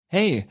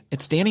Hey,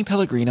 it's Danny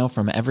Pellegrino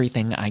from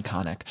Everything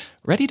Iconic.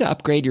 Ready to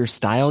upgrade your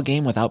style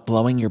game without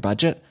blowing your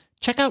budget?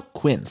 Check out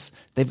Quince.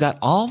 They've got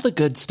all the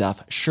good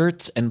stuff,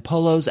 shirts and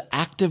polos,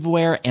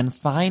 activewear, and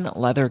fine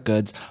leather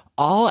goods,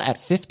 all at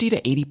 50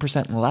 to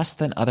 80% less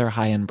than other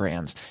high-end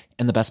brands.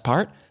 And the best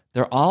part?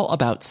 They're all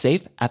about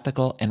safe,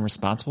 ethical, and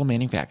responsible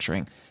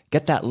manufacturing.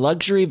 Get that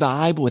luxury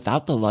vibe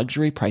without the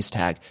luxury price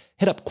tag.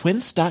 Hit up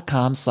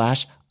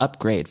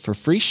quince.com/upgrade for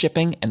free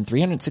shipping and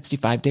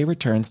 365-day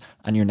returns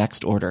on your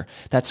next order.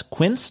 That's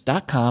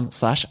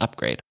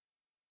quince.com/upgrade.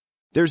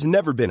 There's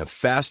never been a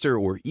faster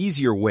or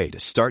easier way to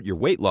start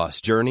your weight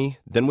loss journey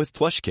than with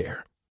PlushCare.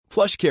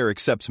 PlushCare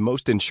accepts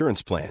most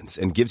insurance plans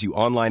and gives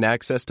you online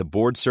access to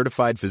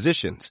board-certified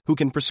physicians who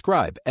can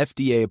prescribe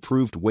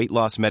FDA-approved weight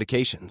loss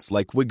medications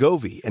like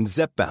Wegovy and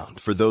Zepbound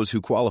for those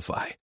who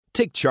qualify.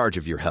 Take charge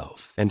of your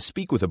health and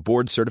speak with a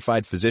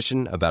board-certified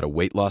physician about a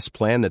weight loss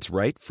plan that's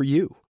right for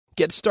you.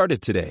 Get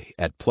started today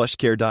at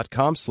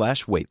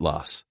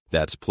plushcare.com/weightloss.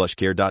 That's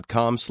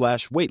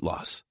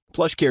plushcare.com/weightloss.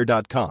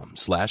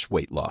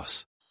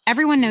 plushcare.com/weightloss.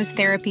 Everyone knows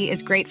therapy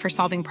is great for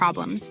solving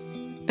problems,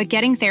 but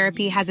getting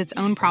therapy has its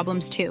own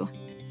problems too,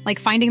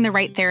 like finding the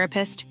right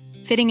therapist,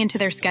 fitting into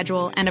their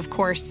schedule, and of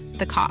course,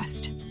 the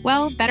cost.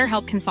 Well,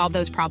 BetterHelp can solve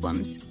those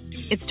problems.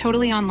 It's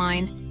totally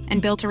online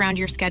and built around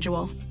your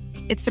schedule.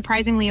 It's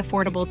surprisingly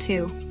affordable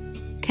too.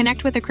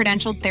 Connect with a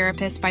credentialed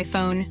therapist by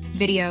phone,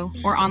 video,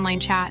 or online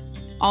chat,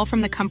 all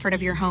from the comfort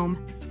of your home.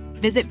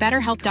 Visit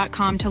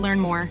BetterHelp.com to learn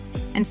more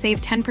and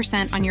save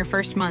 10% on your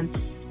first month.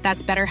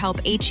 That's BetterHelp,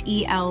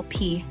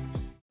 H-E-L-P.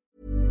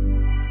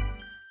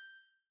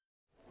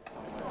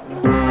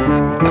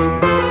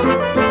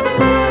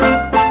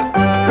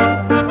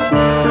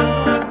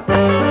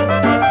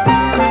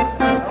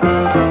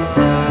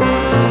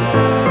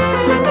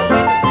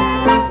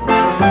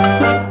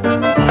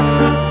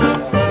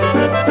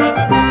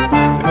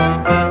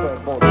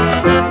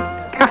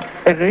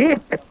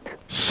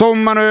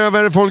 Sommaren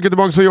över, folk är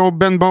tillbaka på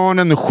jobben,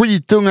 barnen,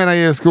 skitungarna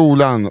är i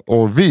skolan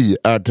och vi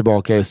är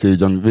tillbaka i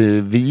studion.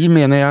 Vi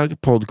menar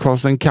jag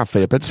podcasten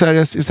Kafferepet,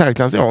 Sveriges i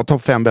särklass,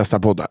 topp 5 bästa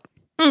poddar.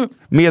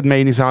 Med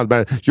mig Nisse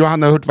Hallberg,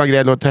 Johanna Hurt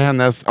Wagrell och till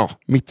hennes,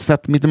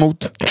 mitt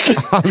emot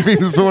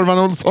Alvin Sårman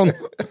Olsson.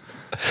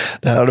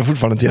 Det här har du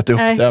fortfarande inte gett upp.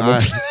 Nej,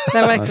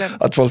 verkligen.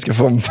 Att folk ska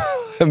få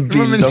en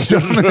bild av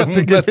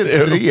rummet. Det är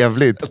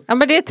trevligt. Ja,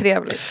 men det är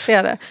trevligt, det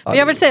är det. Men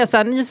jag vill säga så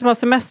här, ni som har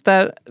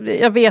semester,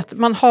 jag vet,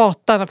 man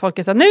hatar när folk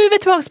är så här, nu är vi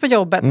tillbaka på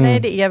jobbet. Nej,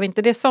 det är vi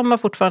inte. Det är sommar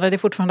fortfarande, det är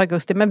fortfarande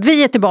augusti. Men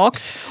vi är tillbaka.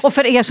 Och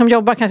för er som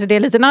jobbar kanske det är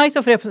lite nice.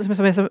 Och för er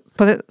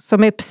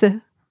som är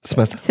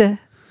semester.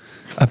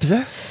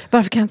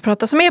 Varför kan jag inte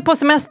prata? Som är på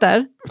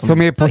semester. Så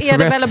är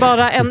det väl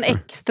bara en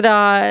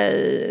extra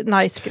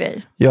nice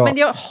grej. Ja. Men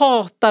jag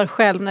hatar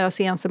själv när jag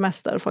ser en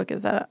semester och folk är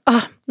så här,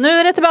 nu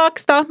är det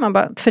tillbaks då. Man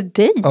bara, för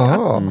dig.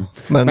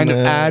 Men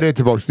är det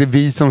tillbaks? Det är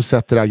vi som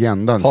sätter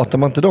agendan. Hatar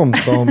man inte dem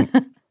som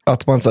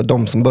att man så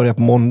de som börjar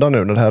på måndag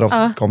nu när det här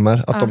avsnittet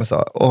kommer, att de är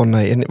så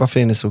nej, varför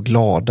är ni så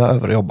glada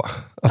över att jobba?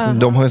 Alltså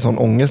de har ju sån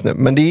ångest nu.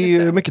 Men det är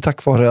ju mycket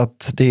tack vare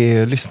att det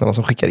är lyssnarna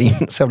som skickar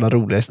in så jävla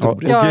roliga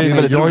historier. Det är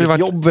väldigt roligt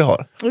jobb vi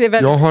har.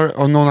 Jag har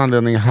av någon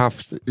anledning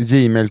haft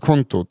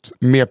Gmail-kontot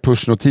med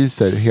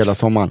pushnotiser hela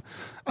sommaren.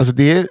 Alltså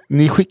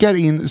ni skickar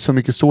in så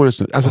mycket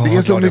stories nu. Alltså det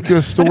är så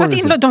mycket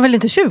stories. De vill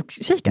inte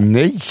kika?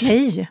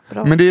 Nej.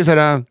 Bra. Men det är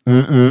sådär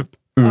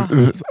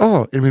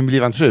är det min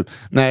blivande fru?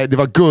 Nej, det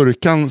var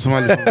Gurkan som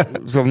var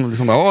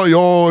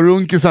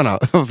runkisarna.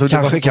 Så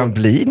kanske kan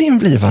bli din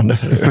blivande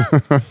fru.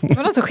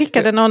 Men alltså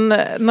skickade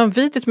någon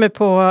video med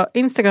på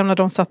Instagram när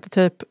de satte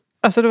typ,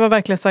 alltså det var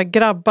verkligen så här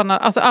grabbarna,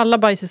 alltså alla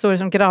bajshistorier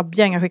som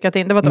grabbgäng har skickat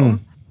in, det var de.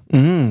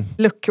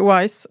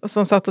 Look-wise,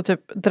 som satt och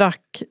typ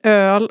drack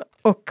öl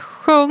och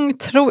sjöng,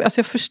 alltså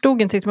jag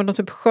förstod inte riktigt, men de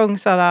typ sjöng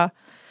så här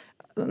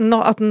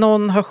att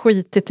någon har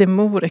skitit i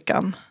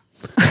morikan.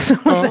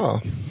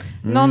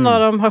 Någon av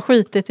dem har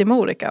skitit i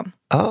morikan.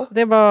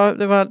 Det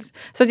var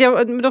så att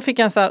då fick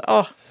jag så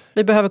här,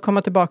 vi behöver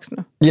komma tillbaks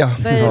nu. Ja,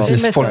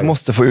 precis. Folk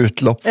måste få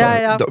utlopp.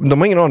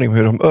 De har ingen aning om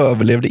hur de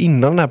överlevde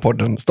innan den här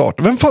podden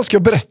startade. Vem fan ska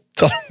jag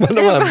berätta om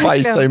de här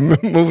bajsa i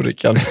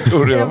morikan?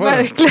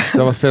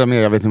 Jag var spelat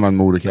med, jag vet inte vad en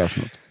morika är för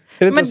något.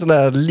 Är det inte en sån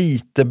där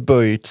lite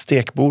böjt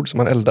stekbord som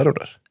man eldar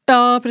under?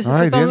 Ja, precis.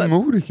 Nej, det är en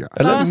morika.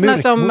 Eller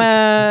sån som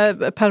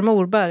Per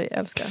Morberg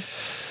älskar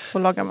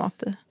att laga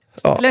mat i.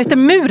 Eller heter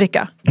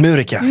Murika.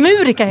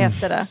 Murika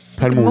heter det.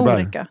 Per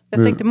Morberg.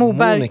 Jag tänkte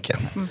Morberg.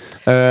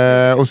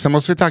 Och sen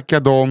måste vi tacka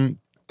dem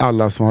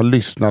alla som har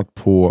lyssnat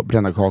på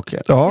Brända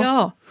kakor.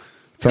 Ja.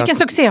 Vilken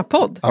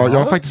succépodd. Ja, jag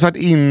har faktiskt varit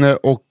inne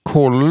och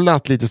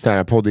kollat lite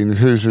sådär podden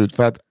hur det ser ut,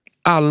 för att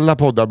alla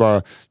poddar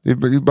bara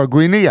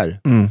går ner.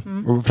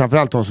 Och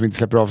framförallt de som inte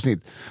släpper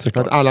avsnitt. För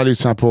att alla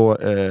lyssnar på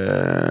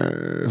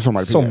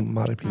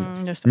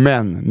Sommarpiller.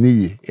 Men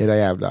ni, era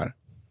jävlar.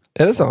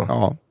 Är det så?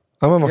 Ja.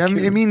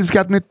 Jag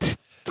minskat med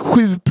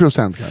 7%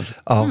 kanske.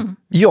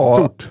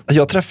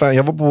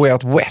 Jag var på Way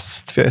Out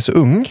West, för jag är så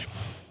ung.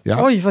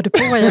 Ja. Oj, vad du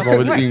på Det var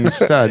väl yngst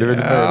där. Det är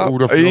väl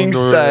Olof Lund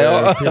och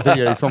Peter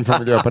Eriksson från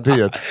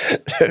Miljöpartiet.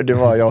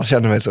 Jag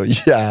kände mig så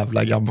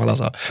jävla gammal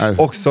alltså.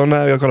 Också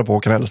när jag kollade på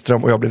Håkan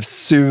Hellström och jag blev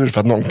sur för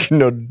att någon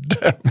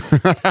knudde.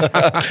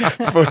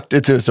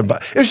 40 000 bara,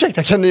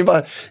 ursäkta, kan ni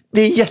bara,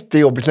 det är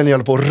jättejobbigt när ni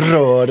håller på och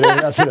rör er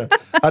hela tiden.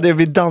 Ja, det är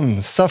vi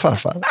dansar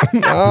farfar.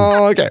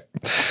 Ja, okej.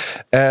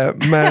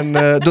 Men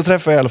då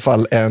träffade jag i alla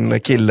fall en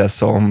kille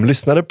som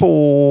lyssnade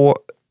på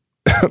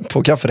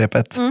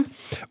kafferepet.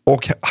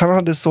 Och han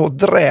hade så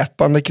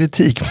dräpande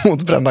kritik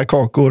mot brända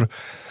kakor.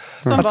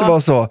 Att det var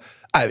så,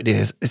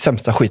 det är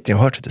sämsta skiten jag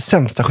har hört.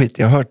 Sämsta skiten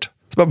jag har hört.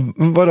 Så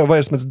bara, vad är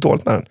det som är så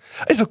dåligt med den?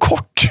 Det är så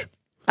kort.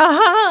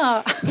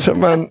 Aha!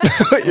 Så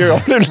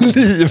jag blev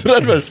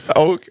livrädd.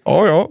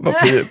 Ja, vad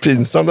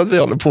pinsamt att vi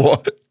håller på.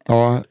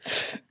 Ja.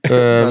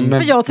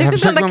 Men jag tyckte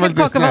brända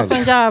kakor var så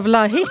en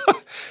jävla hit.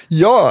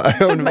 Ja.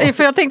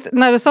 För jag tänkte,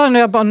 när du sa det nu,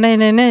 jag bara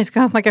nej, ska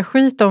han snacka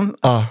skit om...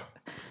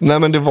 Nej,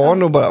 men det var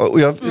nog bara, och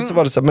så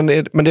var det så här,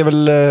 men det är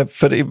väl,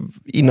 för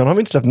innan har vi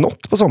inte släppt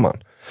något på sommaren.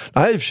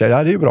 Nej, i och för sig, det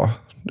är ju bra.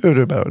 Då är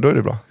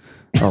det bra.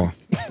 Ja.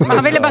 Men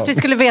han ville bara att vi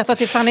skulle veta att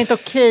det fan inte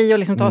okej att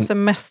liksom ta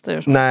semester.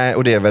 Och nej,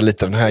 och det är väl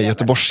lite den här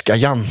göteborgska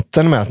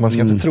janten med att man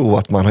ska inte tro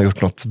att man har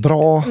gjort något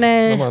bra.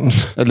 Nej.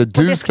 Eller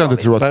du ska inte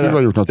tro att du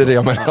har gjort något bra. Det är det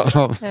jag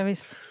menar. Ja,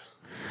 visst.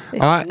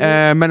 Ja,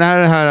 men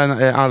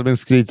här Albin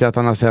skryter att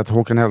han har sett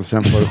Håkan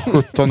Hellström för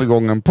 17:e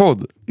gången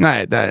podd.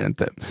 Nej, det är det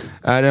inte.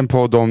 Är det en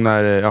podd om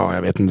när,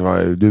 jag vet inte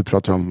vad du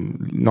pratar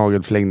om,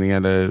 nagelförlängning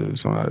eller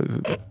sådana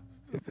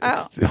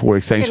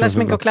hårextensions. Killar,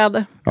 smink och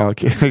kläder. Ja,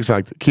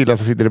 exakt. Killar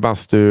som sitter i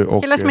bastu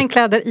och... Killar,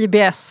 sminkkläder,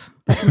 IBS.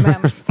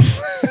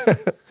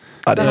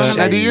 Nej,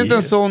 det är ju inte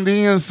en sån, det är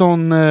ingen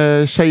sån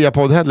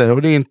tjejapodd heller.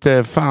 Och det är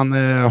inte, fan,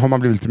 har man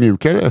blivit lite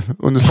mjukare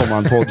under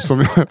sommaren podd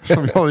som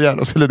jag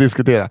gärna skulle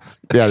diskutera.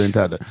 Det är det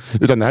inte heller.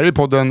 Utan det här är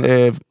podden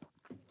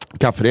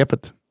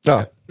Kafferepet.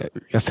 Ja.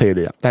 Jag säger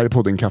det igen. Det här är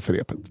podden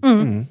Kafferepet.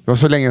 Det var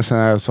så länge sedan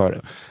jag sa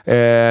det.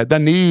 Där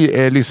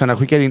ni lyssnarna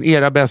skickar in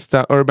era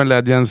bästa Urban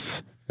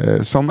Legends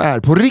som är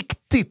på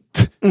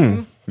riktigt.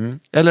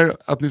 Eller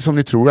att ni, som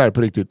ni tror är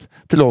på riktigt,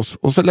 till oss.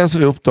 Och så läser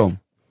vi upp dem.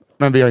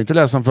 Men vi har inte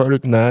läst dem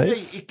förut. Nej,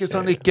 icke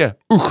som icke.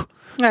 Usch.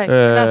 Nej, vi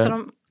läser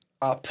dem.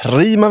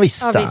 Prima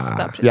vista. Precis.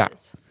 Ja.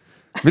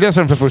 Vi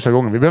läser dem för första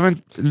gången. Vi behöver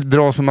inte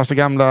dra oss med massa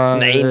gamla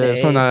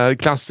sådana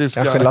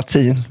klassiska... Kanske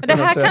latin. Men det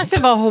här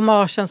kanske var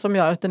hommagen som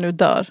gör att det nu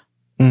dör.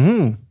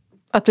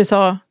 Att vi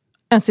sa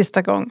en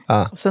sista gång.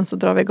 Och sen så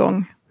drar vi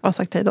igång. Vad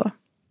sagt hej då?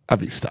 Ja,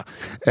 visst.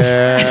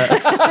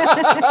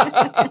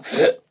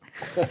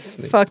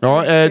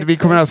 Vi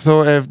kommer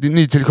alltså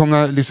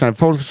nytillkomna lyssnare,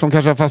 folk som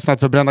kanske har fastnat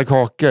för brända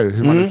kakor,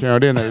 hur man kan göra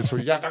det när det är så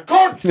jävla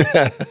kort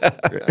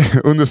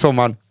under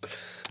sommaren.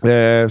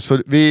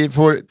 Så vi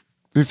får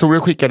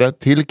historier skickade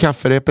till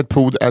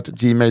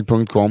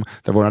kafferepetpod@gmail.com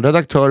där vår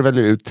redaktör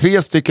väljer ut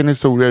 3 stycken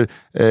historier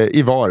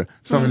i var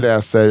som vi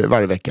läser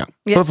varje vecka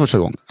för första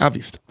gången. Ja,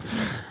 visst.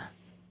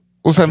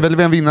 Och sen väljer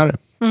vi en vinnare.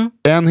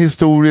 En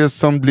historia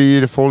som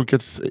blir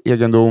folkets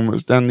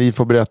egendom, den ni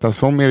får berätta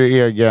som er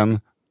egen.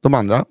 De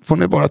andra får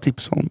ni bara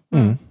tips om.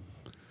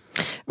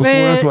 Och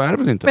så är det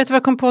väl inte. Vet du vad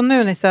jag kom på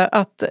nu, Nisse?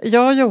 Att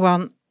jag och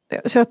Johan,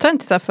 så jag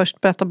tänkte så här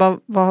först berätta bara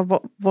vad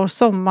vår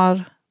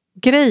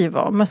sommargrej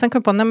var. Men sen kom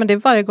jag på, nej men det är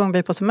varje gång vi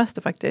är på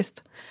semester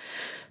faktiskt.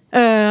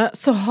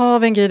 Så har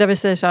vi en grej där vi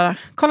säger så här,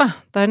 kolla,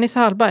 där är Nisse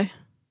Hallberg.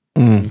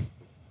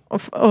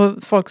 Och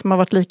folk som har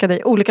varit lika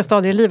dig, olika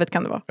stadier i livet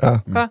kan det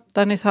vara. Kolla,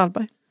 där är Nisse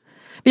Hallberg.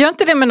 Vi gör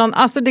inte det med någon,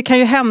 alltså det kan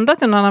ju hända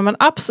till någon annan, men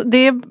det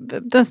är,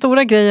 den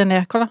stora grejen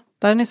är, kolla,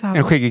 där är Nisse Hallberg.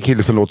 En skäggig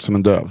kille som låter som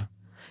en döv.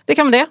 Det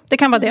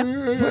kan vara det.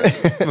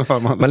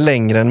 Men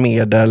längre än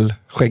medel,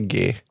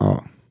 skäggig.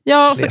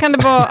 Ja, och så kan det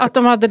vara att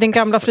de hade din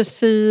gamla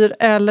frisyr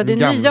eller din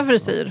nya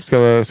frisyr. Ska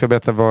jag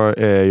berätta vad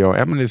jag och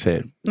Emily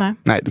säger?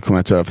 Nej, det kommer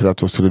jag inte göra, för att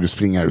då skulle du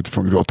springa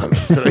utifrån gråten.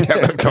 Så det är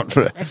jävla klart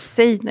för det.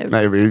 Säg nu.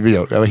 Nej,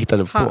 jag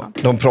hittade på.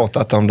 De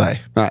pratat om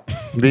dig. Nej,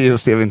 det är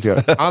just det vi inte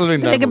gör.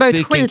 Alvin, du lägger bara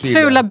ut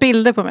skitfula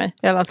bilder på mig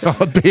hela tiden.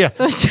 Ja, det.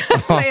 Så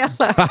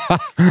jävla.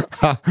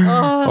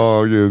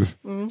 Gud.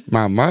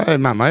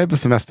 Mamma är på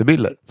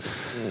semesterbilder.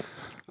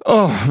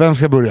 Vem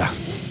ska börja?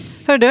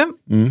 Hör du?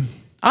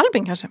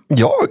 Albin kanske?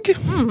 Jag?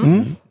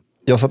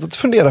 Jag satt och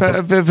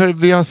funderade på... För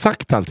vi har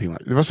sagt allting.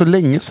 Det var så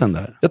länge sedan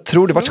där. Jag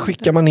tror det. Vart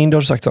skickar man in, det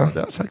har du sagt, va? Det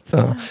har sagt.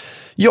 Ja.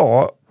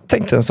 Jag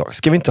tänkte en sak.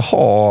 Ska vi inte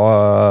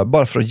ha,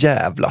 bara för att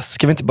jävlas,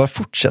 ska vi inte bara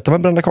fortsätta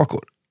med brända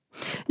kakor?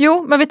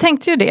 Jo, men vi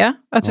tänkte ju det.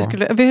 Att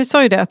vi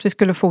sa ju det, att vi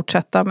skulle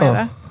fortsätta med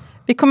det.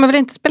 Vi kommer väl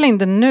inte spela in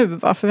det nu,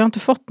 va? För vi har inte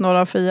fått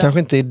några fria... Kanske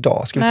inte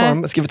idag. Ska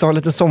vi ta en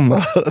liten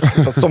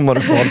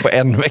sommaruppehåll på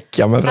en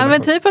vecka med brända kakor?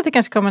 Men typ att det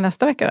kanske kommer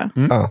nästa vecka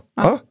då.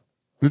 Ja.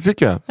 Det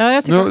tycker jag. Ja,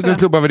 jag tycker nu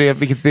klubbar vi det,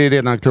 vilket vi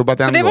redan har klubbat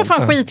en gång. Det var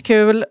fan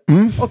skitkul.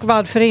 Och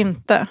varför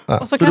inte?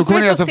 Och så då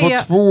kommer ni alltså få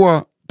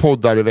 2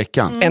 poddar i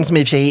veckan. En som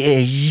i och för sig är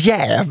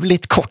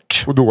jävligt kort.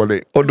 Och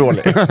dålig.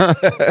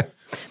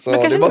 Så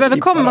man kanske inte behöver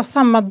komma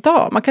samma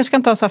dag. Man kanske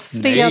kan ta så här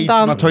fredag.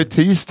 Nej, man tar ju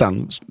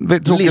tisdagen.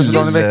 Tråkigaste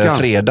dagen i veckan.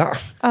 Fredag.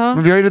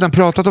 Men vi har ju redan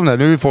pratat om det.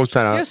 Nu är folk så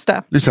här,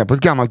 lyssna på ett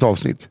gammalt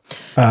avsnitt.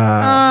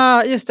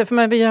 Just det,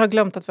 för vi har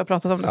glömt att vi har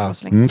pratat om det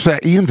så länge. Så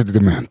är inte det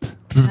dement.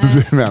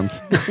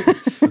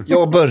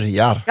 Jag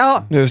börjar.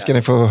 Ja. Nu ska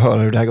ni få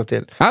höra hur det här går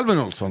till. Albin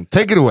Olsson,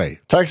 take it away.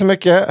 Tack så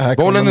mycket. Här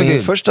kommer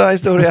min första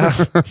historia.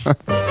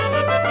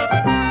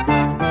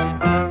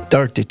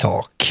 Dirty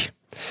Talk.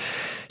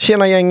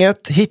 Tjena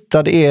gänget,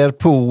 hittade er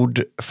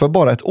podd för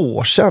bara ett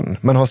år sedan,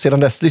 men har sedan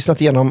dess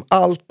lyssnat igenom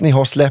allt ni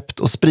har släppt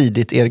och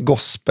spridit er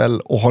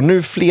gospel och har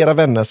nu flera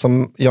vänner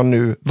som jag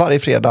nu varje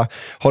fredag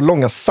har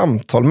långa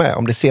samtal med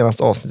om det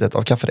senaste avsnittet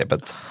av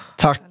Kafferepet.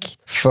 Tack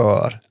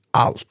för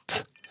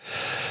allt.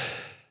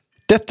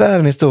 Detta är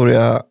en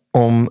historia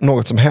om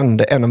något som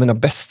hände en av mina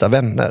bästa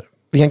vänner.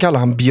 Vi kan kalla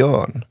han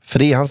Björn, för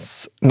det är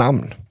hans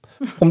namn.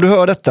 Om du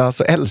hör detta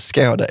så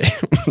älskar jag dig.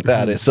 Det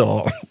här är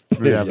så...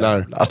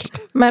 Jävlar.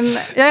 Men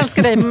jag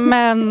älskar dig,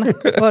 men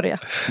börja.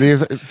 Det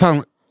är,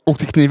 fan,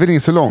 åkte kniven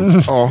in så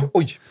långt? Ja.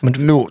 Oj, men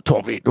nu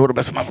tar vi, då är det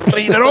bäst att man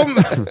vrider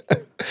om.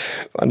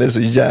 Man, det är så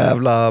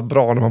jävla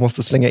bra när man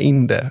måste slänga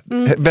in det.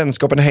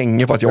 Vänskapen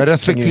hänger på att jag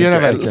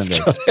respekterar verkligen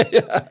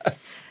det.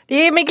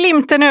 Det är med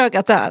glimten i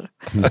ögat där.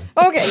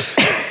 Okej.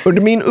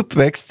 Under min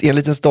uppväxt i en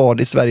liten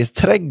stad i Sveriges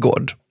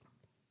trädgård.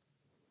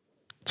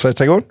 Sveriges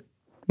trädgård?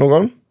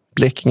 Någon?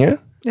 Blekinge?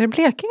 Är det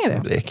Blekinge det?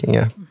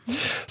 Blekinge.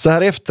 Så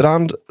här i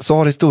efterhand så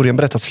har historien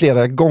berättats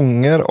flera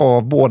gånger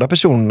av båda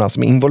personerna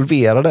som är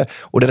involverade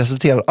och det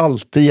resulterar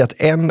alltid i att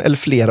en eller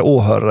flera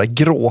åhörare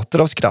gråter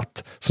av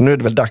skratt. Så nu är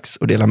det väl dags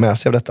att dela med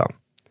sig av detta.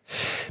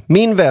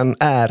 Min vän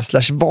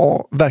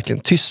var verkligen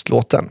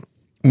tystlåten.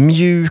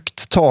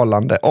 Mjukt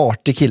talande,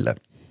 artig kille.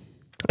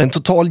 En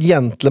total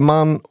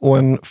gentleman och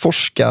en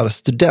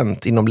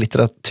forskarstudent inom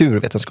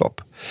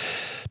litteraturvetenskap.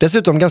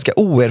 Dessutom ganska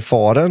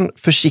oerfaren,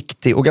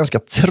 försiktig och ganska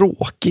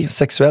tråkig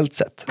sexuellt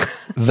sett.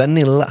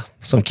 Vanilla,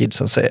 som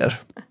kidsen säger.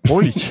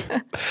 Oj!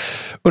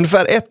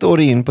 Ungefär 1 år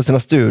in på sina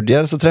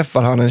studier så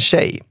träffar han en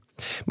tjej.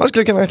 Man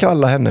skulle kunna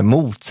kalla henne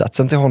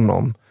motsatsen till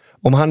honom.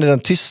 Om han är den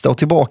tysta och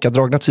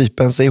tillbakadragna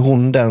typen så är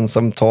hon den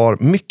som tar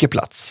mycket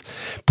plats.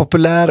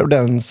 Populär och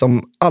den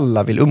som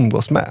alla vill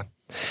umgås med.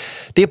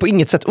 Det är på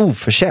inget sätt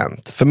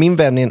oförtjänt, för min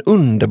vän är en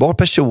underbar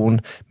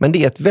person, men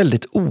det är ett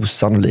väldigt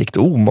osannolikt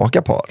och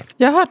omaka par.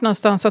 Jag har hört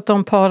någonstans att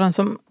de paren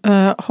som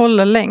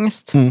håller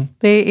längst,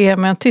 det är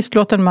med en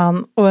tystlåten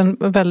man och en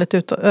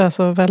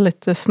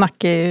väldigt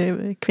snackig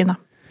kvinna.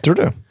 Tror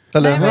du?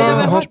 Eller? Nej, men jag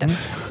har hört det.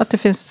 Att det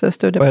finns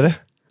studier. Vad är det?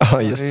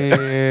 Ja, just det.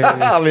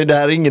 Det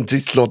här är ingen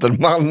tystlåten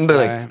man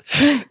direkt.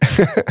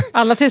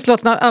 Alla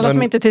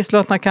som inte är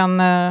tystlåtna kan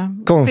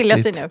skilja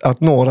sig nu. Konstigt att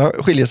några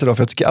skiljer sig då,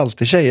 för jag tycker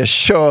alltid tjejer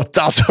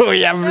tjötar så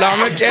jävla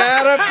mycket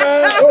här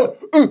uppe.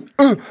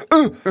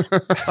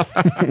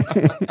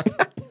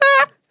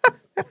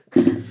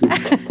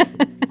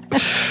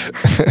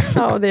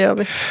 Ja, det gör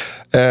vi.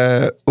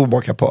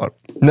 Omaka par.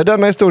 När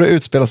denna historia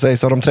utspelar sig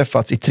så har de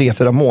träffats i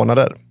 3-4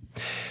 månader.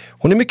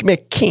 Hon är mycket mer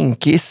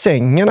kinky i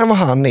sängen än vad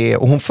han är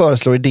och hon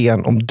föreslår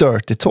idén om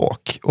dirty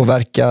talk och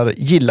verkar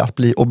gilla att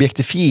bli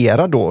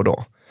objektifierad då och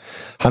då.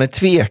 Han är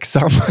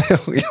tveksam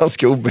och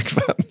ganska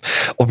obekväm.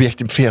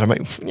 Objektifiera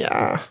mig.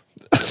 Ja.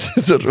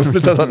 Det är så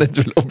roligt att han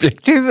inte vill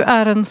objektifiera. Du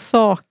är en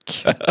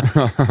sak.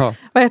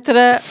 Vad heter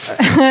det?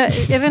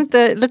 Är det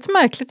inte lite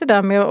märkligt det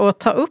där med att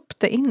ta upp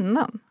det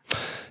innan?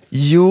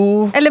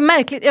 Jo. Eller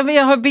märkligt, jag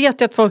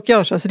vet ju att folk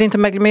gör så det är inte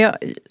märkligt, men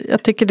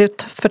jag tycker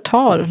det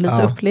förtar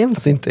lite upplevelse.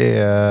 Att det inte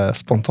är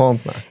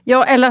spontant. Nej.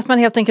 Ja, eller att man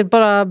helt enkelt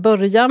bara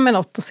börjar med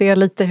något och ser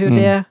lite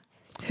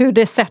hur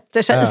det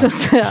sätter sig, så att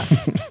säga.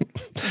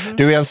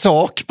 Du är en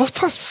sak, vad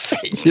fan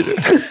säger du?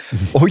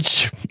 Oj.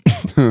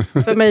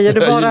 För mig är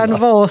det bara en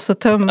vas att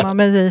tömma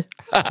mig i.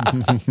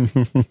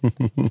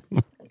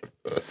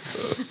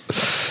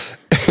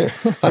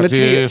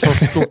 Det är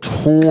så stort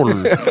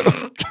hål.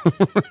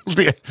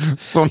 Det är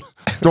sån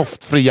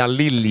doftfria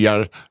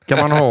liljar kan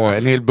man ha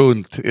en hel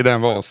bunt i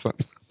den vasen.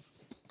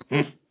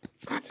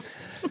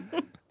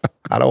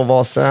 Hallå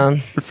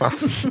vasen.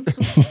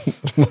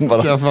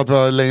 Det känns som att det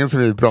var länge sedan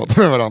vi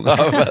pratade med varandra.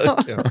 Ja,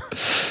 verkligen.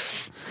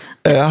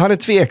 Han är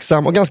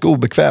tveksam och ganska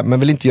obekväm, men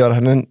vill inte göra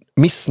henne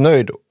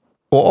missnöjd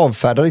och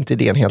avfärdar inte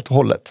idén helt och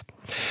hållet.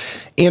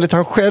 Enligt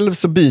han själv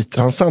så byter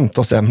han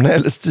samtalsämne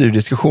eller styr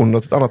diskussionen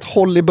åt ett annat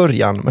håll i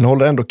början, men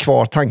håller ändå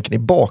kvar tanken i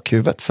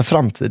bakhuvudet för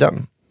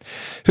framtiden.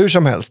 Hur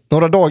som helst,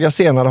 några dagar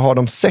senare har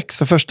de sex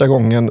för första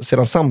gången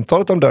sedan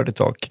samtalet om Dirty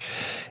Talk.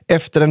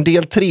 Efter en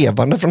del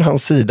trevande från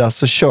hans sida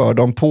så kör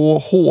de på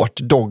hårt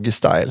doggy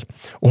style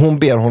och hon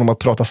ber honom att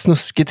prata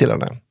snuskigt till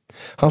henne.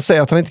 Han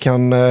säger att han inte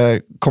kan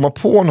komma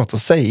på något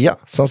att säga,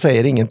 så han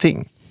säger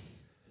ingenting.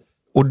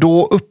 Och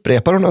då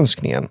upprepar hon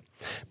önskningen.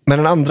 Men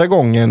den andra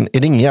gången är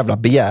det ingen jävla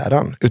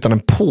begäran, utan en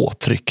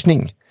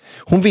påtryckning.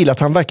 Hon vill att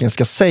han verkligen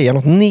ska säga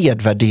något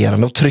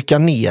nedvärderande och trycka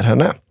ner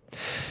henne.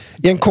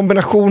 I en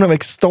kombination av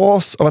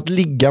extas av att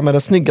ligga med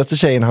den snyggaste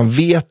tjejen han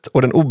vet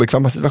och den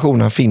obekväma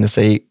situationen han finner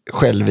sig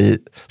själv i,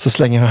 så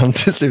slänger han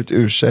till slut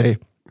ur sig: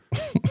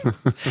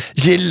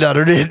 Gillar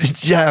du det,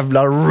 ditt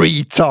jävla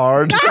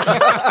retard?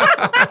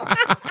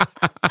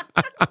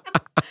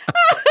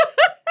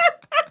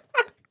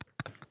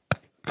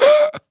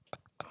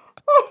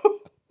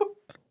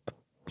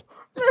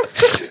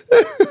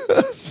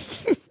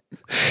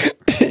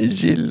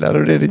 Gillar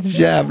du det, ditt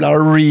jävla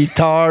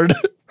retard?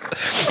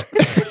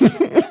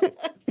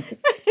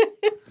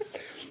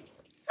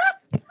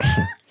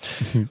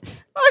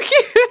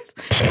 Okej.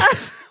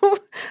 Alltså,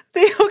 det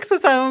är också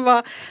så här, man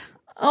bara...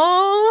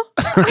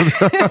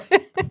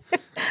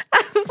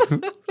 Alltså,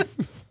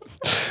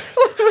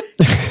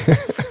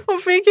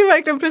 hon fick ju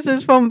verkligen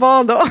precis vad hon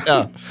bad då.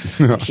 Ja.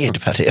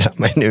 Hedvärdera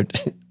mig nu.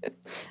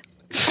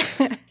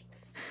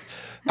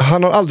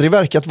 Han har aldrig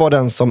verkat vara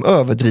den som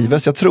överdriver,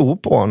 så jag tror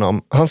på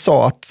honom. Han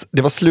sa att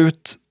det var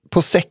slut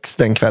på sex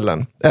den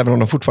kvällen, även om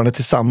de fortfarande är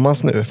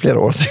tillsammans nu, flera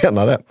år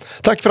senare.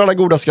 Tack för alla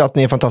goda skratt,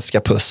 ni är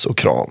fantastiska, puss och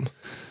kram.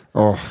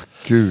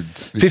 Gud.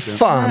 Fy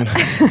fan.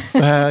 Så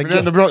här. Men det är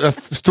ändå bra.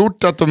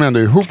 Stort att de ändå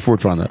är ihop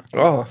fortfarande.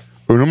 Ja.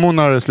 Undrar om hon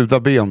har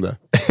slutat be om det.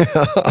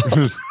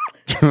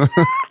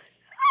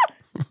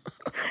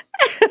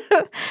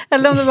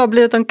 Eller om det bara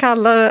blir att de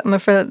kallar henne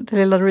för det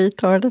lilla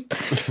retardet.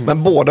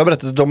 Men båda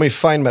berättat att de är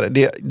fine med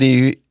det. Det är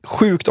ju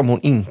sjukt om hon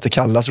inte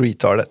kallas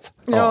retardet.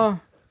 Ja.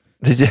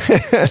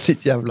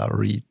 Ditt jävla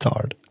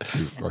retard.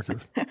 Gud, vad kul.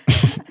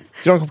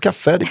 Ska du ha en kopp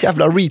kaffe? Ditt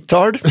jävla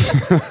retard.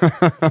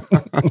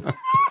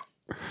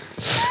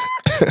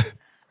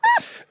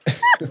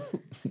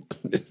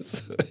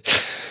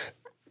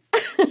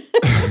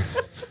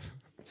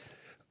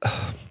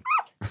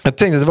 Jag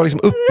tänkte att det var liksom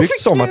uppbyggt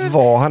som att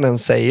vad han än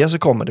säger så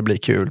kommer det bli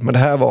kul. Men det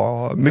här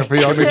var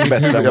mycket, mycket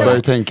bättre. Jag börjar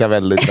tänka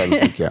väldigt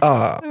mycket.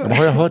 Men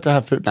har jag hört det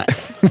här förut? Nej.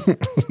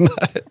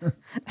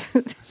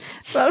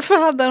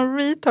 Varför hade han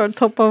retard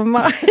top of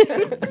mind?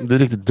 Det är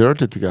riktigt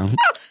dirty tycker jag.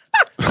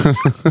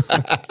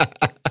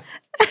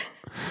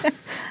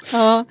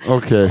 Ja.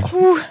 Okej,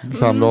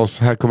 samla oss.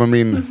 Här kommer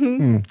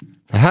min...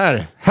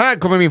 Här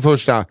kommer min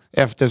första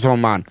efter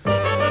sommaren.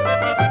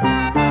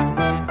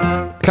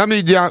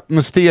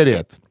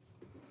 Klamydia-mysteriet.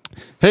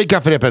 Hej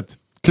kafferepet,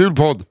 kul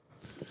podd.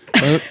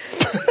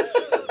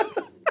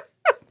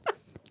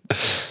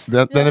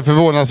 Den är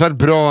förvånansvärt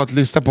bra att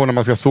lyssna på när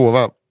man ska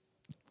sova.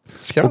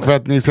 Och för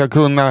att ni ska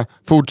kunna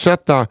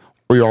fortsätta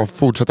och jag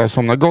fortsätta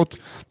somna gott,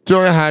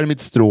 drar jag här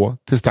mitt strå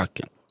till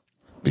stacken.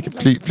 Vilket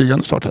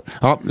flygande start här.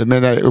 Ja,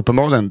 men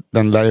uppenbarligen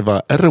den lär ju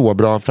vara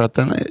råbra för att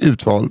den är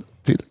utvald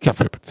till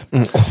kafferepet.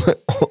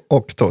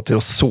 Och då till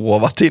att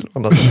sova till.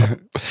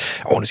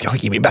 Nu ska jag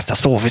skicka min bästa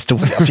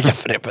sovhistoria till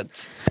kafferepet.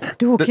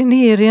 Du åker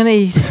ner i en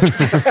is.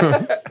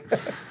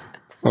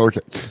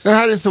 Okay. Den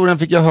här historien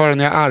fick jag höra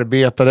när jag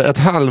arbetade ett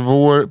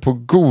halvår på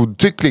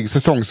godtycklig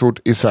säsongsort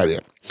i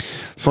Sverige.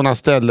 Sådana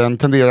ställen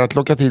tenderar att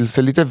locka till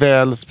sig lite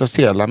väl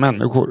speciella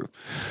människor.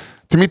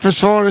 Till mitt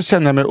försvar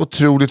känner jag mig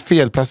otroligt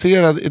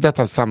felplacerad i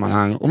detta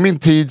sammanhang och min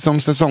tid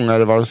som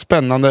säsongare var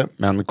spännande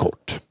men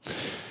kort.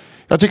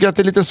 Jag tycker att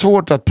det är lite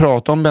svårt att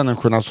prata om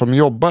människorna som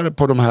jobbar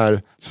på de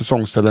här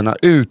säsongsställena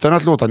utan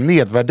att låta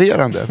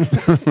nedvärderande.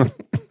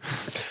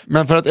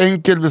 Men för att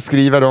enkelt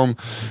beskriva dem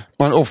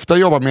man ofta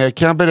jobbar med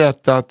kan jag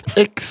berätta att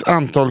x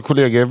antal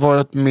kollegor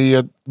varit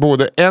med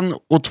både 1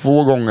 och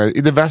 2 gånger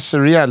i diverse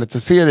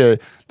reality-serier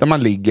där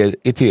man ligger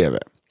i tv.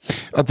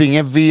 Att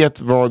ingen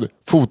vet vad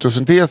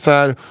fotosyntes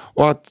är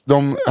och att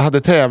de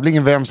hade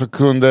tävlingen vem som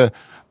kunde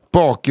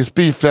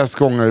bakisspy flest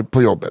gånger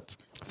på jobbet.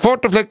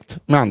 Fart och fläkt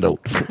med andra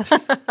ord.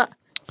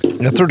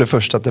 Jag trodde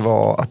först att det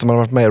var att de har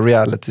varit med i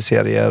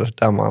reality-serier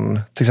där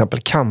man till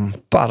exempel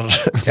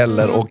kampar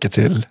eller åker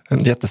till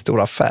en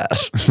jättestor affär.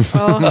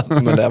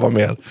 Men det var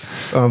mer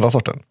andra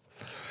sorten.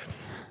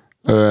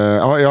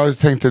 Ja, jag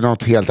tänkte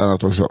något helt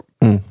annat också.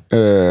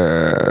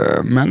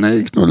 Men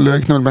nej,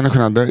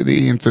 knullmänniskorna, det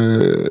är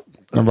inte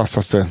de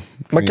vassaste.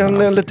 Man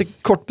kan lite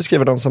kort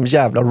beskriva dem som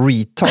jävla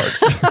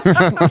retards.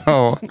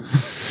 Ja.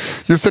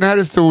 Just den här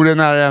historien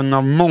är en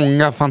av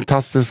många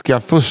fantastiska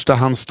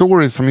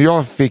förstahandsstories som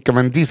jag fick av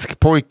en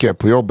diskpojke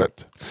på jobbet.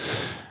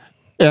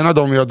 En av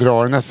dem jag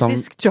drar nästan...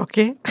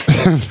 Diskjockey.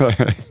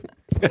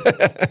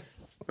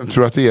 Jag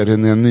tror att det är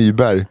René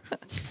Nyberg.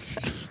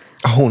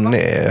 Hon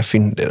är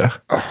fyndig det.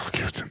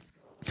 Gud.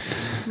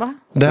 Va?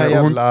 Det här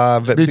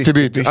jävla...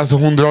 Bytt. Alltså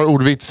hon drar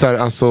ordvitsar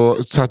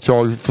alltså, så att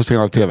jag får se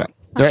av tv.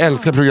 Jag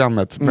älskar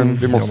programmet, men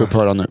vi måste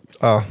upphöra nu.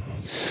 Ja.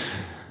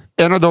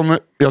 En av dem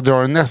jag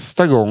drar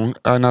nästa gång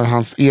är när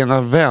hans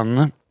ena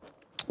vän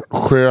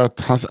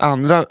sköt hans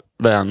andra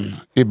vän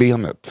i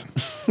benet.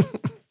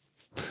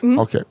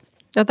 Okej.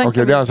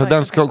 Okej, det är alltså,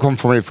 den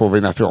får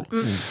vi nästa gång.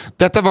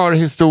 Detta var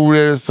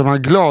historier som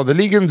han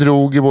gladeligen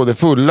drog i både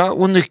fulla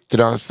och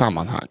nyktra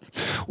sammanhang.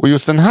 Och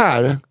just den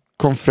här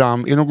kom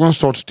fram i någon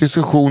sorts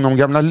diskussion om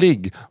gamla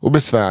ligg och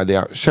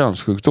besvärliga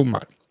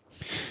könssjukdomar.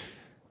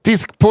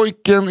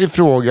 Diskpojken i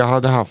fråga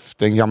hade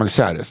haft en gammal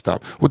käresta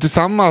och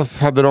tillsammans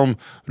hade de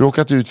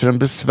råkat ut för en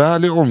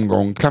besvärlig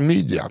omgång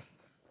klamydia.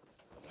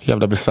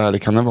 Jävla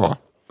besvärlig kan det vara.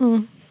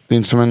 Det är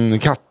inte som en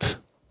katt.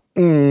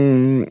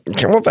 Det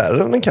kan vara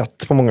värre än en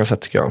katt på många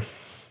sätt tycker jag.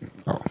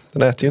 Ja.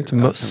 Den äter ju inte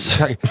möss.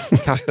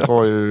 Katt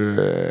var ju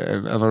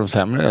en av de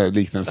sämre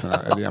liknelserna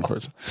eller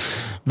jämförelsen.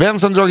 Vem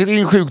som dragit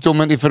in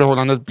sjukdomen i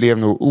förhållandet blev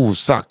nog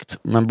osagt.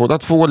 Men båda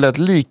två lät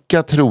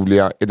lika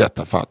troliga i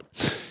detta fall.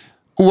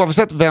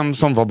 Oavsett vem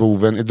som var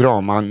boven i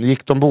draman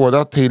gick de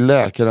båda till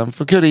läkaren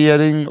för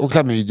kurering och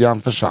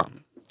klamydian försvann.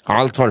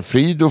 Allt var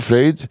frid och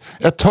fröjd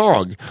ett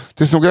tag,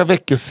 tills några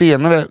veckor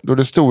senare då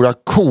det stora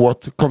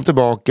kåt kom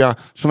tillbaka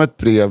som ett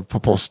brev på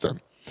posten.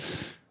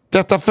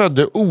 Detta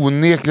födde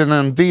onekligen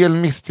en del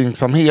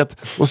misstänksamhet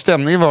och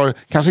stämningen var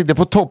kanske inte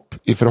på topp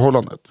i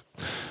förhållandet.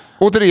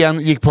 Återigen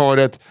gick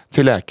paret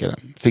till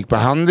läkaren, fick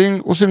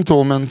behandling och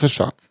symptomen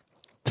försvann.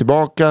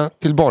 Tillbaka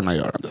till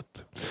barnagörandet.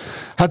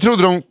 Här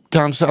trodde de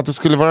kanske att det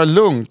skulle vara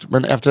lugnt,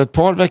 men efter ett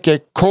par veckor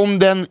kom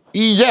den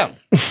igen.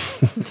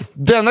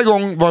 Denna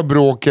gång var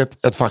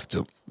bråket ett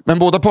faktum. Men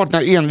båda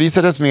parterna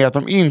envisades med att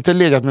de inte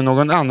legat med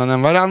någon annan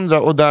än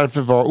varandra och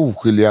därför var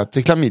oskyldiga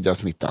till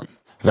klamydiasmittan.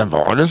 Vem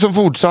var det som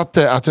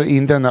fortsatte att ta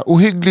in denna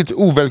ohyggligt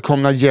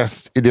ovälkomna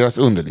gäst i deras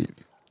underliv?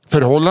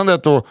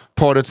 Förhållandet och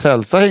parets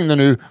hälsa hängde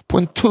nu på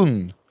en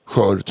tunn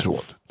skör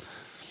tråd.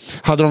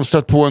 Hade de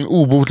stött på en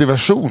obotlig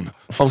version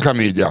av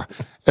klamydia?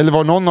 Eller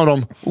var någon av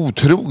dem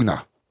otrogna?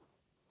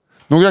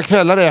 Några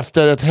kvällar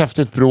efter ett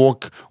häftigt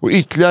bråk och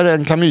ytterligare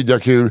en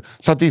klamydiakur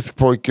satt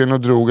diskpojken och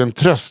drog en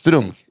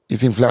tröstrunk i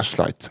sin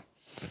flashlight.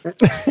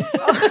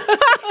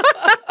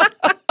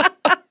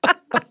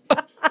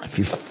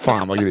 Fy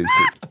fan vad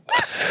grisigt.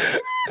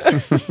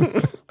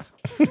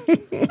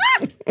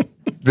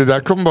 Det där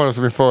kom bara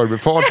som i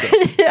förbifarten.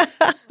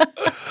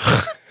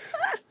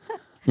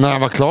 När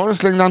han var klar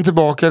slängde han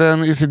tillbaka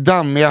den i sitt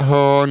dammiga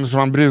hörn som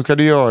han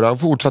brukade göra och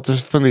fortsatte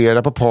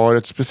fundera på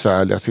parets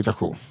besvärliga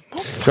situation.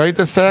 Jag är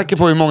inte säker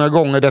på hur många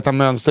gånger detta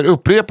mönster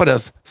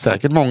upprepades.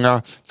 Säkert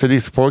många, för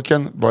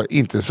diskpojken var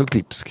inte så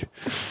klipsk.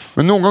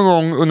 Men någon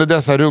gång under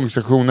dessa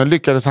rungsektioner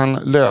lyckades han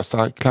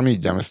lösa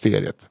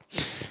klamydia-mysteriet.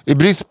 I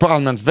brist på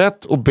allmänt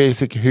vett och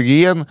basic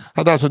hygien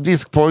hade alltså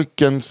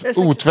diskpojkens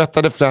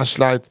otvättade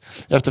flashlight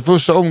efter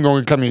första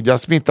omgången klamydia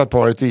smittat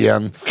paret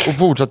igen och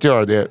fortsatt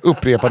göra det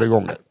upprepade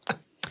gånger.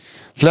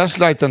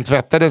 Flashlighten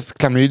tvättades,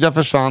 klamydia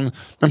försvann,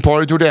 men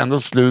paret gjorde ändå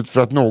slut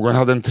för att någon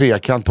hade en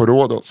trekant på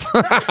Rhodos.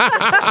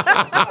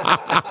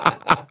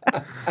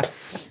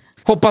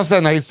 Hoppas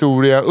denna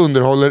historia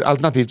underhåller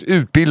alternativt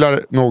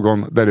utbildar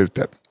någon där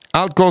ute.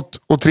 Allt gott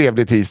och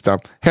trevlig tisdag.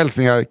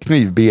 Hälsningar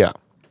Knivbea.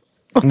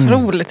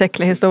 Otroligt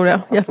äcklig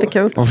historia.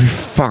 Jättekul. Åh fy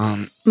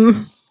fan.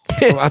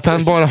 Att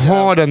han bara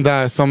har den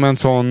där som en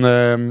sån...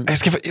 Jag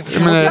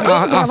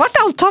har vart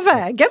allt tar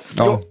vägen.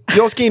 Ja.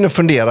 Jag ska in och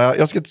fundera.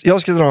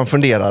 Jag ska dra en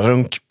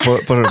funderarunk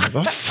på rummet.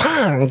 Vad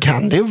fan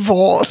kan det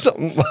vara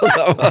som...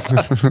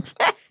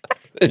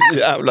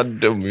 Jävla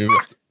dum ju.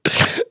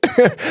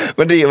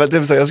 Men det är väl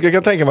typ så. Jag skulle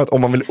kunna tänka mig att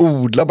om man vill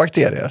odla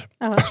bakterier,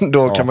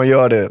 då kan man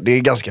göra det. Det är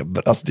ganska...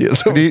 Alltså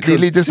det är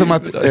lite som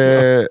att...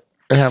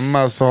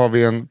 hemma så har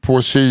vi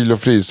på kyl och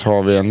frys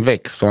har vi en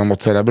växt som har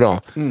mått sälja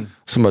bra.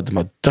 Som de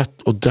har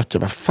dött.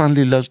 Jag bara, fan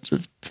lilla,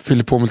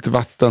 fyller på med lite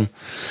vatten.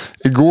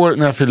 Igår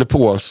när jag fyllde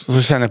på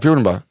så känner jag på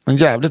jorden bara, men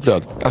jävligt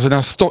blöd. Alltså det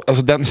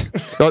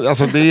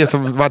är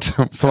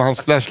som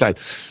hans flashlight.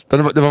 Det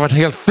har varit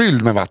helt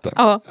fylld med vatten.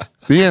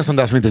 Det är en sån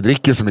där som inte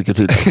dricker så mycket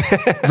tid.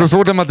 Så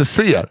svårt att man inte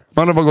ser.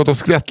 Man har bara gått och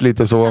skvätt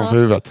lite så ovanför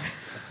huvudet.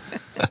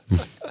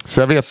 Så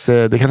jag vet,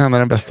 det kan hända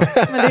den bästa.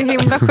 Men det är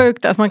himla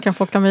sjukt att man kan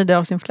få klamydia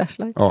av sin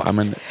flashlight. Ja,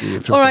 men det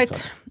är all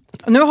right.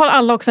 Nu har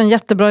alla också en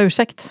jättebra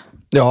ursäkt.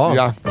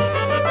 Ja.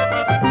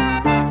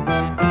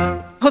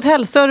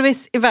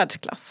 Hotellservice i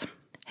världsklass.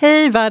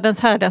 Hej världens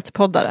härligaste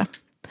poddare.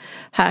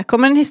 Här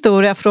kommer en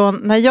historia från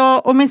när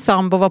jag och min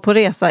sambo var på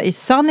resa i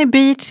Sunny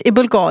Beach i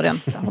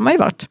Bulgarien. Där har man ju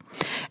varit.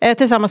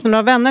 Tillsammans med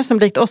några vänner som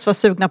likt oss var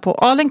sugna på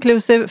all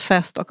inclusive,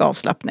 fest och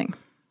avslappning.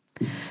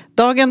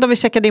 Dagen då vi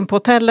checkade in på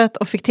hotellet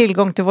och fick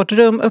tillgång till vårt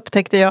rum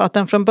upptäckte jag att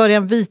den från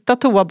början vita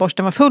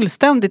toaborsten var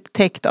fullständigt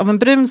täckt av en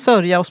brun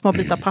sörja och små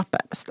bitar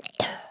papper.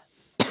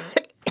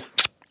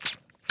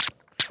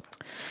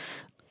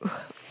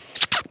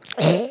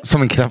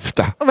 Som en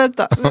kräfta.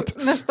 Vänta,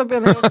 nästa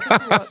ben.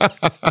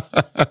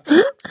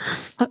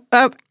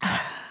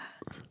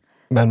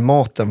 Men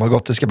maten, vad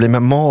gott det ska bli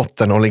med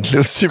maten, all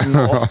inclusive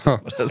mat.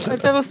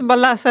 Jag måste bara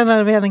läsa den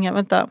här meningen,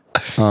 vänta.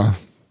 Ja.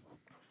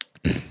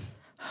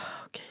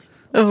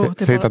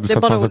 Säg inte att du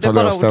satt fast ett par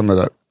löständer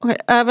där. Okay.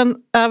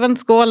 Även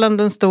skålen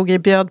den stod i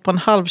bjöd på en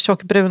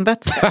halvtjock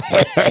brunvätska.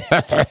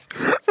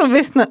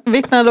 Som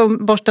vittnade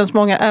om borstens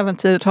många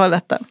äventyr i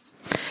toaletten.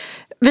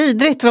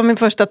 Vidrigt var min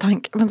första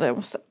tanke. Vänta, jag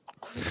måste...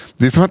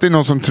 Det är som att det är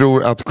någon som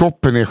tror att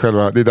koppen är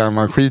själva, det är där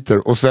man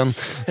skiter. Och sen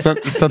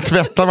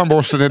tvättar man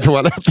borsten i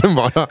toaletten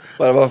bara.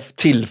 Bara var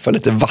tillför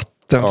lite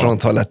vatten från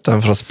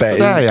toaletten för att spä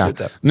ut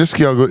lite. Nu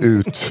ska jag gå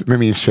ut med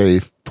min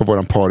tjej på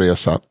våran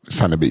parresa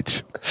Sunny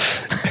Beach.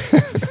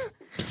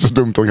 Så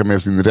dumt att åka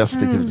med sin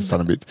respektive till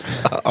Sunny Beach.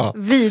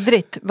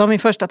 Vidrigt var min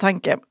första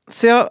tanke.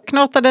 Så jag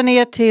knatade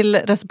ner till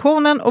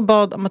receptionen och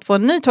bad om att få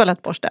en ny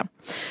toalettborste.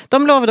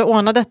 De lovade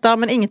ordna detta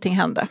men ingenting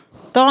hände.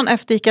 Dagen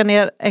efter gick jag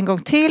ner en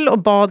gång till och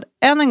bad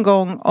än en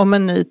gång om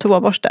en ny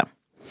toaborste.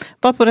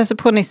 Bara på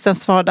receptionisten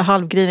svarade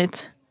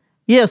halvgrinigt.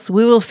 Yes,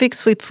 we will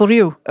fix it for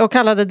you. Och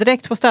kallade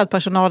direkt på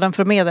städpersonalen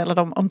för att meddela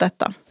dem om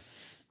detta.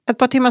 Ett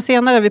par timmar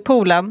senare vid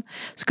poolen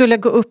skulle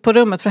jag gå upp på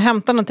rummet för att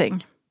hämta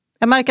någonting.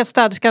 Jag märker att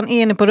städerskan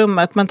är inne på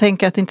rummet men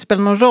tänker att det inte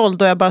spelar någon roll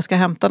då jag bara ska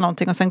hämta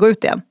någonting och sen gå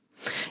ut igen.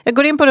 Jag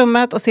går in på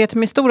rummet och ser till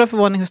min stora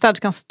förvåning hur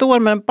städerskan står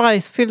med en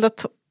bajsfyllda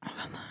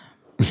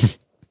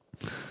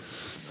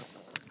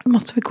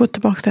måste vi gå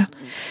tillbaka till den.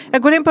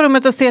 Jag går in på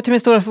rummet och ser till min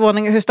stora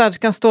förvåning hur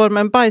städerskan står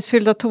med en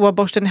bajsfyllda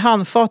toaborsten i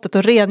handfatet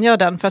och rengör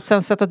den för att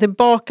sen sätta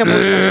tillbaka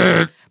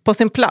på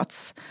sin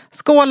plats.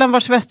 Skålen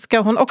vars vätska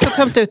hon också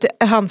tömt ut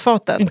i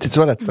handfatet. Inte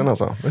toaletten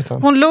alltså.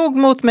 Utan... Hon log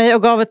mot mig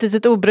och gav ett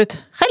litet obryt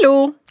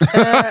hallå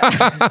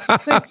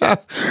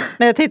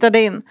när jag tittade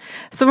in.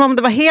 Som om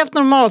det var helt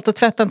normalt att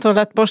tvätta en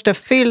toalettborste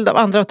fylld av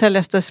andra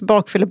hotellgästers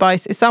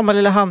bakfyllebajs i samma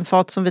lilla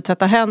handfat som vi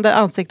tvättar händer,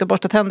 ansikte och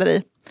borstar tänder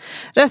i.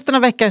 Resten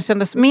av veckan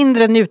kändes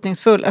mindre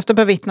njutningsfull efter att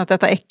ha bevittnat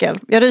detta äckel.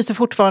 Jag ryser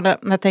fortfarande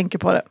när jag tänker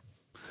på det.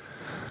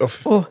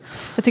 Och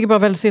jag tycker bara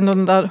väldigt synd om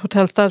den där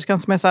hotellstäderskan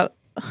som är så här,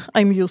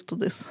 I'm used to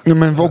this. Ja,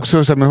 men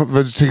också så här, men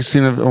vad tycker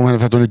synd om henne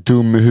för att hon är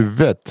dum i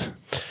huvudet?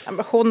 Ja,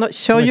 men hon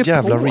kör ju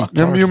jävla på.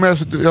 retard. Ja, men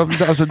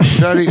alltså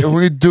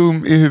hon är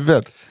dum i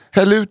huvudet.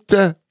 Häll ut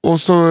det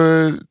och så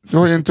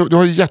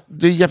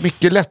det är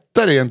mycket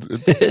lättare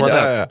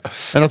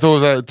än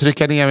att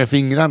trycka ner med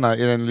fingrarna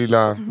i den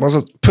lilla... Man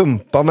så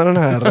pumpa med den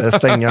här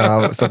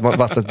stänga så att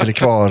vattnet blir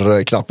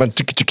kvar knappen.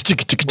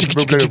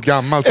 Då blir det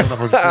gammalt.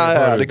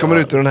 Det kommer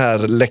ut ur den här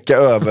läcka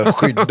över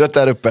skyddet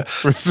där uppe.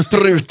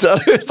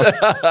 Sprutar ut. Det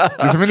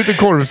är som en liten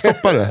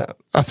korvstoppare.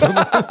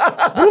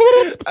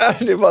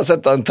 Det är bara att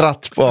sätta en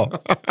tratt på.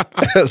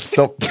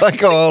 Stoppa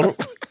korv.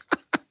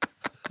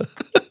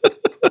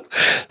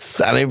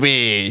 Sunny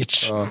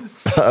Beach. Ja.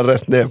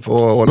 Rätt ner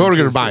på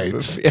Burger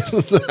Bytt.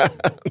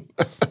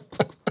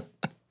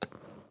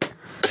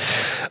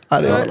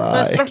 Ja, det var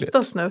jag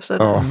svettas nu så är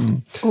det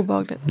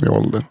obehagligt.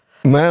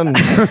 Men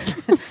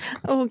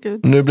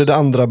Gud. Nu blir det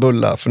andra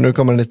bullar. För nu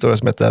kommer en historia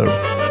som heter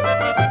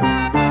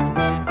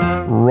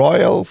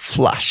Royal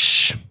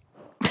Flush.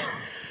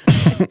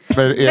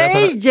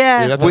 Nej!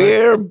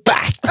 We're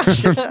back!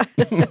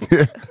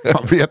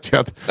 Jag vet ju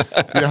att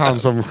det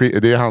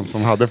är han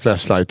som hade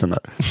flashlighten där.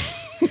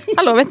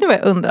 Hallå, vet ni vad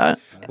jag undrar?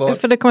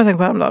 För det kommer jag tänka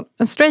på häromdagen.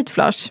 En straight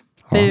flush,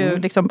 det är ju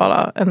liksom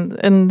bara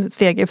en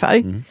steg i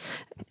färg.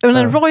 Men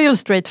en royal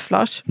straight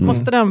flush,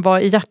 måste den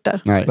vara i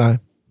hjärter? Nej.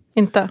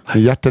 Inte?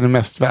 Hjärten är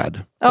mest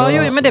värd. Ja,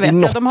 jo, men det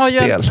vet jag. De har ju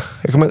spel.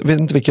 Jag vet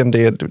inte vilken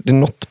det är. Det är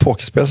något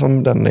pokerspel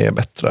som den är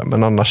bättre.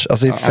 Men annars,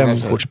 alltså i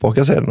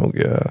femkortspoker så är det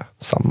nog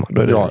samma.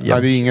 Då är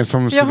det det är ingen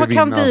som skulle vinna. Jag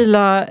kan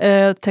deala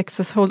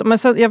Texas Hold'em. Men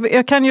sen,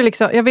 jag kan ju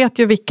liksom, jag vet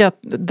ju vilka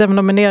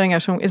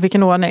nomineringar,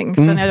 vilken ordning.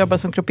 Sen jag jobbade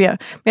som croupier.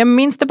 Men jag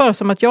minns det bara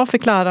som att jag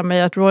fick lära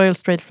mig att Royal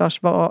Straight Flush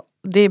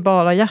det är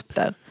bara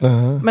hjärter.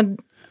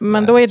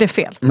 Men då är det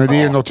fel. Men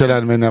det är något jag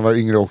lärde mig när jag var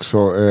yngre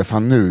också.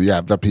 Fan nu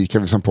jävla pikar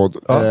vi som podd.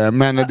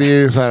 Men det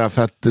är så här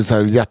för att det så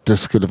här, hjärtat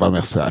skulle vara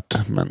mest värt.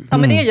 Men... Ja,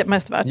 men det är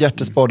mest värt.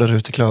 Hjärtespadar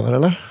ut i klöver,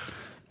 eller?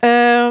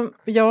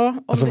 Ja.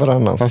 Alltså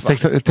varannan.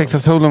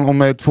 Texas Hold'em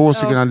om två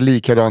stycken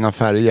likadana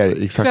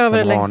färger. Exakt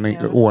samma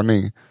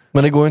ordning.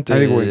 Men det går inte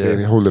det går inte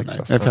i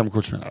Hold'em. Det är 5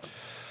 kort menar.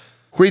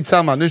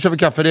 Skitsamma, nu kör vi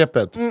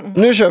kafferepet.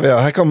 Nu kör vi,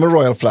 här kommer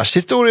Royal Flush.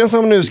 Historien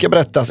som nu ska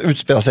berättas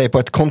utspelar sig på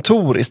ett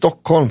kontor i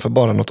Stockholm för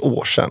bara något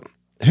år sedan.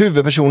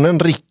 Huvudpersonen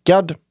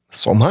Rickard,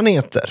 som han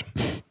heter.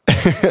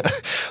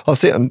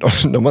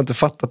 De har inte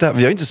fattat det här.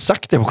 Vi har inte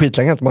sagt det på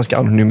skitlänge att man ska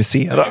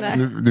anonymisera.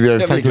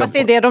 Fast det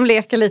är det de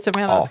leker lite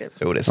med.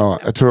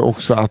 Jag tror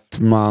också att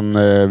vi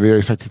har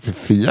ju sagt det till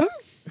Fia.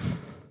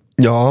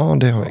 Ja,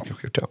 det har jag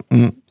kanske gjort.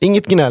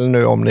 Inget gnäll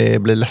nu om ni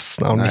blir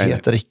ledsna om ni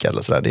heter Rickard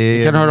eller sådär.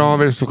 Ni kan höra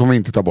av er så kommer vi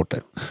inte ta bort det.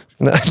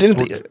 Nej, det är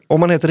inte, om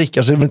man heter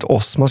Rickard så är det inte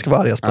oss man ska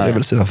vara argas på. Det är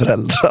väl sina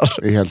föräldrar.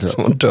 Det är helt rätt.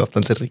 Som har döpt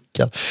den till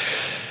Rickard.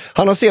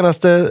 Han har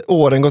senaste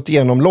åren gått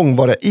igenom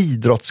långvariga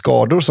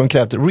idrottsskador som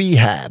krävt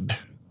rehab.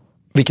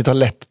 Vilket har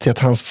lett till att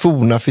hans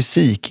forna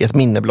fysik är ett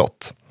minne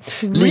blott.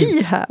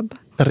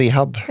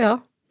 Rehab? Ja.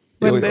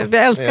 Jag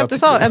älskar att du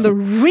sa ändå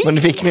Men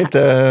det fick ni inte.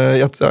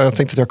 Jag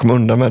tänkte att jag kom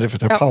undan med det för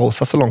att jag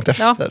pausade så långt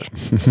efter.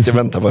 Jag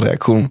väntade på en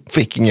reaktion.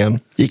 Fick ingen.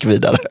 Gick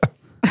vidare.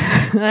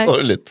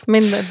 Sorgligt.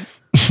 Min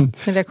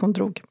reaktion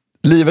drog.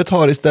 Livet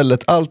har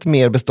istället allt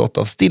mer bestått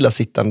av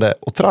stillasittande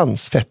och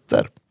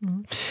transfetter.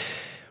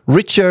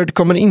 Richard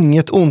kommer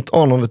inget ont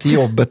anande till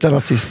jobbet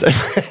denna tisdag.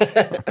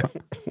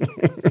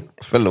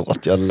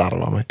 Förlåt, jag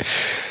larvar mig.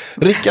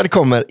 Rickard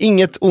kommer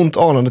inget ont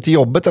anande till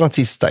jobbet denna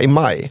tisdag i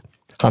maj.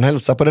 Han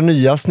hälsar på den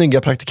nya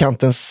snygga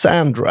praktikanten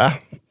Sandra.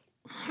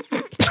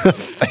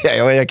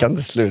 Jag kan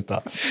inte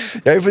sluta.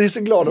 Jag är så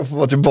glad att få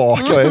vara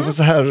tillbaka. Jag är på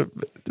så här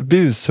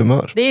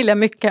bushumör. Det gillar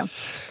mycket.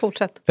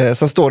 Fortsätt.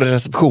 Sen står det i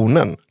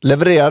receptionen.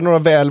 Levererar några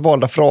väl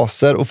valda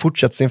fraser och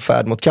fortsätter sin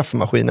färd mot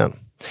kaffemaskinen.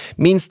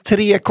 Minst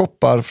 3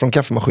 koppar från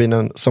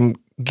kaffemaskinen som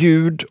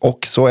Gud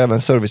och så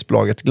även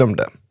servicebolaget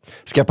glömde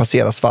ska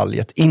passera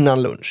svalget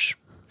innan lunch.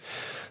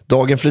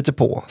 Dagen flyter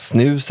på,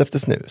 snus efter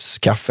snus,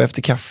 kaffe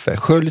efter kaffe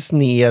sköljs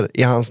ner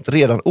i hans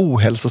redan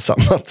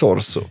ohälsosamma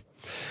torso.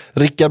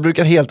 Rickard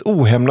brukar helt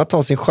ohämnat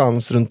ta sin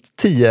chans runt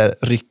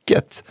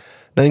 10-rycket,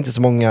 när inte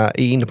så många är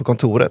inne på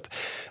kontoret,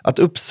 att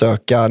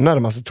uppsöka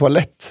närmaste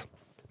toalett.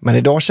 Men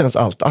idag känns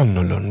allt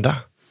annorlunda.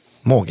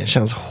 Magen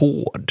känns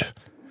hård.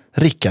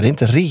 Rickard är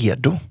inte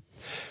redo.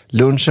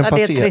 Lunchen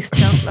passerar. Det är trist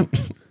känsla.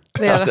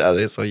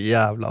 Det är så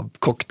jävla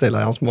cocktail i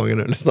hans mage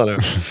nu. Lyssna nu.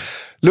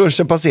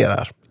 Lunchen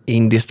passerar.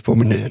 Indiskt på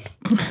menyn.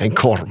 En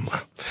korma.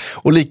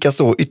 Och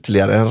likaså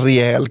ytterligare en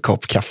rejäl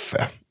kopp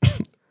kaffe.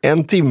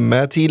 En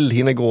timme till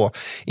hinner gå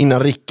innan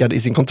Rickard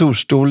i sin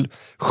kontorstol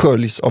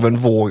sköljs av en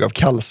våg av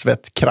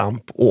kallsvett,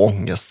 kramp och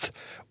ångest.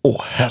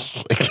 Åh,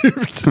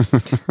 herregud.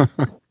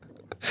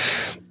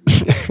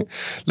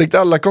 Likt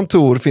alla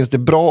kontor finns det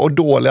bra och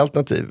dåliga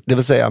alternativ. Det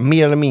vill säga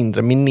mer eller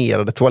mindre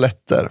minerade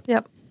toaletter.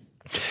 Ja.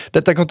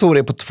 Detta kontor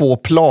är på 2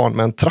 plan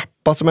med en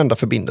trappa som enda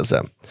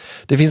förbindelse.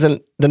 Det finns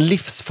den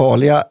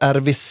livsfarliga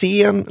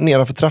RVC:n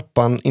nedanför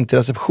trappan in till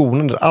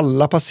receptionen där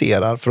alla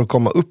passerar för att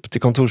komma upp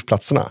till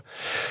kontorsplatserna.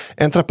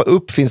 En trappa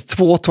upp finns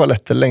 2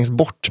 toaletter längst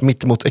bort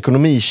mittemot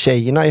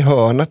ekonomitjejerna i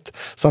hörnet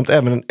samt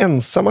även den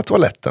ensamma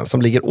toaletten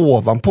som ligger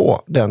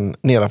ovanpå den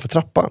nedanför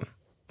trappan.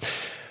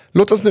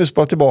 Låt oss nu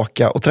spara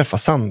tillbaka och träffa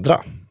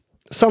Sandra.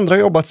 Sandra har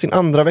jobbat sin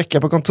andra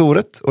vecka på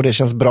kontoret och det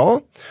känns bra.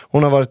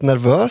 Hon har varit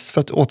nervös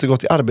för att återgå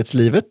till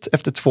arbetslivet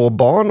efter 2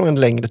 barn och en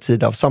längre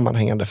tid av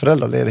sammanhängande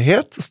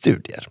föräldraledighet och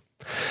studier.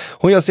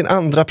 Hon gör sin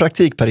andra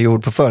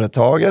praktikperiod på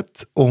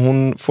företaget och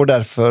hon får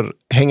därför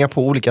hänga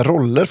på olika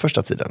roller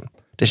första tiden.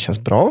 Det känns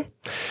bra.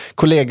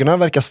 Kollegorna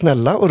verkar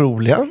snälla och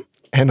roliga.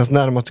 Hennes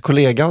närmaste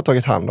kollega har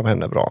tagit hand om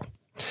henne bra.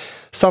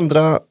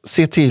 Sandra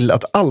ser till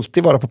att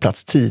alltid vara på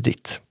plats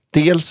tidigt.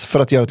 Dels för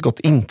att göra ett gott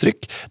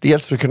intryck,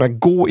 dels för att kunna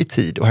gå i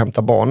tid och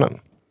hämta barnen.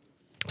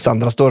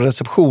 Sandra står i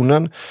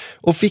receptionen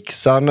och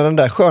fixar när den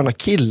där sköna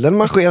killen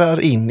marscherar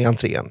in i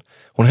entrén.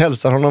 Hon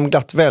hälsar honom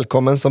glatt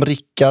välkommen som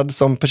Rickard,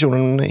 som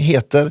personen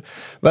heter.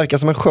 Verkar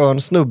som en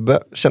skön snubbe,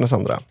 känner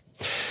Sandra.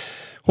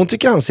 Hon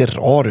tycker han ser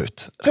rar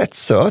ut. Rätt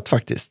söt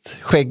faktiskt.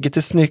 Skägget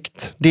är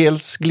snyggt.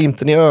 Dels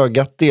glimten i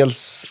ögat,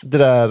 dels det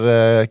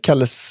där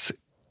Kalles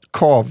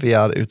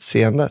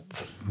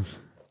kaviar-utseendet.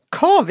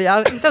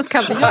 Kaviar? Inte ens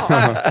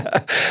kaviar.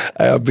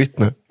 Jag har bytt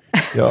nu.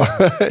 Jag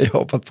har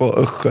hoppat på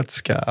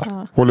östgötska.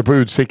 Håller på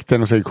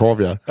utsikten och säger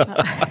kaviar.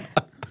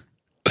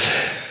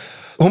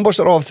 Hon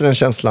borstar av sig den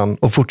känslan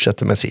och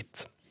fortsätter med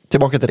sitt.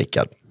 Tillbaka till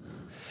Rickard.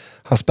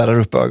 Han spärrar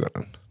upp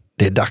ögonen.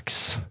 Det är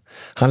dags.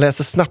 Han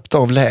läser snabbt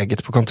av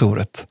läget på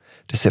kontoret.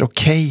 Det ser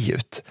okej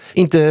ut.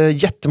 Inte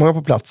jättemånga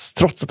på plats,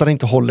 trots att han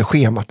inte håller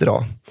schemat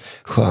idag.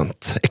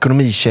 Skönt.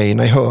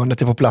 Ekonomitjejerna i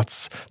hörnet är på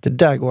plats. Det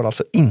där går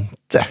alltså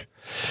inte.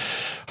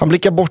 Han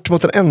blickar bort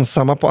mot den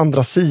ensamma på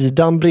andra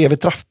sidan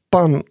bredvid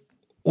trappan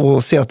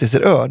och ser att det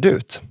ser öde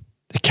ut.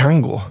 Det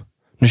kan gå.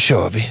 Nu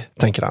kör vi,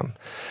 tänker han.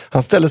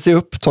 Han ställer sig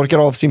upp, torkar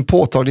av sin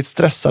påtagligt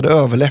stressade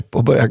överläpp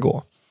och börjar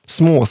gå.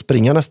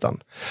 Småspringa nästan.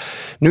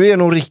 Nu är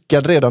nog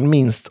Rickard redan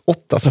minst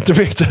 8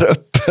 centimeter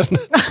öppen.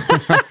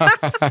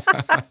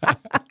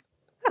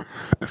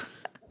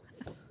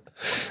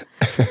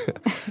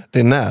 Det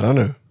är nära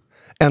nu.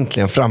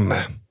 Äntligen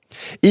framme.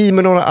 I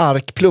med några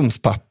ark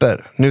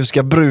plumspapper. Nu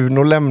ska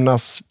Bruno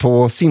lämnas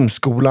på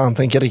simskolan,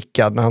 tänker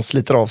Rickard när han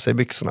sliter av sig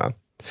byxorna.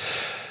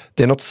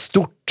 Det är något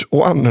stort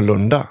och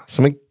annorlunda.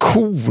 Som en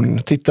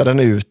kon tittar den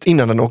ut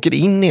innan den åker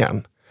in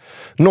igen.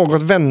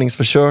 Något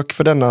vändningsförsök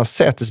för denna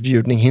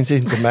sätesbjudning hinns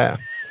inte med.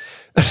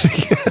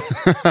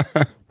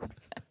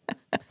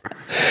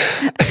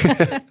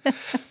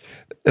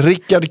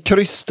 Rickard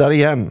krystar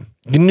igen.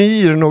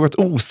 Gnyr något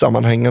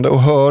osammanhängande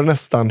och hör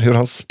nästan hur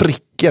han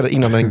spricker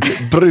innan den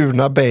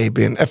bruna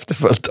babyn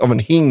efterföljt av en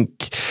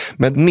hink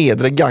med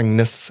nedre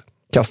Gagnes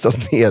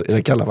kastas ner i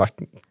det kalla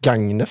vattnet.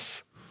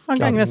 Gagnes?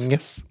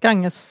 Ganges.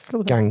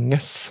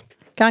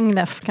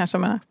 Gagnef kanske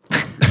menar.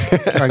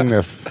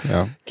 Gagnef,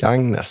 ja.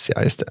 Gagnes,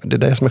 ja just det. Det är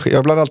det som är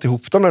jag blandar alltid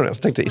ihop dem.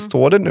 Jag tänkte,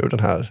 står det nu den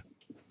här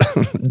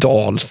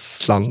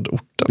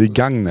Dalslandorten? Det är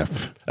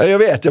Gagnef. Ja, jag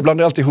vet, jag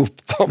blandar alltid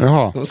ihop dem.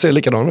 Jaha. De ser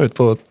likadana ut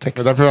på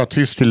text. Därför var jag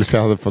tyst tills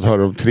jag hade fått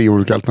höra de 3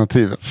 olika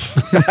alternativen.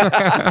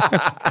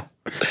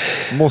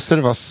 Måste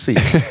det vara C?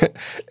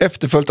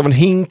 Efterföljt av en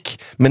hink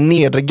med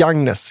nedre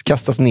Gagnes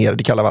kastas ner i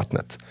det kalla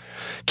vattnet.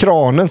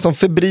 Kranen som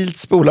febrilt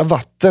spolar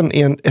vatten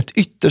är ett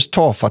ytterst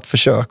tafatt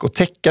försök att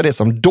täcka det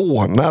som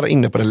dånar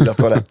inne på den lilla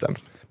toaletten.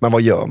 Men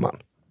vad gör man?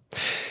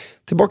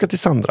 Tillbaka till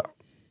Sandra.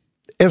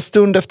 En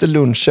stund efter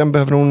lunchen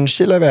behöver hon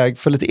kila iväg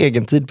för lite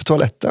egen tid på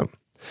toaletten.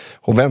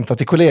 Hon väntar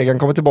till kollegan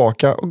kommer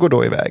tillbaka och går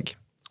då iväg.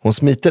 Hon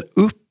smiter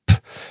upp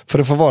för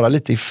att få vara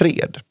lite i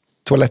fred.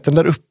 Toaletten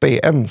där uppe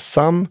är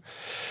ensam,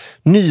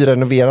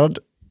 nyrenoverad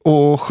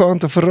och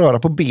skönt att få röra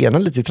på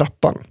benen lite i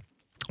trappan.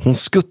 Hon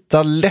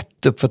skuttar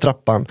lätt upp för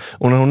trappan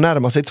och när hon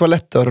närmar sig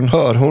toalettdörren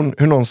hör hon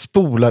hur någon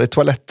spolar i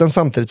toaletten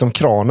samtidigt som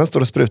kranen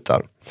står och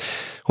sprutar.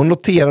 Hon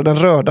noterar den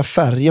röda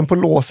färgen på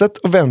låset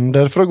och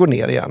vänder för att gå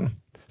ner igen.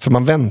 För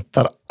man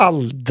väntar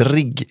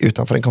aldrig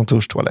utanför en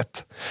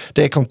kontorstoalett.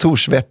 Det är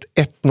kontorsvett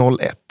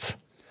 101.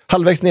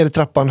 Halvvägs ner i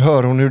trappan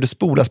hör hon hur det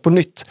spolas på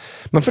nytt,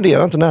 men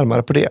funderar inte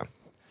närmare på det.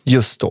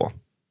 Just då,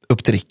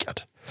 upp till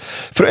Rickard.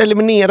 För att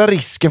eliminera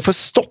risken för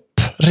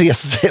stopp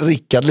reser sig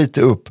Rickard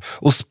lite upp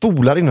och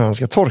spolar innan han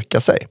ska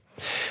torka sig.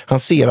 Han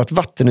ser att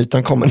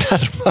vattenytan kommer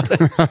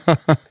närmare.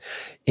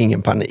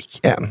 Ingen panik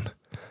än.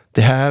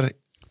 Det här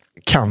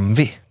kan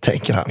vi,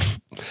 tänker han.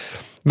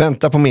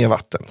 Vänta på mer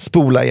vatten,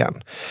 spola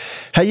igen.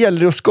 Här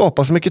gäller det att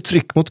skapa så mycket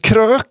tryck mot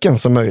kröken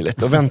som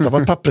möjligt och vänta på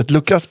att pappret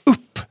luckras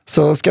upp,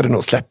 så ska det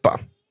nog släppa.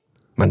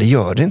 Men det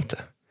gör det inte.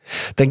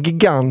 Den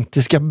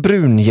gigantiska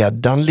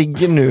brungäddan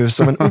ligger nu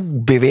som en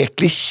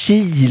obeveklig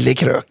kil i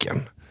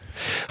kröken.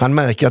 Han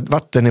märker att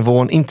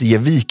vattennivån inte ger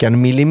vika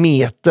en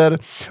millimeter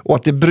och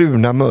att det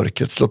bruna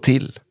mörkret slår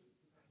till.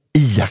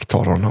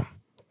 Iakttar honom.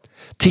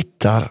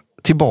 Tittar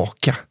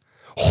tillbaka.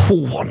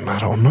 Hånar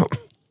honom.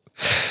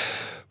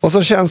 Vad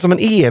som känns som en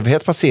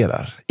evighet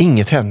passerar.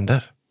 Inget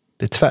händer.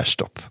 Det är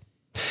tvärstopp.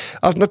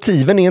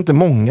 Alternativen är inte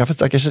många för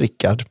stackars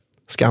Rickard.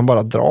 Ska han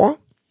bara dra?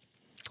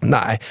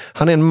 Nej,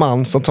 han är en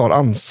man som tar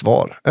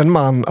ansvar. En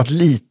man att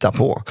lita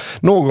på.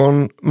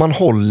 Någon man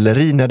håller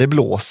i när det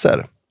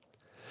blåser.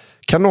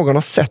 Kan någon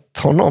ha sett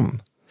honom?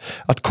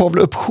 Att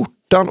kavla upp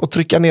skjortan och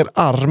trycka ner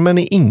armen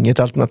är inget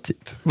alternativ.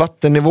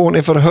 Vattennivån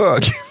är för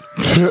hög.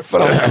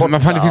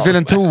 Men fan, det finns väl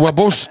en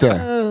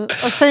toaborste?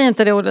 Och säg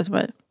inte det ordet till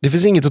mig. Det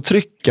finns inget att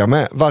trycka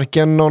med.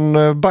 Varken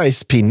någon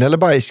bajspinne eller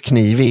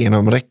bajskniv är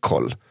inom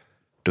räckhåll.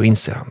 Då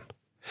inser han.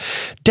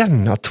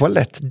 Denna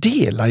toalett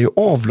delar ju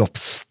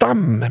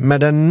avloppsstam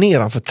med den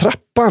nedanför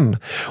trappan.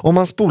 Om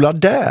man spolar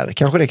där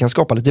kanske det kan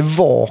skapa lite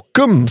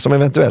vakuum som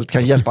eventuellt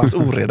kan hjälpa hans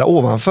oreda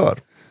ovanför.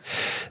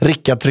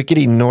 Rickard trycker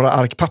in några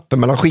ark papper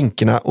mellan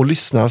skinkorna och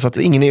lyssnar så att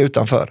ingen är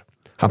utanför.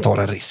 Han tar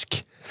en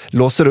risk.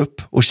 Låser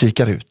upp och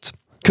kikar ut.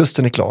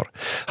 Kusten är klar.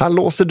 Han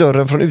låser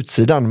dörren från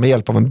utsidan med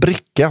hjälp av en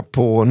bricka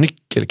på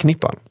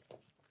nyckelknippan.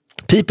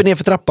 Piper ner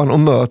för trappan och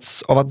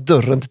möts av att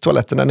dörren till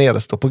toaletten där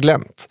nere står på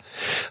glänt.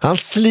 Han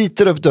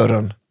sliter upp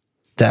dörren.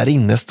 Där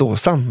inne står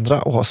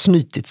Sandra och har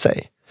snytit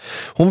sig.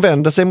 Hon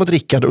vänder sig mot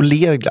Rickard och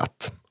ler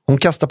glatt. Hon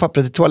kastar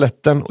pappret i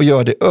toaletten och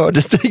gör det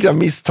ödesdigra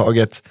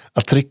misstaget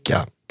att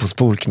trycka på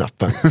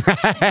spolknappen.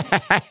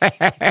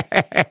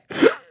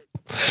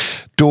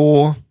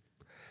 Då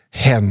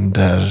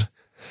händer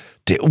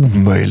det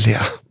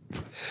omöjliga.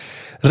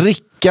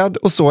 Rickard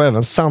och så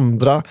även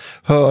Sandra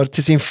hör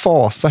till sin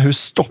fasa hur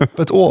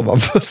stoppet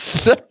ovanför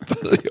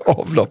släpper i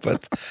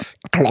avloppet.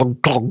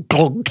 Klonk, klonk,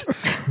 klonk.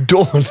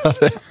 Dånar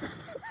det.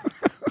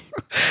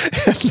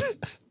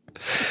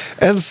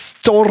 En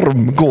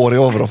storm går i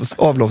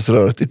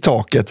avloppsröret i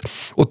taket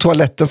och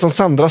toaletten som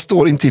Sandra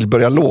står intill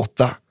börjar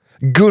låta.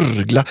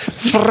 Gurgla,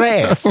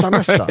 fräsa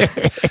nästan.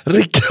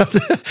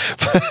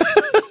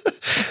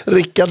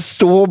 Rickard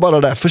står bara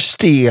där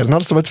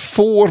förstelnad som ett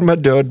får med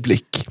död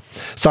blick.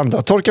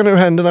 Sandra torkar nu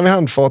händerna vid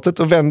handfatet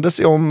och vänder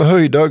sig om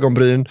höjda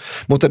ögonbryn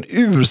mot den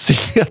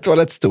ursinniga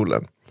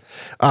toalettstolen.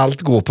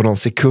 Allt går på någon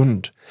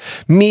sekund.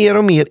 Mer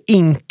och mer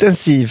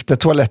intensivt när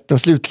toaletten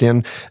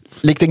slutligen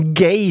likt en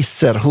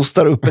geyser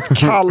hostar upp ett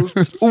kallt,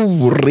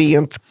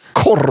 orent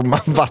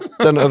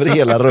kormavatten över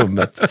hela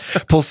rummet.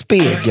 På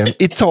spegeln,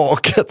 i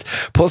taket,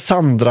 på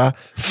Sandra,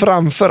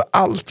 framför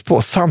allt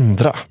på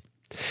Sandra.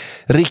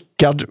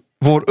 Rickard,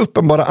 vår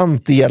uppenbara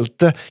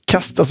antihjälte,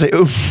 kastar sig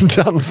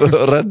undan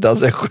för att rädda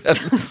sig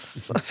själv.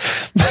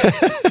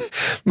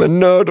 Med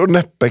nöd och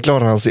näppe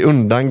klarar han sig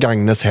undan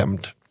Gagnes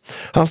hämnd.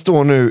 Han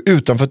står nu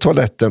utanför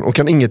toaletten och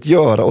kan inget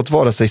göra åt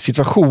vare sig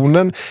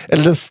situationen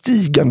eller den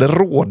stigande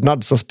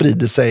rodnad som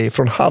sprider sig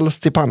från hals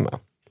till panna.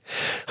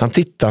 Han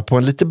tittar på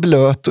en lite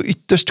blöt och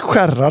ytterst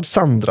skärrad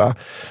Sandra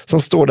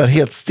som står där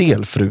helt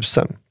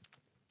stelfrusen.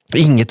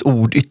 Inget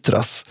ord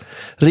yttras.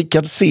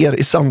 Rickard ser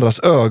i Sandras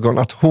ögon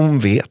att hon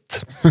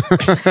vet.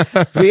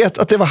 Vet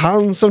att det var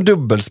han som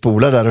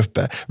dubbelspolade där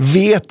uppe.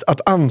 Vet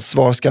att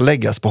ansvar ska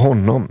läggas på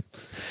honom.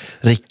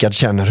 Rickard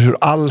känner hur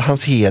all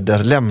hans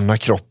heder lämnar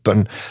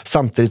kroppen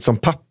samtidigt som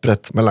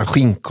pappret mellan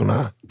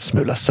skinkorna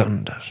smulas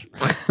sönder.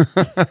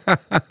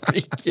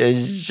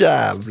 Vilken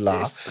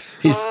jävla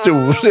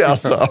historia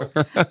alltså.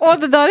 Och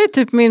det där är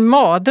typ min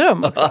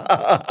mardröm.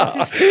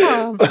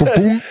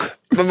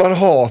 Men man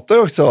hatar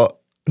ju också.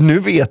 Nu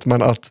vet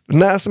man att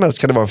när som helst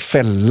kan det vara en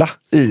fälla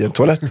i en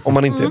toalett om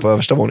man inte är på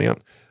översta våningen.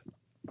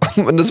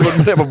 Men det är som att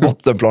man är på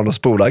bottenplan och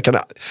spolar. Kan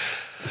det...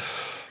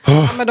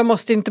 Ja, men de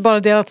måste inte bara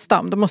delat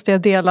stam, de måste ha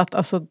delat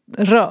alltså,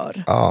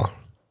 rör. Ja,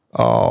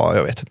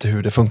 jag vet inte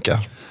hur det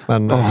funkar.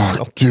 Men,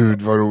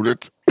 Gud vad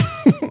roligt.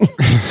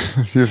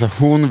 Det är så,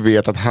 hon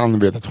vet att han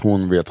vet att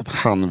hon vet att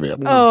han vet.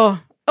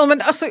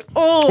 Men alltså,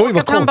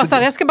 att han bara så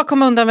här, jag ska bara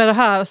komma undan med det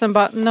här och sen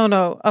bara,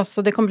 no,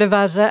 alltså det kommer bli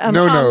värre än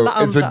alla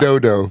andra. It's a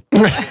dodo.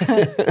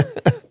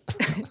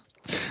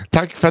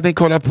 Tack för att ni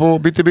kollar på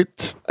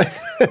Bytt.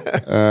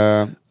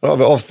 Då har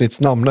vi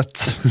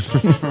avsnittsnamnet.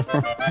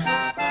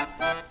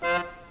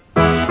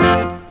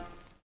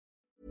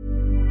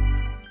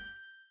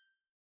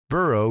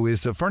 Burrow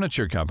is a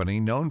furniture company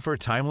known for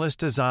timeless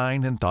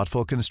design and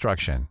thoughtful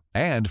construction,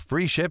 and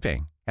free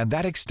shipping, and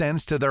that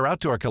extends to their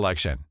outdoor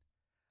collection.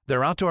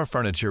 Their outdoor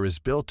furniture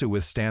is built to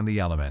withstand the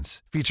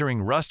elements,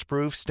 featuring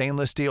rust-proof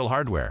stainless steel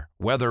hardware,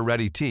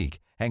 weather-ready teak,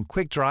 and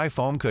quick-dry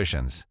foam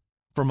cushions.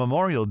 For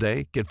Memorial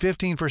Day, get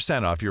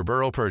 15% off your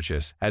Burrow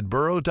purchase at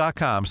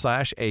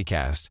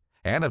burrow.com/ACAST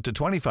and up to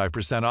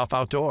 25% off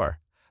outdoor.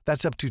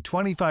 That's up to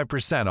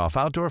 25% off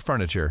outdoor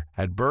furniture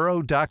at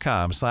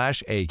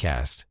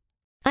burrow.com/ACAST.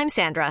 I'm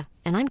Sandra,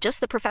 and I'm just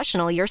the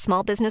professional your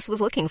small business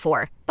was looking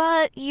for.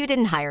 But you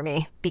didn't hire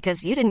me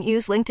because you didn't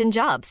use LinkedIn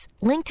Jobs.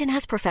 LinkedIn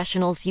has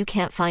professionals you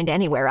can't find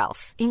anywhere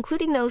else,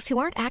 including those who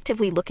aren't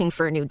actively looking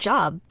for a new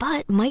job,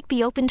 but might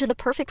be open to the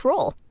perfect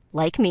role,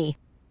 like me.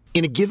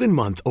 In a given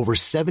month, over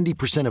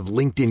 70% of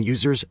LinkedIn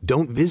users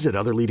don't visit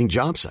other leading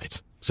job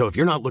sites. So if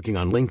you're not looking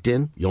on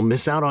LinkedIn, you'll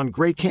miss out on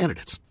great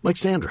candidates like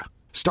Sandra.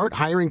 Start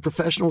hiring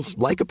professionals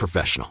like a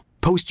professional.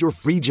 Post your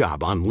free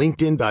job on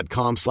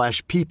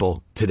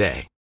linkedin.com/people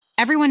today.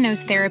 Everyone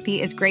knows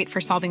therapy is great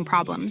for solving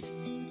problems,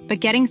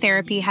 but getting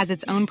therapy has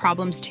its own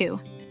problems too,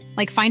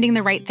 like finding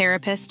the right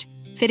therapist,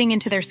 fitting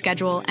into their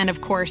schedule, and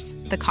of course,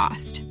 the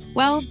cost.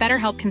 Well,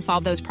 BetterHelp can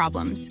solve those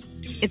problems.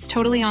 It's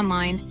totally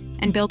online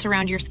and built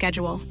around your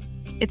schedule.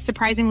 It's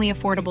surprisingly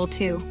affordable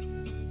too.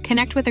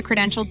 Connect with a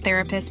credentialed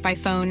therapist by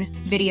phone,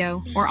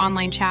 video, or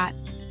online chat,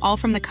 all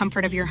from the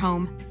comfort of your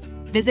home.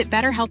 Visit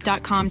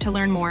BetterHelp.com to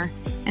learn more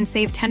and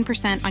save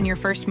 10% on your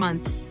first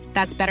month.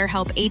 That's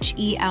BetterHelp,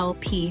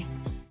 H-E-L-P.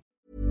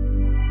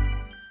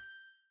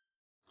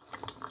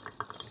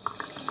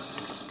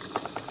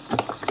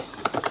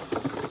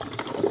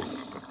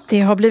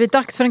 Det har blivit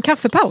dags för en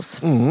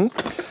kaffepaus.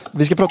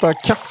 Vi ska prata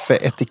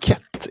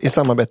kaffeetikett i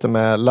samarbete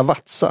med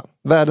Lavazza.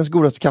 Världens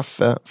godaste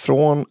kaffe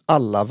från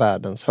alla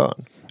världens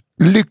hörn.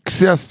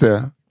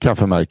 Lyxigaste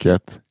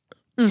kaffemärket.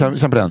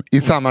 Känn på den.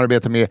 I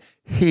samarbete med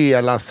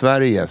hela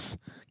Sveriges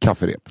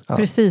kafferep. Ja,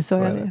 precis så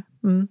är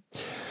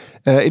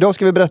det. Idag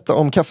ska vi berätta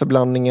om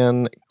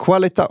kaffeblandningen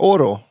Qualita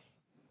Oro.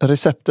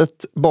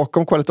 Receptet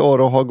bakom Qualita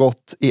Oro har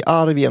gått i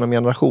arv genom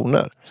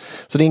generationer.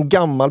 Så det är en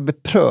gammal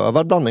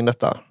beprövad blandning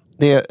detta.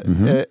 Det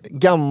är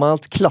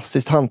gammalt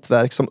klassiskt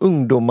hantverk som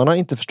ungdomarna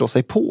inte förstår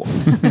sig på.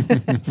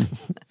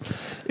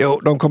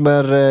 Jo, de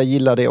kommer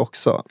gilla det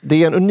också.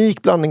 Det är en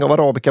unik blandning av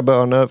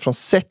arabikabönor från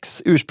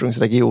 6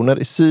 ursprungsregioner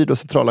i Syd- och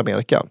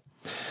Centralamerika.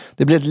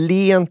 Det blir ett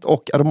lent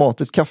och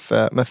aromatiskt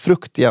kaffe med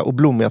fruktiga och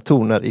blommiga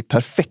toner i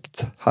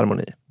perfekt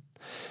harmoni.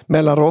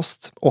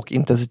 Mellanrost och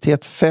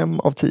intensitet 5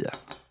 av 10.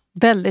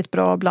 Väldigt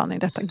bra blandning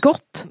detta.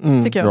 Gott,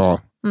 tycker jag. Ja,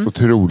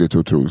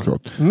 otroligt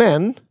gott.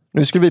 Men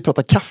nu skulle vi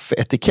prata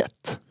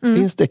kaffeetikett.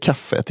 Finns det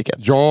kaffeetikett?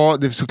 Ja,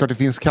 det är såklart det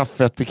finns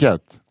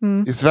kaffeetikett.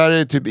 I Sverige är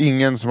det typ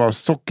ingen som har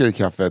socker i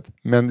kaffet.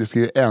 Men det ska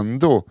ju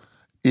ändå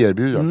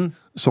erbjudas.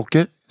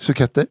 Socker,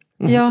 suketter.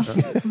 Ja,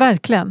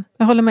 verkligen.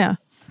 Jag håller med.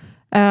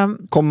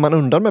 Kommer man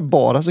undan med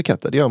bara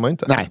suketter? Det gör man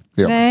inte. Nej,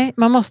 det gör man. Nej,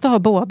 man måste ha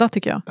båda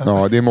tycker jag.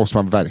 Ja, det måste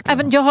man verkligen.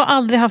 Även, jag har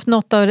aldrig haft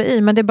något av det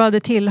i, men det är bara det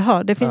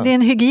tillhör. Det är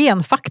en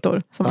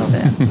hygienfaktor, som man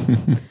säger.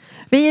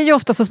 Vi är ju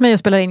ofta hos mig och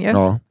spelar in ju,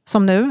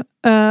 som nu.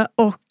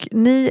 Och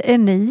ni är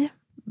ni.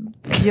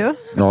 Ja.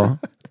 Ja.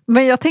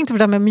 Men jag tänkte på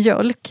det där med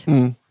mjölk.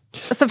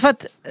 Alltså för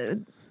att...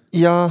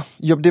 Ja,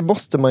 det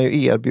måste man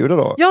ju erbjuda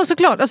då. Ja,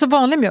 såklart. Alltså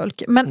vanlig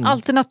mjölk. Men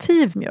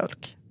alternativ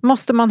mjölk.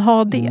 Måste man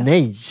ha det?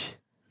 Nej.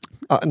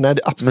 Nej,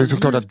 det absolut men det är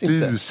såklart att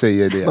inte. du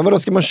säger det. Men vadå,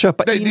 ska man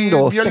köpa in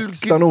då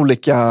 16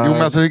 olika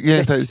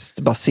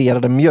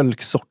växtbaserade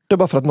mjölksorter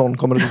bara för att någon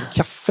kommer att dricka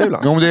kaffe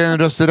ibland? Om det är en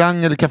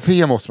restaurang eller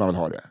café måste man väl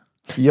ha det?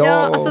 Ja,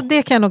 alltså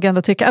det kan jag nog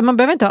ändå tycka. Man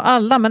behöver inte ha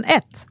alla, men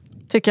ett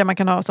tycker jag man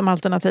kan ha som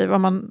alternativ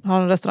om man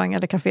har en restaurang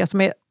eller café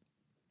som är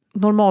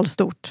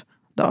normalstort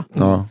då.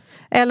 Ja.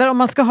 Eller om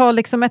man ska ha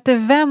liksom ett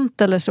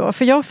event eller så.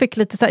 För jag fick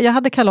lite så här, jag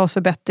hade kalas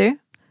för Betty.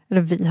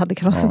 Eller vi hade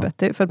kalas för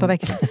Betty för ett par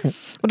veckor sedan.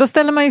 Och då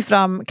ställer man ju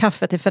fram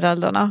kaffe till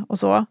föräldrarna och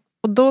så.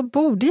 Och då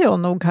borde jag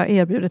nog ha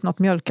erbjudit något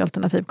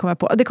mjölkalternativ.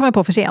 Det kom jag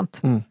på för sent.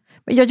 Men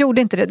jag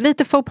gjorde inte det.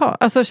 Lite faux pas.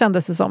 Alltså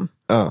kändes det som.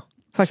 Ja.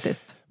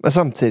 Faktiskt. Men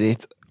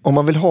samtidigt, om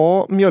man vill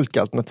ha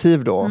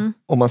mjölkalternativ då,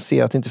 om man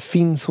ser att det inte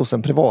finns hos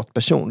en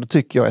privatperson, då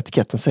tycker jag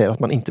etiketten säger att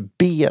man inte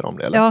ber om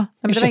det. Eller? Ja,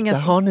 men ursäkta, ingen...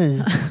 har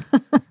ni...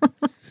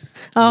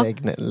 Ja.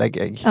 Lägg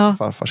ägg,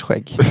 farfars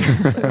skägg.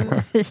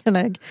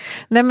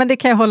 Nej, men det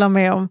kan jag hålla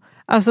med om.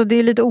 Alltså det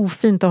är lite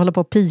ofint att hålla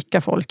på och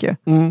pika folk ju.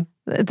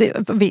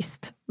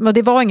 Visst. Men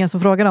det var ingen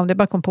som frågade om det,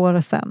 bara kom på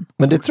det sen.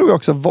 Men det tror jag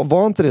också,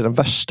 var inte det den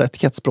värsta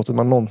etikettsbrottet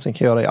man någonsin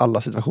kan göra i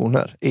alla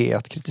situationer? Är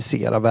att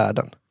kritisera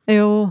världen.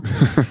 Jo,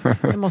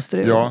 det måste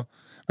det ju. Ja,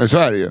 men så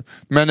är det ju.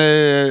 Men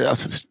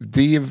alltså,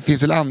 det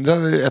finns väl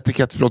andra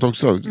etikettsbrott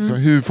också. Så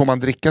hur får man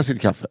dricka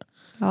sitt kaffe?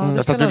 Ja,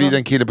 jag satt bredvid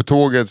en kille på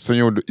tåget som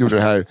gjorde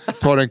det här.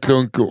 Tar en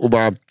klunk och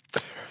bara...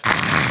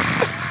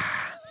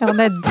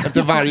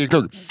 Efter varje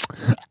klunk.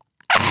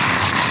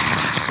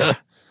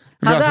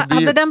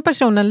 Hade den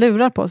personen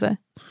lurar på sig?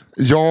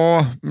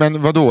 Ja,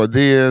 men vadå?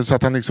 Det är så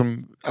att han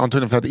liksom,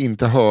 antagligen för att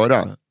inte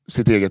höra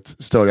sitt eget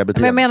störiga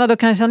beteende. Men jag menar, då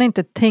kanske han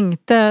inte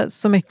tänkte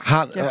så mycket.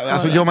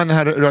 Alltså gör man den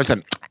här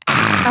rörelsen,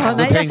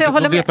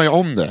 då vet man ju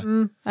om det.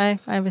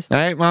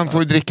 Nej, man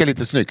får ju dricka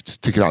lite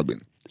snyggt, tycker Albin.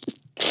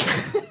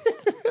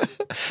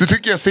 Du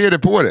tycker jag ser det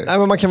på det. Nej,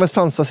 men man kan väl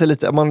sansa sig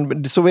lite.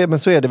 Men så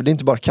är det är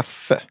inte bara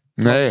kaffe.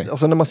 Nej.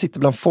 Alltså när man sitter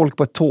bland folk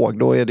på ett tåg,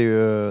 då är det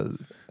ju...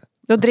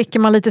 Då dricker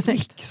man lite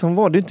snyggt. Som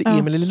var det inte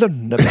Emil i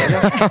Lönneberg.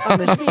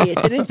 Annars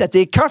vet du inte att det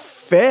är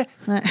kaffe.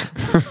 Nej.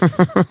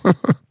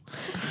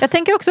 Jag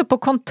tänker också på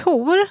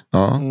kontor.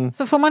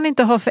 Så får man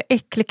inte ha för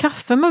äcklig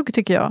kaffemugg,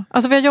 tycker jag.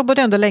 Alltså vi har jobbat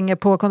ändå länge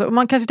på kontor.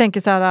 Man kanske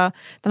tänker så här,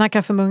 den här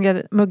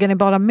kaffemuggen är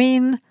bara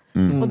min.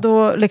 Och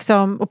då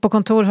liksom, och på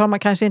kontor har man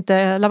kanske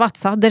inte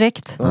Lavazza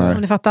direkt, om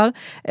ni fattar.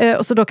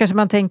 Och så då kanske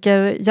man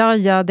tänker,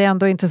 ja, det är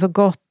ändå inte så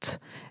gott.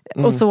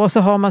 Och så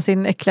har man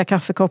sin äckliga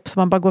kaffekopp som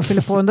man bara går och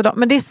fyller på under dagen.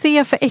 Men det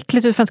ser för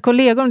äckligt ut för ens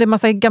kollegor om det är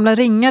massa gamla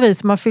ringar i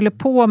som man fyller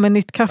på med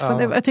nytt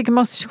kaffe. Jag tycker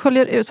man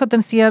sköljer ut så att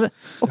den ser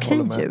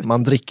okej ut.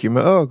 Man dricker ju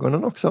med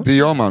ögonen också. Det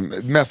gör man,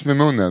 mest med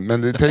munnen.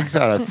 Men tänk så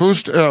här,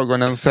 först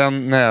ögonen,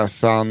 sen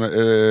näsan,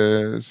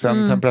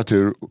 sen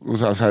temperatur. Och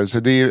så här. Så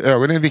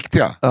ögonen är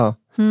viktiga. Ja.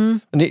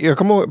 Jag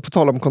kommer ihåg, på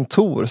tal om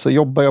kontor, så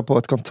jobbar jag på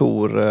ett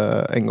kontor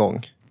en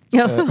gång.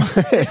 Men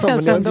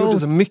jag inte gjorde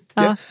så mycket.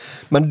 Ja.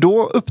 Men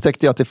då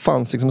upptäckte jag att det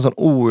fanns liksom en sån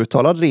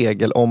outtalad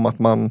regel om att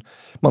man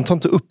tar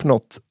inte upp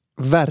något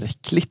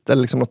verkligt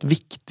eller liksom något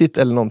viktigt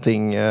eller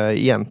någonting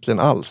egentligen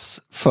alls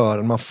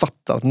förrän man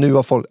fattar att nu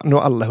har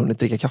alla hunnit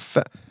dricka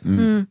kaffe.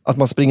 Att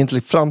man springer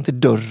inte fram till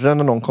dörren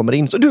när någon kommer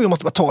in. Så jag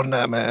måste bara ta den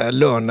här med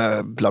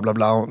löne bla bla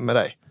bla med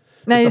dig.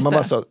 Nej, just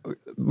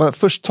det.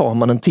 Först tar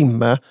man en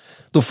timme,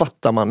 då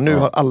fattar man, nu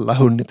har alla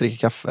hunnit dricka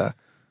kaffe.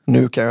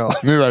 Nu kan jag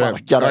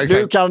sparka dig.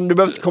 Du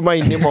behöver inte komma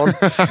in imorgon.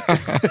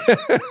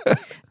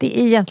 Det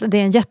är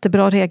en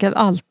jättebra regel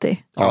alltid.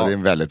 Ja, det är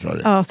en väldigt bra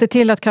regel. Ja, se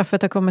till att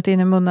kaffet har kommit in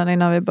i munnen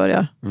innan vi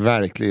börjar.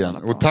 Verkligen.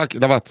 Och tack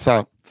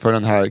Lavazza för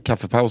den här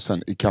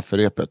kaffepausen i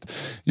kafferepet.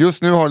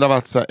 Just nu har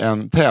Lavazza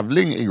en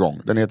tävling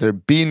igång. Den heter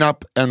Bean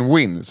Up and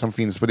Win, som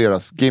finns på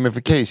deras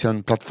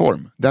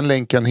gamification-plattform. Den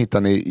länken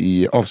hittar ni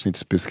i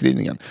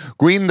avsnittsbeskrivningen.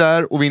 Gå in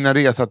där och vinna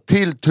resa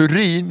till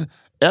Turin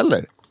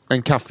eller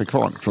en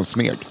kaffekvarn från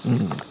Smeg.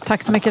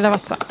 Tack så mycket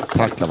Lavazza.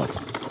 Tack Lavazza.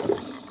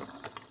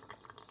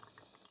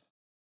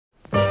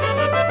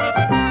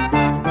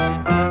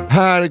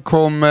 Här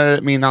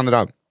kommer min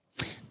andra.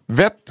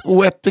 Vett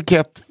och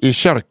etikett i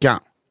kyrka.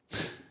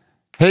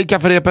 Hej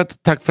kafferepet,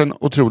 tack för en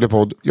otrolig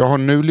podd. Jag har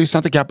nu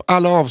lyssnat ikapp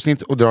alla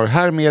avsnitt och drar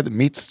härmed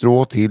mitt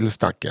strå till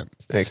stacken.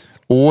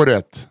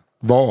 Året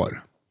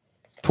var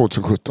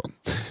 2017.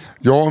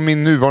 Jag och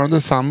min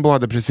nuvarande sambo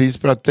hade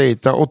precis börjat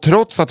dejta och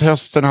trots att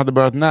hösten hade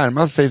börjat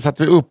närma sig satt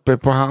vi uppe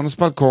på hans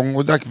balkong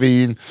och drack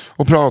vin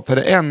och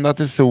pratade ända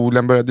till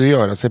solen började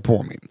göra sig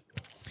påminn.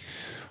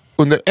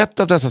 Under ett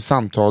av dessa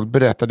samtal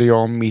berättade jag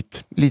om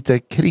mitt lite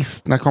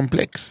kristna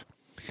komplex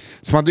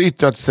som hade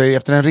yttrat sig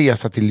efter en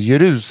resa till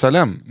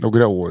Jerusalem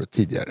några år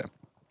tidigare.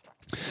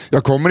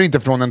 Jag kommer inte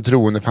från en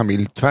troende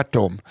familj,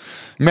 tvärtom.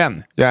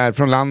 Men jag är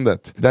från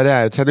landet där det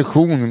är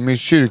tradition med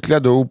kyrkliga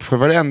dop för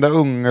varenda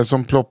unge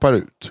som ploppar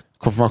ut.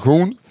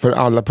 Konfirmation för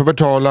alla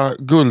pubertala,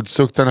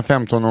 guldsuktande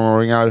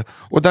 15-åringar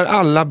och där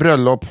alla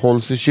bröllop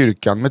hålls i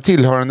kyrkan med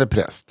tillhörande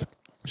präst.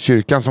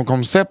 Kyrkan som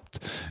koncept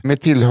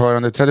med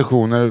tillhörande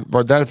traditioner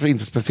var därför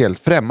inte speciellt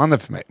främmande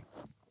för mig.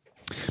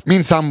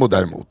 Min sambo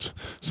däremot,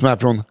 som är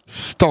från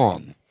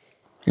stan,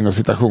 inom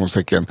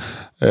citationstecken,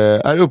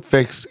 är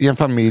uppväxt i en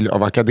familj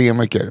av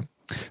akademiker.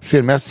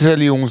 Ser mest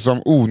religion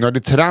som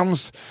onödig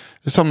trams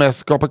som mest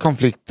skapar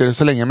konflikter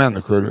så länge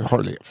människor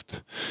har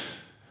levt.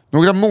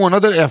 Några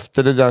månader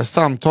efter det där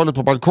samtalet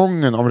på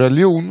balkongen om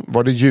religion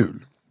var det jul.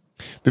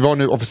 Vi var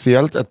nu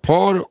officiellt ett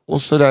par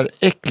och så där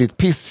äckligt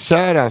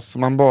pisskära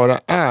som man bara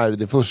är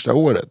det första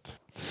året.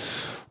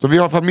 Då vi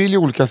har familj i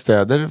olika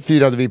städer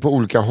firade vi på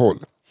olika håll.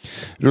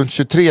 Runt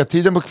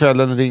 23-tiden på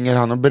kvällen ringer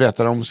han och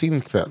berättar om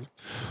sin kväll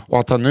och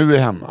att han nu är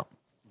hemma.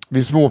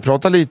 Vi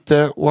småpratar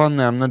lite och han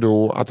nämner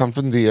då att han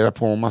funderar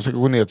på om man ska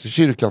gå ner till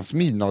kyrkans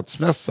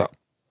midnattsmässa.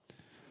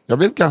 Jag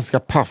blev ganska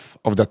paff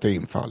av detta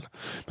infall,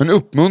 men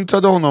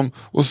uppmuntrade honom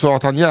och sa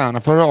att han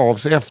gärna får höra av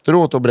sig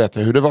efteråt och berätta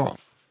hur det var.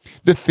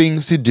 The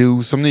things you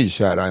do som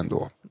nykära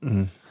ändå.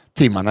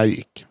 Timmarna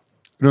gick.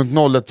 Runt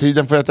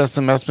 01-tiden får jag ett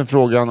sms med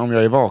frågan om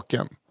jag är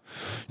vaken.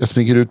 Jag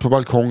smyger ut på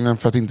balkongen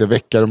för att inte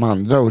väcka de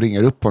andra och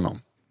ringer upp honom.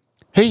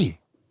 Hej,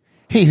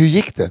 hur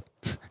gick det?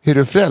 Är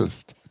du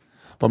frälst?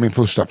 Var min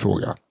första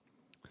fråga.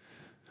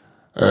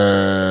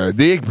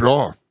 Det gick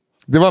bra.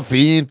 Det var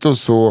fint och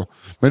så.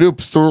 Men det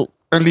uppstod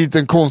en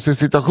liten konstig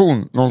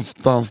situation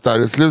någonstans där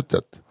i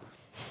slutet.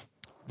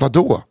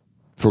 Vadå?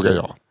 Frågar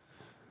jag.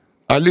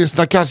 Jag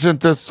lyssnar kanske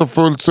inte så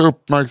fullt så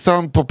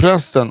uppmärksamt på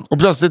prästen. Och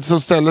plötsligt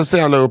så ställde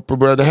sig alla upp och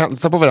började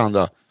hälsa på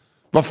varandra.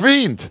 Vad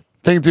fint!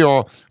 Tänkte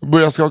jag och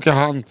började skaka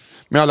hand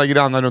med alla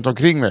grannar runt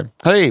omkring mig.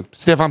 Hej,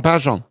 Stefan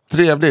Persson.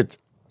 Trevligt.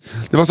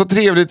 Det var så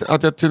trevligt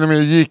att jag till och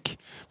med gick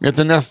med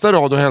till nästa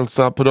rad och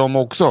hälsa på dem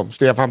också.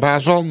 Stefan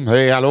Persson,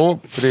 hej hallå,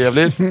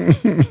 trevligt.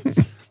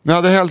 När jag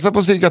hade hälsat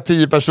på cirka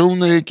 10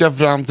 personer gick jag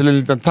fram till en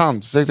liten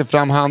tant. Sträckte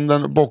fram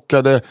handen och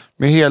bockade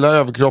med hela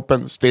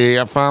överkroppen.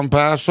 Stefan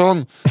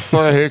Persson,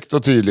 sa jag högt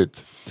och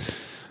tydligt.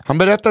 Han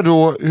berättar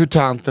då hur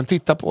tanten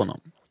tittar på honom.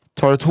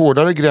 Tar ett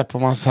hårdare grepp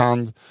om hans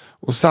hand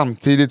och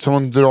samtidigt som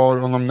hon drar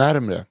honom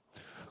närmre.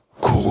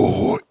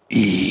 Gå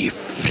i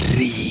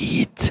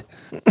frid,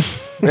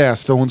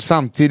 läste hon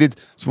samtidigt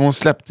som hon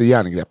släppte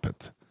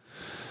järngreppet.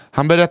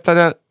 Han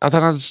berättade att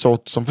han hade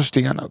stått som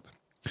förstenad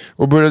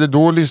och började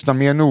då lyssna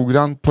mer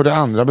noggrant på de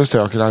andra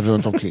besökarna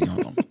runt omkring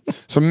honom.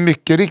 Som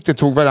mycket riktigt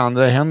tog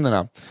varandra i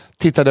händerna,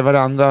 tittade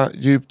varandra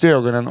djupt i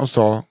ögonen och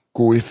sa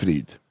gå i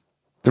frid.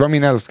 Det var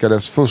min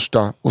älskades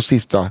första och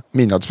sista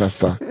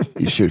midnattsmässa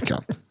i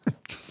kyrkan.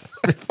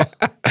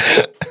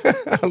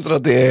 Jag tror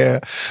att det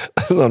är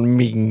sån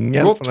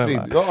mingel.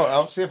 Gottfrid,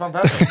 ja, Stefan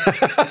Persson.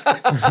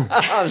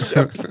 Han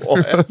kör på.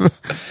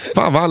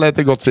 Fan vad alla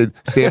heter Gottfrid.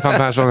 Stefan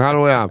Persson,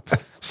 hallå ja.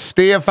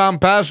 Stefan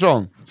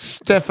Persson.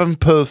 Stefan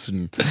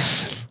Persson.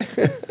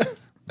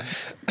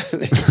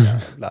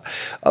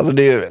 Alltså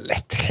det är ju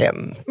lätt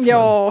hänt.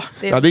 Ja,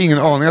 Jag hade ingen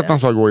aning att man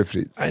sa gå i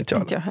frid. Nej, inte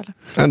inte jag heller.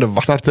 Ändå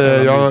varit. Så att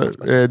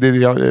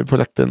jag på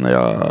rätten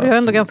jag Jag är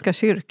ändå ganska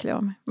kyrklig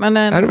av mig. Men,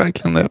 är det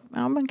verkligen det?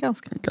 Ja, men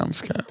ganska.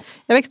 Ja.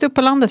 Jag växte upp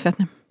på landet, vet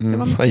ni. Det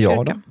var mycket Ja,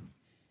 kyrka.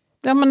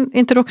 Ja, men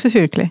inte du också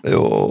kyrklig?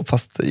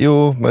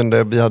 Jo,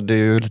 men vi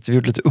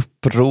gjorde lite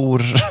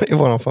uppror i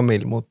våran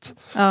familj mot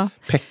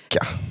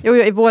Pekka. Jo,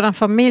 i våran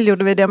familj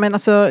gjorde vi det. Men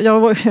alltså,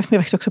 jag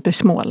växte också upp i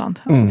Småland.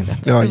 Alltså, ni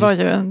vet. Ja, det var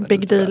ju en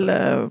big deal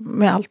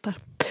med allt där.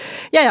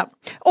 Ja,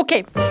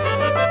 okej.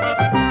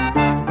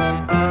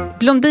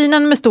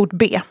 Blondinen med stort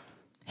B.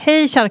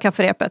 Hej kära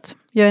kafferepet.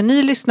 Jag är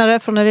ny lyssnare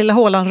från den lilla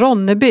hålan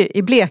Ronneby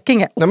i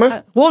Blekinge.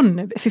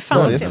 Ronneby, fy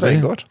fan. Sveriges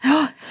trädgård.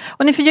 Ja.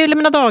 Och ni förgyller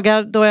mina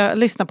dagar då jag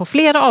lyssnar på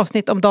flera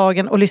avsnitt om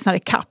dagen och lyssnar i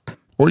kapp.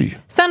 Oj.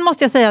 Sen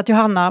måste jag säga att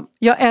Johanna,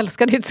 jag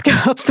älskar ditt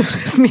skratt. Det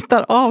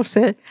smittar av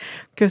sig.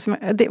 Gud,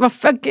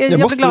 jag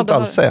måste inte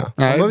alls säga.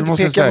 Nej, man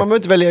behöver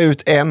inte välja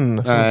ut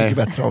en som man tycker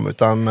bättre om,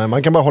 utan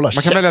man kan bara hålla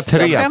käften. Man kan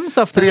välja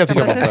 3. 3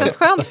 tycker jag. Det känns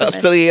skönt för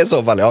mig. 3 i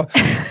så fall, ja.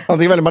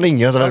 Antingen väljer man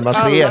ingen så väljer man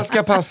 3. Alla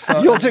ska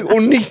passa. Jag tycker,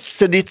 och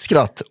Nisse ditt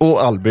skratt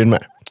och Albin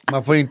med.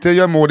 Man får inte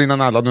göra mål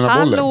innan alla dina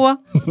bollen. Hallå.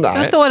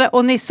 Sen står det,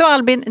 och Nisse och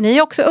Albin, ni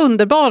är också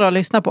underbara att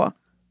lyssna på.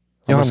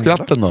 Ja,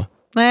 skratten då?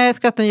 Nej,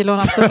 skratten gillar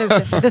hon absolut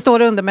inte. Det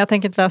står under, men jag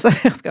tänker inte läsa.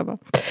 Jag ska bara.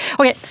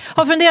 Okej,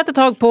 har funderat ett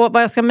tag på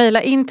vad jag ska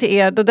mejla in till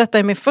er, då detta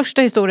är min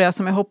första historia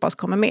som jag hoppas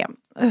kommer med.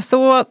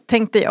 Så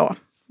tänkte jag,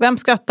 vem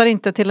skrattar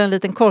inte till en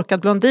liten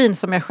korkad blondin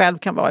som jag själv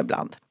kan vara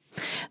ibland?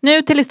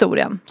 Nu till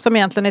historien, som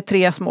egentligen är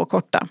 3 små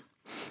korta.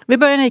 Vi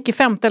började gick i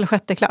 5:e eller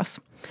 6:e klass.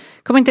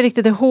 Kommer inte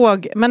riktigt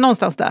ihåg, men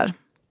någonstans där.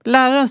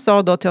 Läraren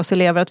sa då till oss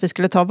elever att vi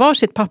skulle ta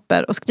varsitt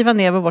papper och skriva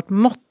ner vad vårt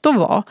motto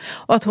var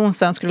och att hon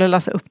sen skulle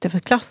läsa upp det för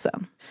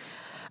klassen.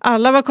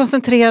 Alla var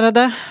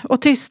koncentrerade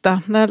och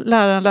tysta när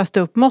läraren läste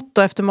upp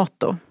motto efter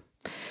motto.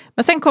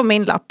 Men sen kom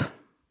min lapp.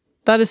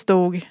 Där det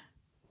stod: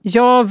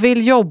 jag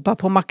vill jobba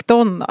på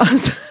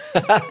McDonald's.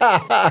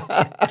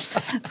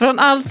 Från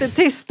allt det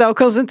tysta och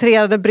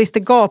koncentrerade brister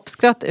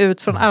gapskratt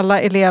ut från alla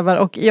elever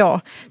och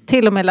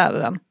till och med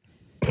läraren.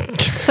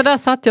 Så där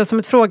satt jag som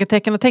ett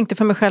frågetecken och tänkte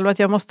för mig själv att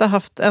jag måste ha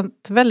haft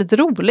ett väldigt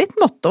roligt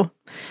motto.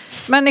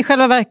 Men i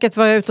själva verket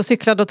var jag ute och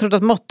cyklade och trodde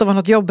att motto var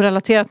något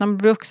jobbrelaterat när man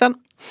blev vuxen.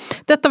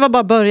 Detta var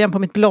bara början på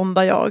mitt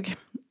blonda jag.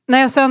 När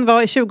jag sen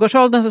var i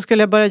 20-årsåldern så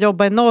skulle jag börja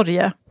jobba i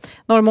Norge.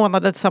 Några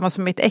månader tillsammans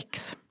med mitt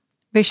ex.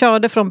 Vi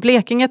körde från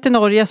Blekinge till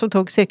Norge som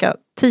tog cirka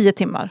 10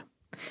 timmar.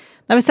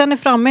 När vi sen är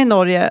framme i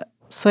Norge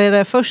så är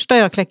det första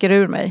jag kläcker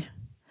ur mig: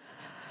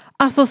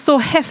 alltså så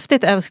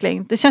häftigt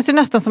älskling. Det känns ju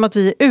nästan som att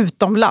vi är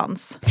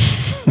utomlands.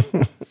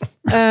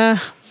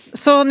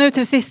 Så nu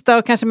till sista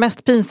och kanske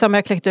mest pinsamma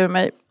jag kläckt ur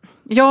mig.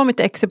 Jag och mitt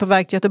ex är på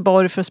väg till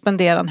Göteborg för att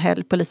spendera en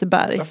helg på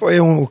Liseberg. Därför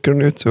åker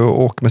hon ut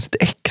och åker med sitt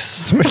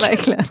ex.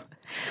 Verkligen.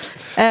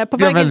 Vi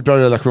har en väldigt bra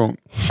relation.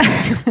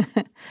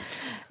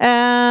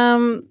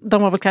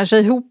 De var väl kanske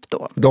ihop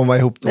då. De var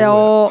ihop då.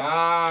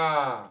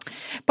 Ja.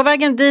 På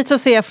vägen dit så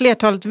ser jag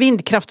flertalet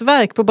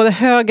vindkraftverk på både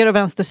höger och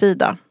vänster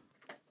sida.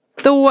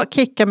 Då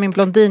kickar min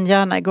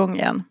blondinhjärna igång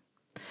igen.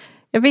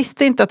 Jag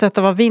visste inte att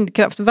detta var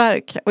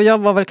vindkraftverk och jag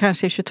var väl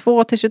kanske i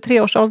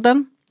 22-23 års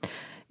åldern.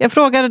 Jag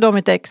frågade då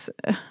mitt ex: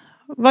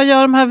 vad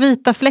gör de här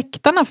vita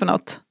fläktarna för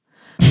något?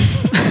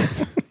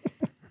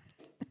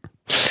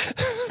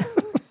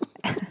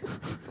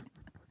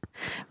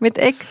 Mitt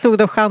ex tog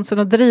då chansen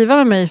att driva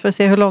med mig för att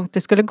se hur långt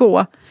det skulle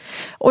gå.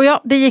 Och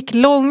det gick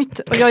långt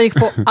och jag gick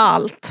på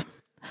allt.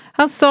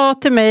 Han sa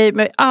till mig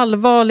med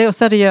allvarlig och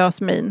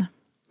seriös min: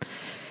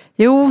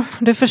 jo,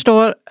 du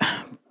förstår,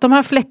 de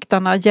här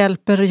fläktarna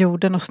hjälper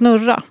jorden att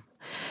snurra.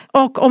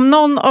 Och om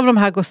någon av de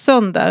här går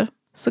sönder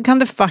så kan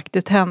det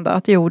faktiskt hända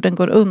att jorden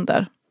går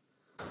under.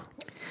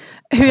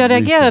 Hur jag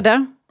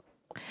reagerade?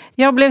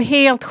 Jag blev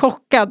helt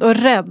chockad och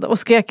rädd och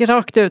skrek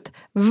rakt ut: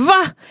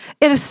 va?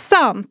 Är det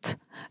sant?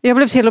 Jag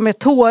blev till och med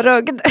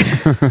tårögd.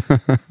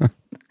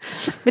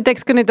 Mitt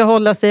ex kunde inte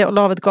hålla sig och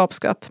la av ett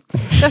gapskratt.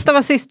 Detta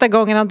var sista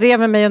gången han drev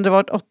med mig under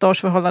vårt 8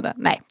 års förhållande.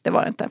 Nej, det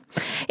var det inte.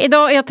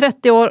 Idag är jag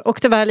 30 år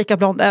och tyvärr lika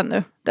blond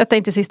ännu. Detta är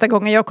inte sista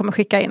gången jag kommer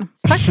skicka in.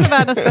 Tack för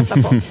världens bästa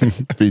podd.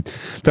 Fint.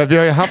 För att vi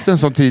har ju haft en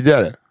sån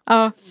tidigare.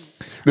 Ja.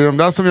 Det är de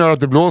där som gör att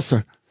det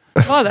blåser.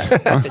 Var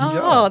det?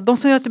 Ja, de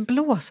som gör att det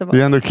blåser.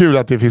 Det är ändå kul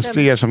att det finns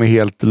fler som är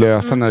helt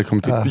lösa när det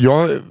kommer till...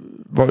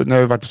 När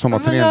jag har varit på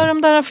sommarturnén. Vad gör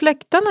de där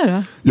fläktarna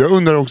då? Jag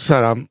undrar också så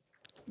här: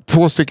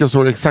 2 stycken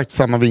står i exakt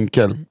samma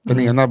vinkel. Den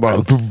ena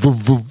bara...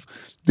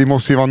 Det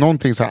måste ju vara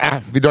någonting så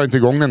här: vi drar inte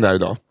igång den där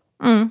idag.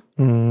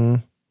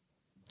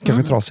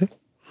 Kanske trasig?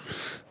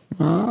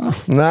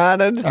 Nej,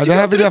 det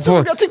här vill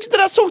jag tyckte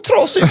det där såg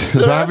trasigt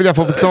ut. Det här vill jag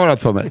få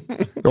förklarat för mig.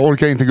 Jag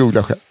orkar inte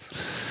googla själv.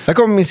 Här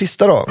kommer min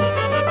sista då.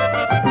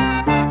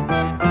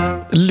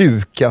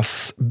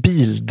 Lukas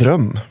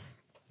bildröm.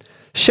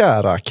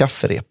 Kära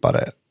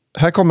kafferepare.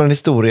 Här kommer en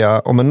historia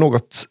om en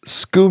något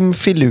skum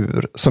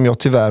filur som jag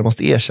tyvärr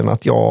måste erkänna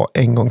att jag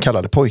en gång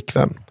kallade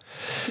pojkvän.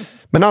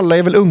 Men alla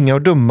är väl unga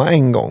och dumma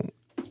en gång.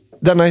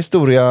 Denna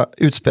historia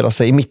utspelar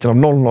sig i mitten av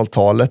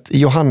 00-talet i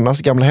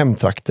Johannas gamla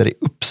hemtrakter i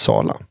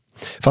Uppsala.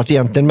 Fast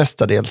egentligen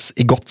mestadels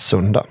i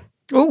Gottsunda.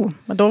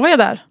 Men då var jag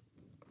där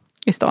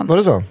i stan. Var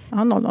det så? Ja,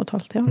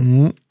 00-talet. Ja.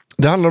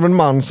 Det handlar om en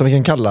man som vi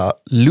kan kalla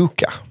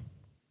Luka.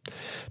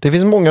 Det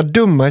finns många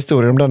dumma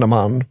historier om denna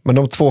man, men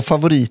de 2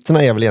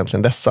 favoriterna är väl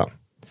egentligen dessa.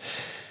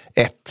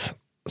 1.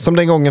 Som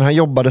den gången han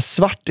jobbade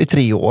svart i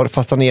 3 år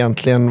fast han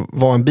egentligen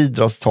var en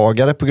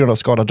bidragstagare på grund av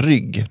skadad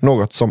rygg.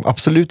 Något som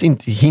absolut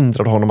inte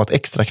hindrade honom att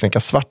extra knäcka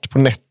svart på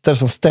nätter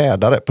som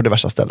städare på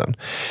diverse ställen.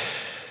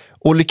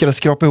 Och lyckades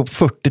skrapa ihop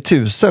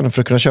 40 000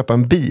 för att kunna köpa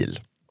en bil.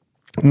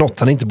 Något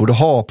han inte borde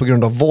ha på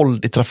grund av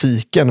våld i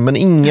trafiken, men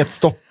inget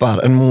stoppar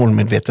en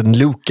målmedveten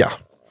Luka.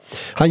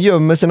 Han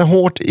gömmer sina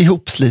hårt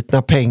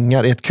ihopslitna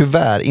pengar i ett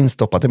kuvert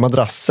instoppat i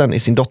madrassen i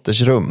sin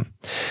dotters rum.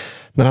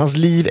 När hans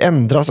liv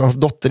ändras och hans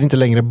dotter inte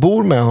längre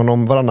bor med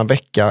honom varannan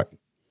vecka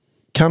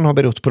kan ha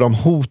berott på de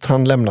hot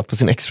han lämnat på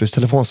sin exfrus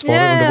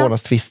telefonsvarare under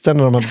vårdnadstvisten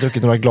när de hade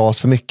druckit några glas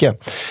för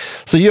mycket.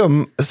 Fia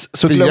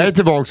är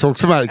tillbaka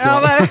också, märker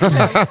jag.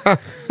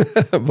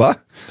 Va?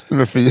 Det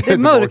är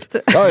mörkt.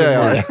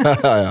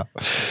 Ja.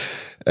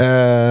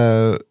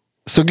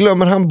 Så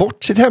glömmer han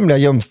bort sitt hemliga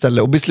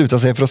gömställe och beslutar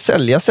sig för att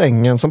sälja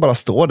sängen som bara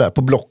står där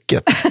på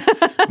Blocket.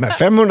 Med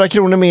 500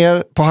 kronor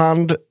mer på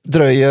hand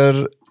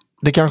dröjer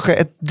det kanske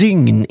ett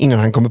dygn innan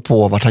han kommer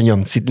på vart han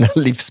gömt sina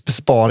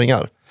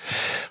livsbesparingar.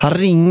 Han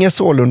ringer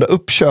sålunda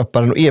upp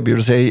köparen och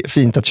erbjuder sig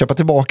fint att köpa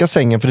tillbaka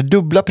sängen för det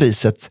dubbla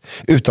priset,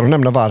 utan att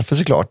nämna varför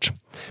såklart.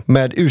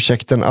 Med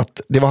ursäkten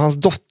att det var hans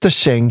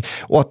dotters säng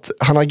och att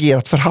han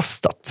agerat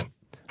förhastat.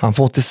 Han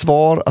får till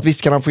svar att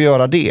visst kan han få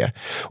göra det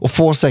och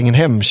får sängen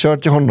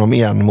hemkörd till honom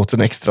igen mot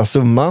en extra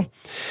summa.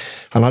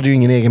 Han hade ju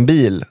ingen egen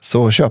bil,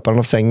 så köparen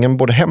av sängen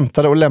både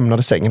hämtade och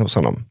lämnade sängen hos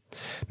honom.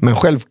 Men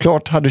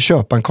självklart hade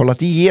köparen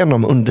kollat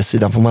igenom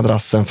undersidan på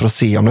madrassen för att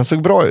se om den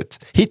såg bra ut.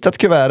 Hittat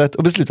kuvertet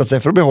och beslutat sig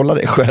för att behålla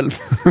det själv.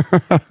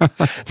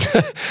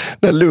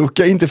 När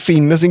Luka inte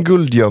finner sin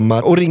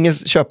guldgömma och ringer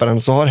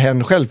köparen så har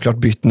hen självklart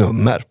bytt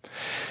nummer.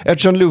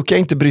 Eftersom Luka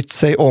inte brytt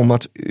sig om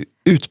att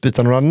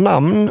utbyta några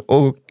namn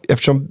och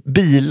eftersom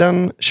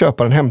bilen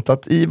köparen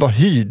hämtat i var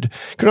hyrd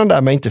kunde han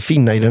därmed inte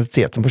finna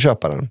identiteten på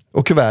köparen.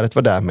 Och kuvertet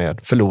var därmed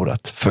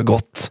förlorat för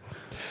gott.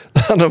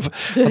 Han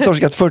har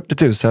torskat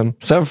 40 000,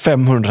 sen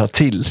 500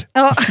 till.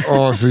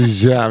 Så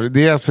jävligt.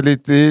 Det är alltså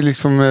lite, det är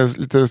liksom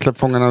lite släpp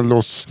fångarna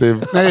loss.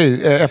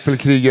 Nej,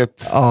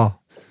 Äppelkriget.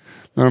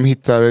 När de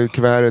hittar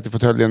kuvertet i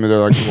fåtöljen med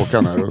döda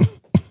kråkan här och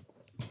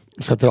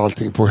sätter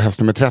allting på häst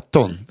nummer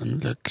 13.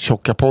 Den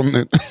tjocka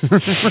ponnyn.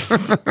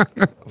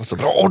 Det var så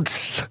bra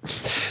odds.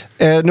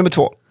 Nummer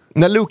 2.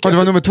 När Luka det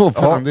var nummer 2.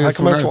 Fan, här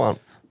kommer 2.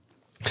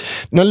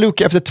 När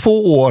Luka efter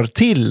 2 år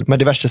till med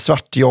diverse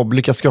svartjobb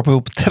lyckas skrapa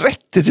ihop 30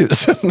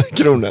 000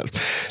 kronor.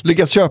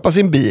 Lyckas köpa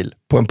sin bil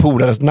på en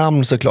polares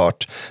namn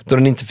såklart, då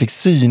den inte fick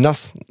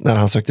synas när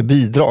han sökte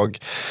bidrag.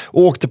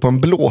 Och åkte på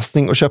en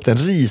blåsning och köpte en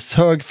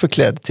rishög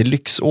förklädd till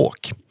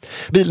lyxåk.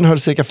 Bilen höll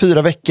cirka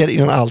 4 veckor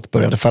innan allt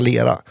började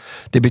fallera.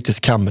 Det byttes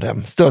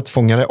kamrem,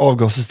 stötfångare,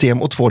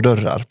 avgassystem och 2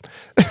 dörrar.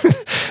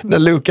 När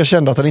Luka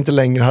kände att han inte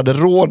längre hade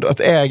råd att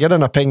äga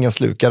denna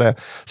pengaslukare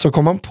så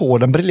kom han på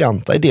den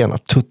briljanta idén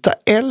att tutta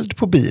eld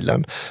på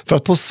bilen för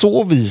att på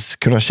så vis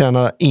kunna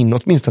tjäna in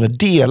åtminstone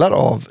delar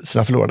av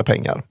sina förlorade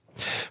pengar.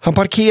 Han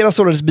parkerar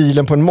således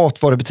bilen på en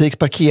matvarubutiks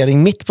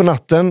parkering mitt på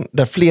natten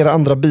där flera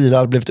andra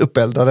bilar blivit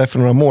uppeldade för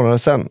några månader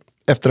sedan.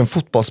 Efter en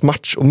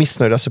fotbollsmatch och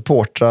missnöjda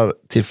supportrar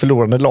till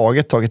förlorande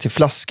laget tagit till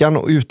flaskan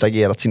och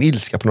utagerat sin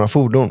ilska på några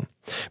fordon.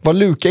 Vad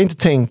Luka inte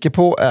tänker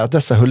på är att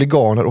dessa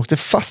huliganer åkte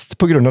fast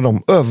på grund av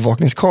de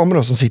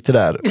övervakningskameror som sitter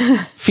där,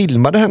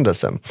 filmade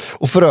händelsen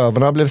och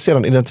förövarna blev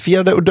sedan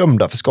identifierade och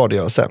dömda för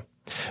skadegörelse.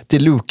 Det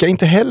Luka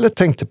inte heller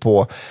tänkte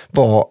på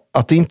var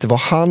att det inte var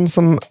han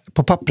som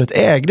på pappret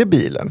ägde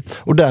bilen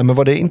och därmed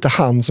var det inte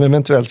han som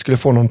eventuellt skulle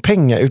få någon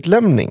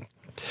pengautlämning.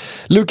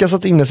 Luka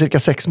satt inne cirka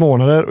 6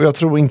 månader och jag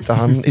tror inte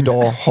han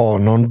idag har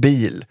någon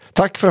bil.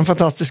 Tack för en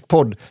fantastisk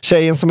podd.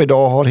 Tjejen som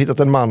idag har hittat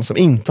en man som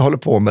inte håller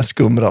på med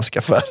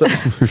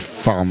skumraskaffärer.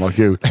 Fan vad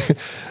kul.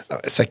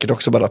 Säkert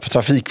också bara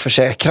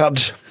trafikförsäkrad.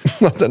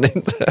 Att den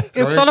inte...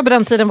 I Uppsala på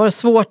den tiden var det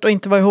svårt att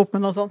inte vara ihop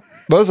med någon sån.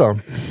 Var det så?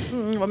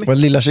 Var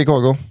det lilla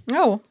Chicago?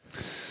 Ja.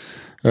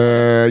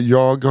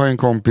 Jag har en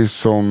kompis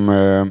som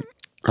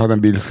hade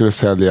en bil skulle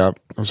sälja.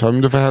 Och sa,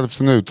 men du får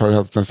hälften ut, tar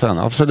hälften sen.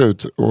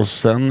 Absolut. Och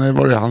sen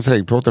var det hans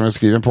regplåtar med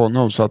skriven på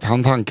honom så att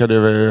han tankade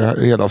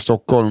över hela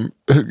Stockholm.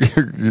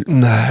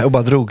 Nej, och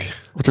bara drog.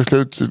 Och till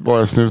slut var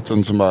det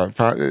snuten som bara,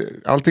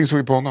 allting såg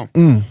ju på honom.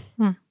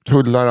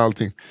 Tullar,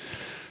 allting.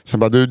 Sen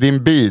bara, du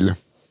din bil.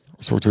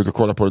 Och så åkte vi ut och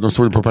kollade på det. De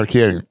stod på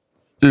parkering.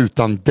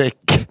 utan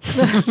däck.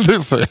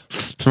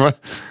 Det var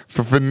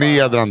så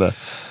förnedrande.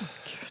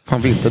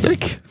 Fan,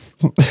 vinterdäck.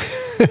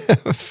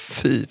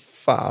 Fy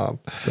fan.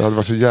 Så det hade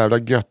varit så jävla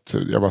gött.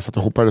 Jag bara satt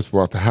och hoppades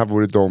på att det här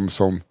vore de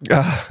som...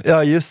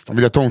 Ja, just det. Jag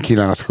vill att de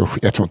killarna ska...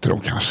 Jag tror inte de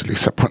kanske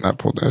lyssnar på den här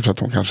podden. Jag tror att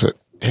de kanske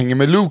hänger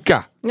med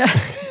Luka.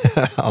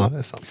 Ja, det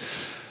är sant.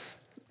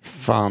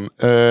 Fan.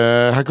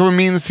 Här kommer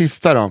min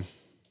sista då.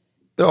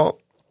 Ja.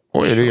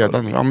 Oj,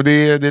 redan. Ja, men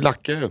det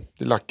lackar ju.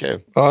 Det lackar ju.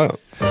 Ja.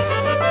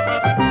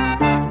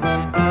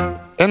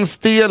 En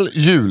stel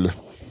jul.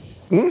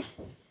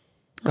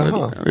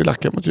 Jaha. Vi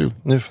lackar mot jul.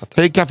 Nu fattar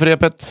jag. Hej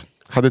kafferepet.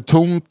 Hade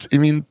tomt i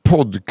min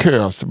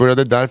poddkö, så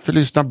började därför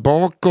lyssna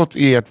bakåt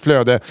i ert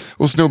flöde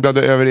och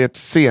snubblade över ert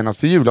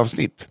senaste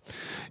julavsnitt.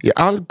 I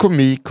all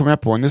komik kom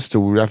jag på en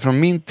historia från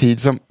min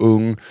tid som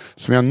ung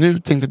som jag nu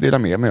tänkte dela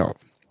med mig av.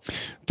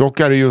 Dock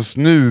är det just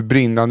nu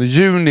brinnande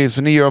juni,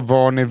 så ni gör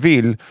vad ni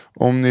vill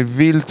om ni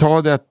vill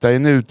ta detta i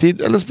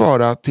nutid eller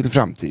spara till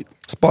framtid.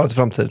 Spara till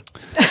framtid.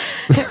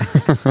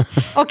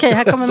 Okej,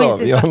 här kommer min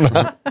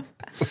sista.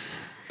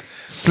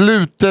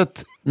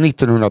 Slutet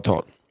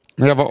 1900-tal.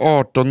 När jag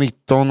var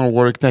 18-19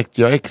 år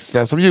knäckte jag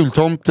extra som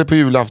jultomte på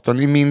julafton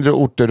i mindre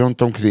orter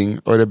runt omkring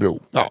Örebro.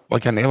 Ja,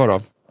 vad kan det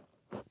vara?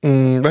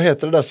 Vad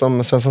heter det där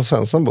som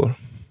Svensson bor?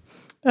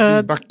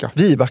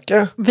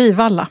 Vibacka.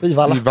 Vivalla.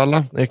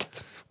 Vivalla.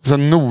 Snyggt. Och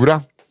sen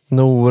Nora.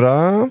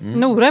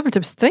 Nora är väl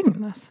typ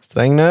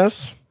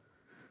Strängnäs.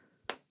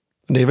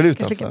 Det är väl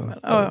utanför.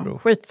 Ja,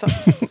 skitsamma.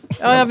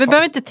 Vi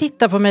behöver inte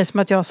titta på mig som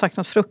att jag har sagt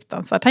något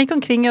fruktansvärt. Han gick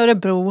omkring i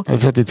Örebro.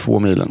 32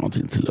 mil eller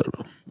någonting till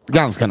Örebro.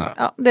 Ganska nära.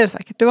 Ja, det är det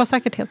säkert. Du har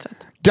säkert helt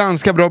rätt.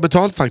 Ganska bra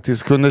betalt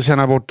faktiskt. Kunde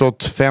tjäna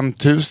bortåt 5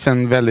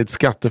 000 väldigt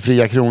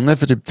skattefria kronor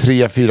för typ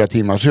 3-4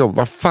 timmars jobb.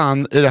 Vad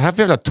fan är det här för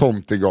jävla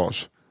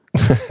tomtegage?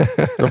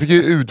 Jag fick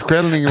ju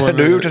utskällning. Du har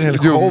gjort en hel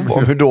show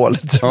om hur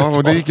dåligt. Ja,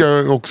 och det gick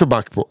jag också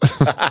back på.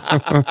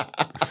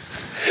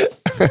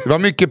 Det var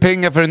mycket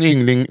pengar för en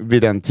yngling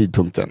vid den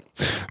tidpunkten.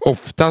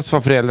 Oftast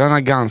var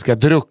föräldrarna ganska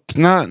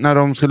druckna när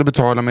de skulle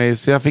betala mig,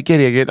 så jag fick i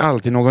regel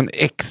alltid någon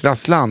extra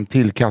slant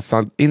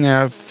tillkastad innan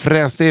jag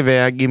fräste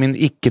iväg i min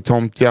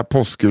icke-tomtiga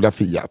påskgula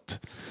Fiat.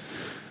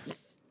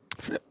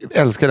 Jag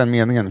älskar den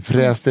meningen.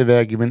 Fräste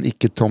iväg i min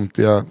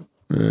icke-tomtiga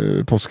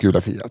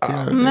påskgula Fiat.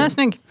 Nej,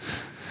 snygg.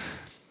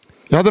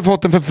 Jag hade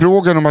fått en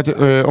förfrågan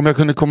om jag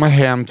kunde komma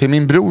hem till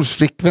min brors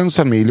flickväns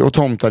familj och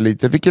tomta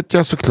lite, vilket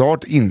jag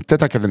såklart inte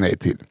tackade nej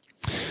till.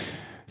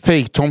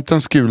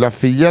 Fejktomtens gula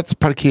Fiat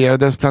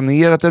parkerades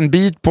planerat en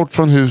bit bort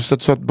från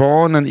huset så att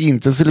barnen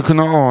inte skulle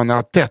kunna ana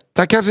att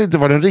detta kanske inte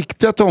var den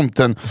riktiga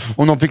tomten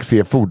om de fick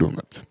se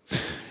fordonet.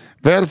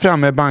 Väl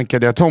framme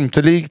bankade jag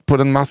tomtelikt på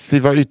den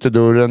massiva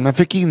ytterdörren, men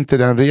fick inte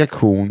den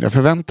reaktion jag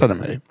förväntade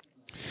mig.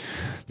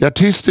 Jag är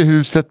tyst i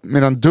huset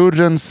medan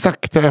dörren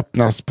sakta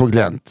öppnas på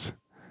glänt.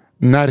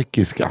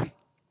 Närkiska.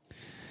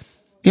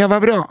 Ja,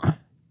 vad bra.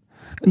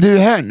 Du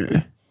är här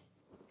nu.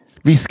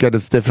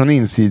 Viskades det från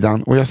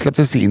insidan och jag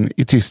släpptes in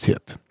i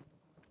tysthet.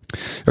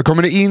 Jag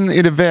kommer in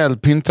i det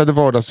välpyntade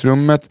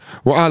vardagsrummet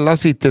och alla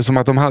sitter som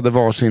att de hade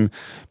varsin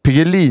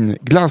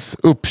Piggelin-glass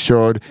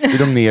uppkörd i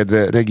de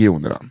nedre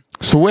regionerna.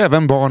 Så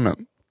även barnen.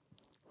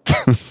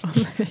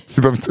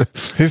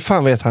 Hur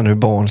fan vet han hur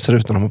barn ser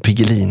ut när de har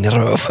Piggelin i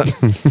röven?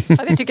 Ja,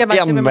 det tycker jag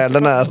verkligen. Anmäl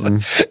den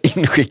här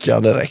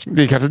inskickad direkt.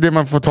 Det är kanske det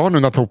man får ta nu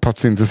när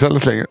Toppats inte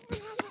säljs längre.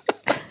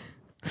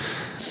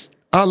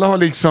 Alla har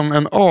liksom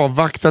en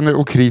avvaktande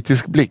och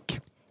kritisk blick.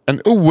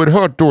 En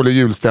oerhört dålig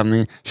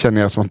julstämning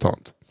känner jag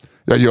spontant.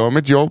 Jag gör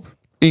mitt jobb.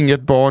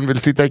 Inget barn vill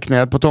sitta i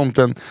knät på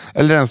tomten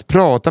eller ens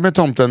prata med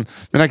tomten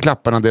medan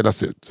klapparna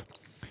delas ut.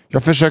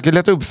 Jag försöker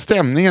lätta upp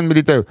stämningen med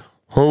lite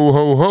ho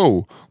ho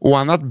ho och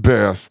annat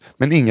bös,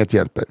 men inget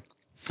hjälper.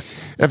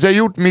 Efter jag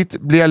gjort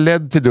mitt blir jag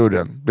ledd till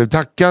dörren, blev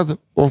tackad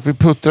och vi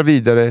puttrar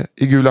vidare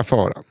i gula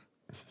faran.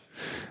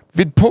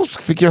 Vid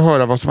påsk fick jag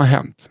höra vad som har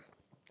hänt.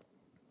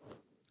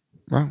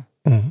 Va?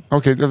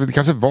 Okej, det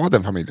kanske var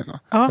den familjen då.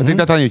 Jag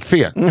tänkte att han gick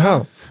fel.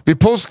 Vid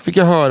påsk fick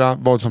jag höra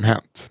vad som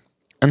hänt.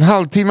 En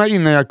halvtimme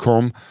innan jag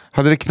kom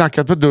hade det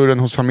knackat på dörren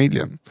hos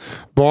familjen.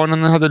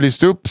 Barnen hade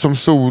lyst upp som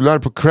solar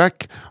på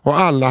crack och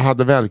alla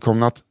hade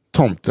välkomnat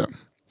tomten.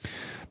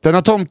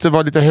 Denna tomte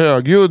var lite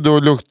högljudd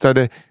och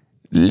luktade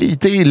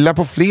lite illa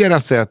på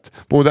flera sätt,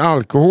 både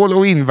alkohol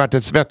och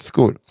invärtes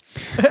vätskor.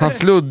 Han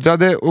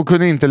sluddrade och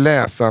kunde inte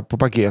läsa på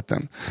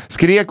paketen.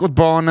 Skrek åt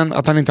barnen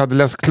att han inte hade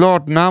läst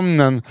klart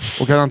namnen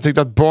och att han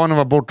tyckte att barnen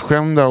var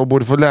bortskämda och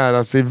borde få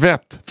lära sig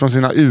vett från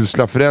sina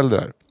usla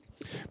föräldrar.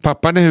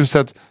 Pappan i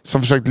huset,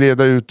 som försökt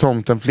leda ut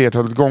tomten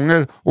flertalet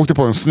gånger, åkte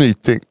på en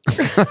snyting.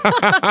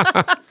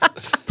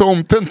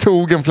 Tomten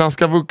tog en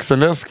flaska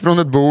vuxenläsk från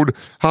ett bord,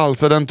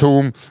 halsade den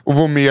tom och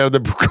vomerade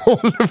på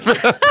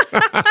golvet.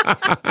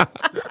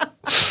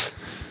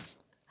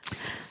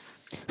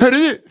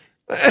 Hörru!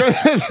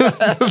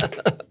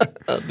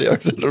 Det är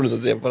också roligt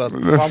att det är på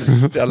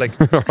den dialekt.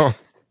 Ja.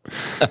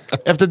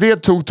 Efter det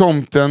tog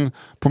tomten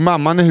på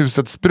mamman i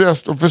husets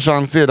bröst och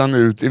försvann sedan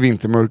ut i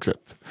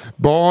vintermörkret.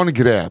 Barn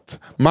grät,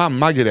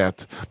 mamma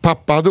grät,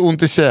 pappa hade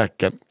ont i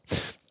käken.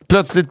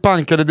 Plötsligt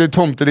bankade det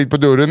tomtelikt på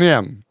dörren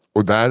igen.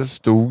 Och där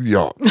stod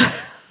jag.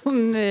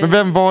 Nej. Men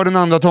vem var den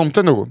andra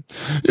tomten då?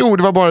 Jo,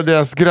 det var bara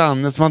deras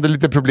granne som hade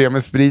lite problem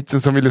med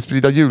spriten, som ville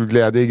sprida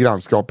julglädje i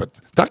grannskapet.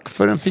 Tack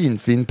för en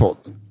fin podd.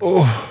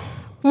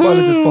 Bara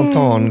lite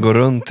spontan, gå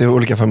runt till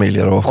olika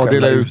familjer och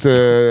dela ut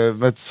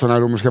sådana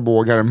romerska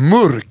bågar.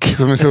 Mörk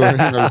som är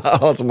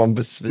så som man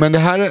besviker. Men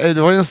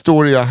det var en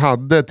story jag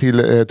hade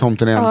till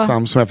Tomten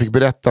ensam som jag fick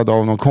berättad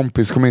av någon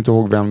kompis, kommer inte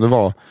ihåg vem det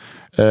var.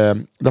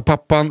 Där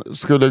pappan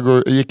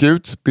gick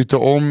ut, bytte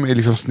om i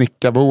liksom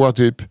snickarboa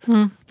typ.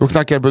 Då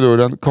knackar det på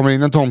dörren, kommer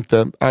in en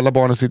tomte, alla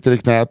barnen sitter i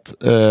knät,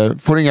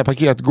 får inga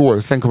paket, går,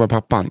 sen kommer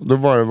pappan. Då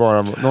var det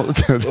bara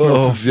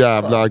något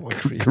jävla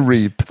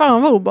creep.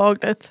 Fan vad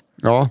obehagligt.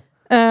 Ja.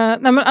 Nej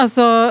men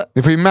alltså...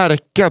 Ni får ju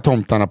märka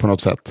tomtarna på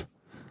något sätt.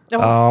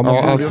 Ja, man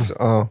borde också.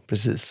 Ja,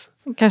 precis.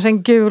 Kanske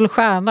en gul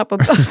stjärna på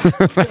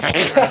bröstet.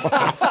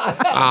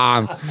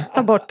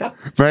 Ta bort det.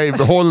 Nej,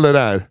 behåll det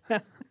där.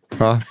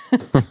 Ja.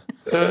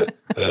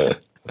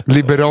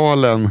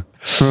 Liberalen.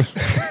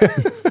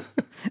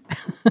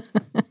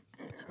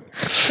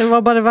 Det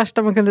var bara det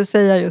värsta man kunde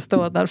säga just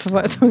då. Därför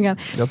var jag tvungen.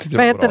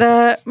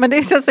 Men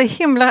det känns så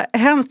himla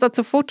hemskt att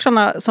så fort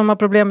sådana som har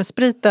problem med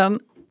spriten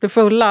blir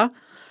fulla,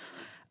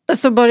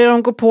 så börjar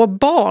de gå på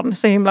barn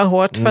så himla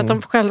hårt. För att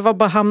de själva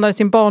bara hamnar i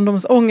sin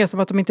barndomsångest om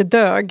att de inte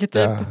dög. Typ.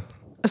 Ja.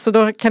 Så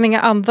då kan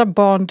inga andra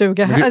barn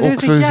duga. Det är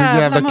också så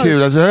jävla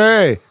kul. Alltså,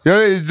 hej,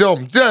 jag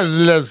är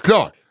alldeles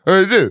klar.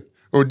 Hör du?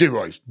 Och du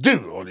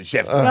håller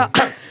käften.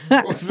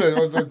 Och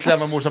så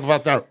klämmer morsan på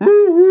vattnet.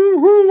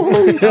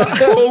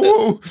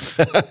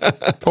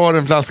 Tar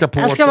en flaska på.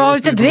 Jag ska ha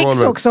lite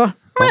dricks också.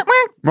 Ja.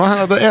 Men han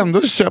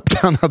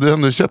hade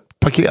ändå köpt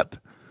paket.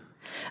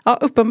 Ja,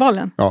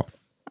 uppenbarligen. Ja.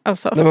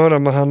 Alltså. Nej,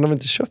 men han har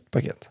inte köpt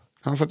paket.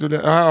 Han satt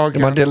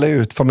okay. Man delar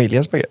ut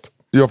familjens paket.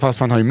 Ja, fast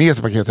man har ju med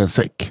sig paket i en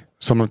säck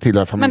som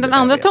tillhör familjen. Men den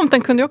andra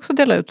tomten kunde ju också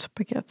dela ut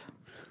paket.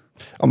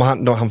 Ja,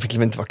 men han fick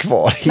väl inte vara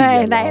kvar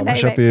nej, man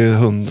köper ju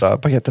 100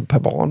 paketer per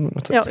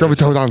barn. Ja. Ska vi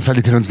ta och dansa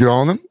lite runt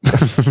granen?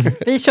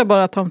 Vi kör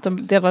bara att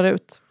tomten delar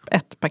ut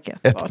ett paket.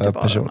 Ett per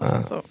person.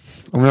 Så.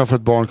 Om jag får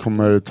ett barn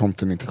kommer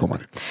tomten inte komma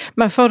dit.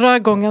 Men förra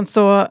gången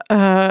så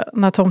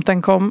när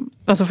tomten kom,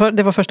 alltså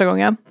det var första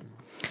gången.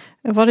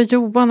 Var det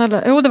Johan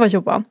eller? Jo, det var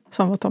Johan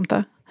som var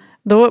tomte.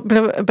 Då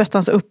blev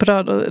Bettan så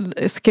upprörd och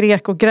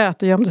skrek och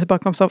grät och gömde sig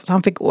bakom så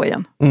han fick gå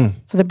igen.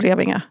 Så det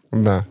blev inga.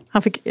 Nej.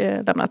 Han fick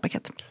lämna ett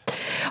paket.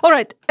 All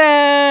right.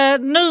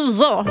 Nu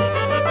så.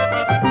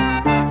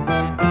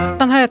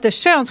 Den här heter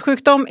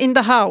könssjukdom in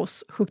the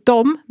house.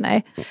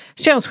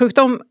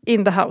 Könssjukdom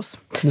in the house.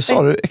 Nu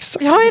sa du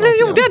exakt. Ja, eller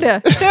gjorde jag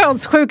det?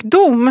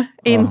 Könssjukdom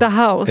in the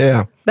house.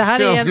 Yeah. Det här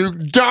är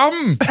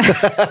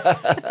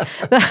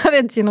det här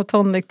är ett gin och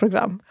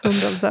tonic-program.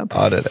 100%.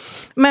 Ja, det är det.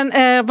 Men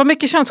vad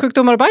mycket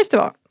könssjukdomar och bajs det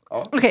var.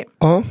 Ja. Okej.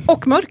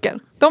 Och mörker.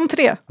 De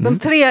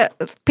tre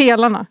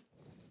pelarna.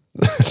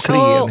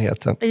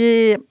 Treenheten.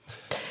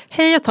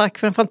 Hej och tack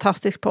för en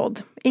fantastisk podd.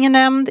 Ingen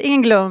nämnd,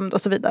 ingen glömd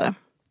och så vidare.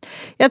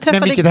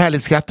 Men vilket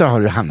härligt skratt har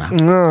du, Hanna. Ja,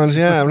 det är så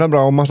jävla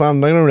bra. Och massa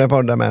andra roliga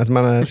poddar med.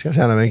 Man ska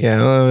säga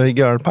mycket.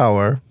 Girl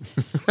power.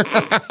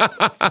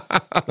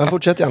 Men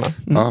fortsätt gärna.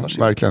 Ja,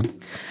 verkligen.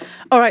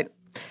 All right.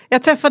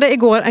 Jag träffade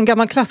igår en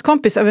gammal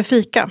klasskompis över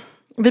fika.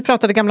 Vi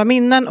pratade gamla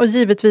minnen och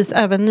givetvis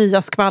även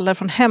nya skvaller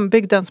från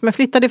hembygden som jag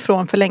flyttade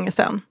ifrån för länge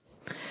sedan.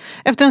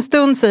 Efter en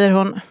stund säger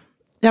hon: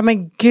 ja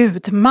men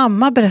gud,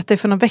 mamma berättade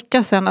för någon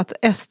vecka sedan att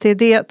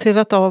STD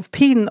trillat av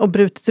pinn och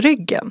brutit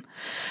ryggen.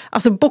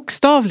 Alltså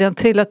bokstavligen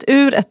trillat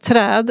ur ett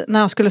träd när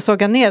han skulle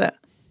såga ner det.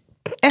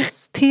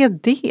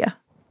 STD?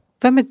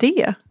 Vem är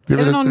det? Är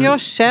det någon jag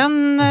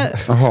känner?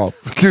 Jaha,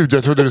 gud,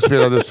 jag trodde du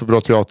spelade så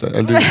bra teater.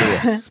 Eller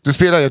du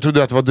spelade, jag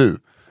trodde att det var du.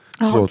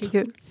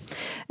 Gud.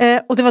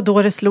 Och det var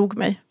då det slog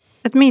mig.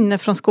 Ett minne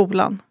från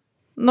skolan.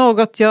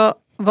 Något jag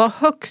var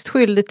högst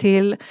skyldig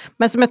till,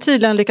 men som jag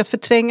tydligen lyckats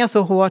förtränga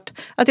så hårt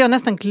att jag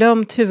nästan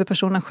glömt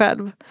huvudpersonen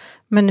själv.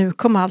 Men nu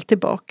kom allt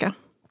tillbaka.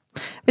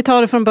 Vi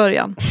tar det från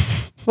början.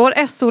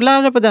 Vår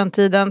SO-lärare på den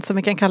tiden, som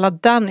vi kan kalla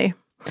Danny,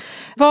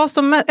 var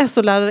som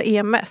SO-lärare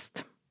är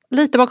mest.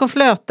 Lite bakom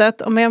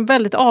flötet och med en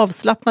väldigt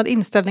avslappnad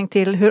inställning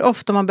till hur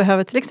ofta man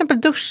behöver till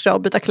exempel duscha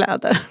och byta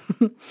kläder.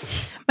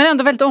 Men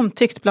ändå väldigt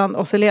omtyckt bland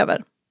oss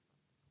elever.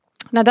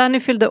 När Danny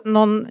fyllde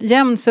någon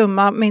jämn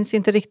summa, minns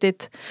inte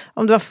riktigt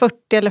om det var 40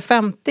 eller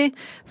 50,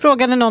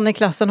 frågade någon i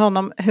klassen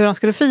honom hur han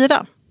skulle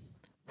fira.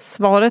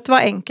 Svaret var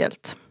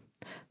enkelt.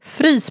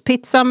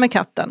 Fryspizza med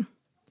katten.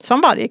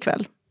 Som varje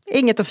kväll.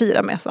 Inget att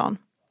fira med, sa han.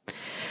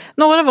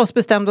 Några av oss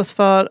bestämde oss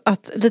för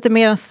att lite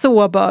mer än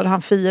så bör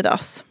han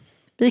firas.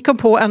 Vi kom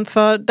på en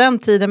för den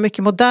tiden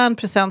mycket modern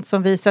present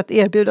som vi sett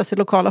erbjudas i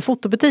lokala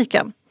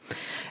fotobutiken.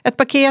 Ett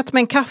paket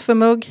med en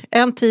kaffemugg,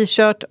 en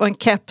t-shirt och en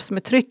keps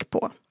med tryck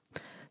på.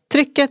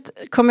 Trycket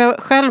kom jag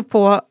själv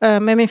på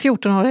med min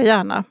 14-åriga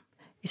hjärna.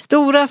 I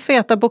stora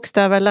feta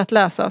bokstäver lät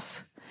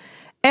läsas: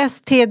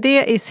 STD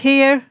is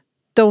here,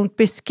 don't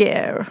be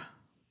scared.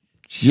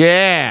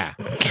 Yeah!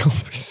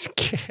 Don't be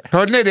scared.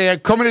 Hörde ni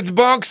det? Kommer ni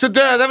tillbaka så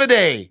dödar vi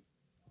dig!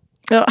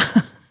 Ja.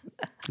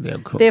 Det är,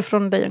 cool. Det är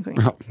från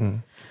Lejonkungen. Ja.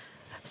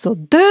 så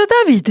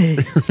dödar vi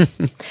dig.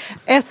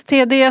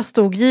 STD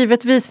stod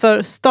givetvis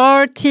för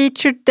Star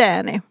Teacher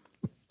Danny.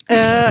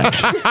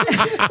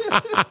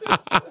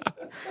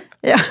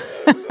 Ja.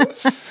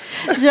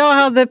 Jag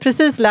hade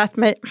precis lärt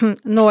mig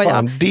nåja.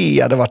 Fan, det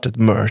hade varit ett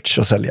merch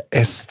att sälja.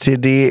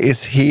 STD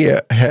is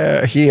here.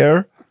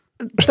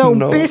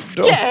 Don't be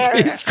scared.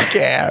 Don't be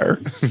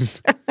scared.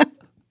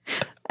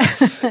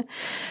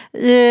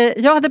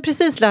 Jag hade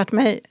precis lärt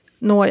mig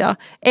nåja,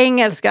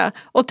 engelska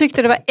och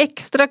tyckte det var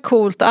extra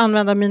coolt att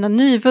använda mina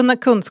nyvunna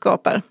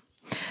kunskaper.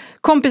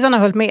 Kompisarna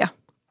höll med.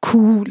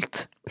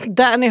 Coolt.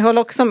 Danny höll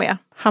också med.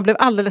 Han blev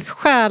alldeles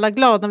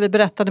själaglad när vi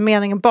berättade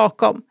meningen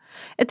bakom.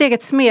 Ett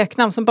eget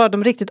smeknamn som bara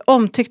de riktigt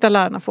omtyckta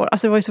lärarna får.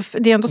 Alltså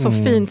det är ändå så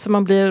fint som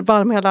man blir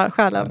varm i hela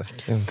själen.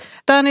 Verkligen.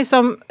 Danny,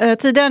 som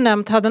tidigare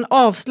nämnt, hade en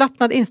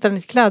avslappnad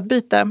inställning till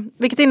klädbyte.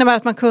 Vilket innebär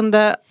att man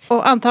kunde,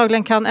 och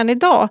antagligen kan än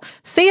idag,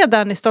 se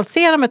Danny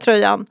stoltsera med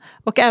tröjan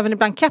och även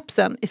ibland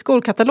kepsen i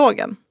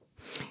skolkatalogen.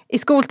 I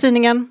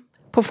skoltidningen,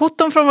 på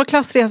foton från vår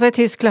klassresa i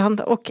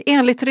Tyskland och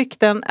enligt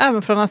rykten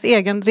även från hans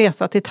egen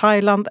resa till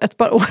Thailand ett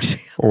par år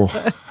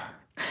senare.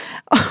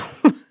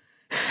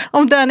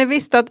 Om Danny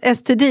visste att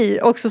STD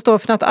också står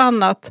för något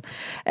annat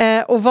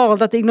och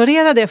valde att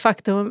ignorera det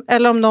faktum,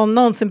 eller om någon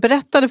någonsin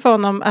berättade för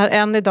honom, är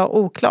än idag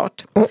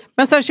oklart.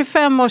 Men så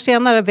 25 år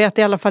senare vet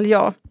i alla fall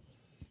jag.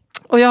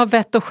 Och jag har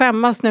vett att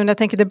skämmas nu när jag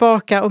tänker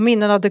tillbaka och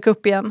minnena dök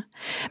upp igen.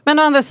 Men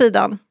å andra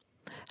sidan,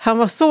 han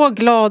var så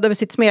glad över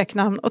sitt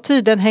smeknamn och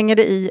tydligen hänger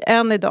det i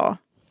än idag.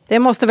 Det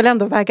måste väl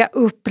ändå väga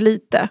upp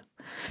lite.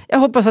 Jag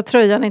hoppas att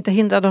tröjan inte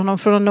hindrade honom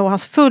från att nå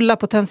hans fulla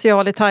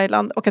potential i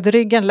Thailand och att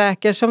ryggen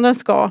läker som den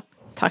ska.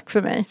 Tack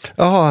för mig.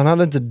 Jaha, han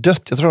hade inte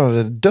dött. Jag tror han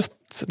hade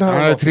dött. Han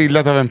hade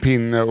trillat av en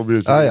pinne och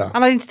brutit. Ja.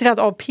 Han hade inte trillat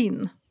av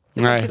pinn.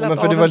 Nej. Men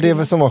för det var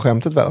det som var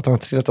skämtet väl, att han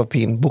hade trillat av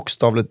pinn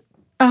bokstavligen.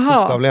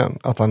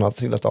 Att han hade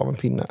trillat av en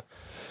pinne.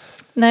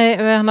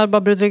 Nej, han hade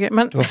bara brutit ryggen.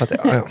 Men... Det var för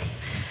att,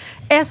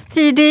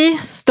 STD,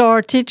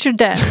 Star Teacher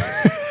Dan.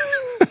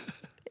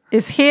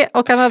 Is here,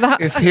 och han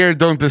hade... Is here,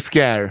 don't be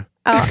scared.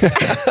 Ja.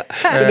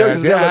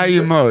 Det är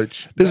ju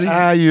merch. Det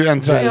är ju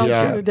en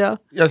tröja. Ja.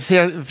 Jag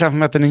ser framför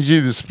mig att den är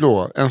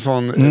ljusblå. En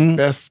sån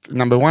best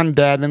number one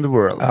dad in the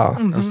world. Ja.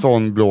 En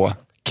sån blå.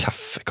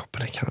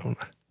 Kaffekoppen är kanon.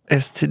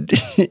 STD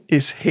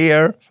is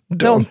here,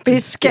 don't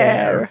be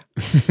scared.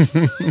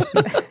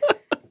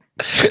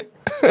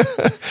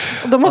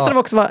 Då måste det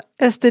också vara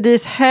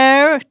STD's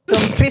hair,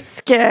 don't be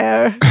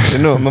scared.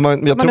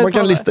 Jag tror man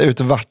kan lista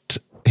ut vart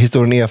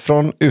historien är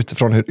från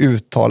utifrån hur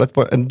uttalet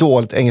på en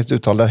dåligt engelskt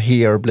uttal där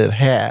hair blir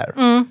hair.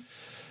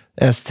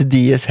 STD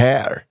is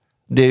hair.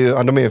 Det är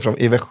ju, de är ju från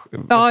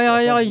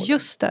Ja,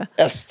 just det.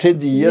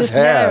 STD is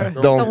hair,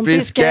 don't be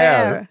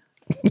scared.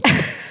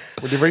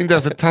 Och det var inte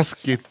ens ett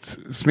taskigt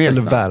smeknamn.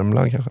 Eller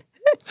Värmland kanske.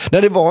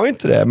 Nej, det var ju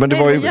inte det. Men det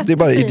är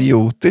bara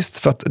idiotiskt.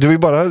 För att det var ju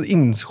bara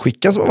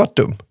inskicken som har varit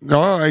dum.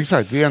 Ja,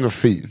 exakt. Det är ändå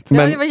fint.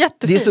 Men det var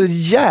jättefint. Det är så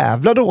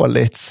jävla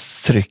dåligt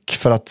tryck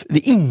för att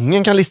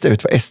ingen kan lista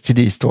ut vad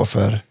STD står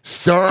för.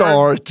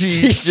 Star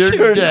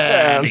Teacher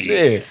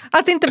Danny.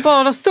 Att det inte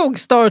bara stod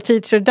Star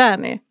Teacher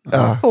Danny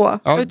på.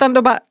 Ja. Utan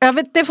då bara,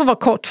 det får vara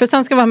kort. För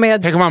sen ska vara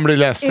med. Tänk om man blir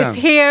ledsen.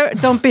 Is here,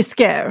 don't be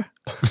scared.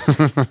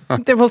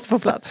 Det måste få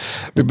plats.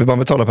 Man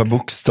betalar per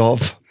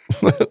bokstav.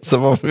 Så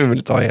man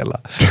vill ta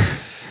hela.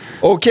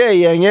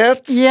 Okej,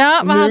 gänget.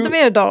 Ja, vad hade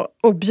vi idag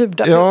att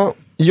bjuda? Ja,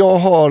 jag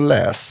har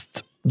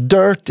läst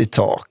Dirty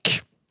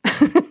Talk.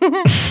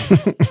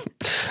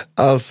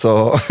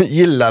 Alltså,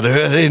 gillar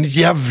du din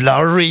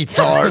jävla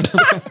retard?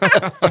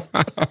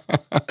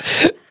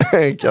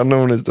 En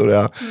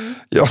kanonhistoria.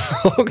 Jag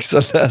har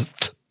också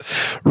läst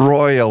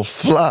Royal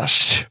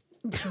Flush.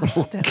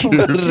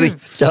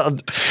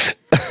 Rickard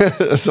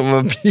som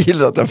har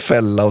bilat en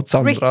fälla åt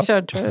Sandra.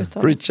 Richard tror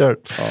jag. Richard.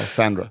 Ja,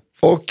 Sandra.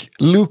 Och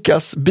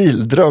Lukas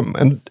bildröm.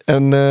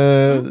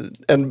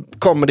 En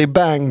comedy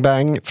bang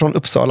bang från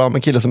Uppsala om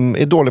en kille som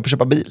är dålig på att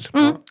köpa bil.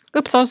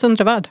 Uppsalas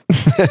undre värld.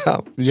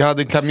 Ja. Vi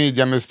hade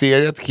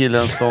klamydia-mysteriet,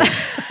 killen som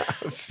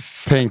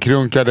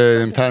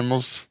tänkrunkade en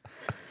termos.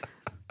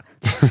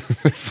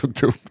 Så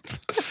dumt.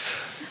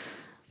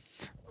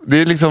 Det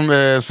är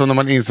liksom så när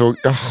man insåg,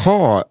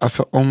 jaha,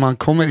 alltså om man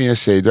kommer i en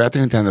tjej, då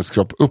äter inte hennes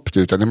kropp upp det,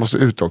 utan det måste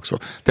ut också.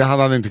 Det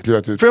hade han inte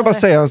klurat ut. Får jag bara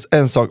säga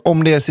en sak,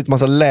 om det sitter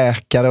massa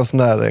läkare och sån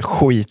där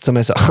skit som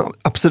är så,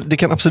 absolut, det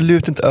kan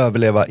absolut inte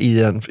överleva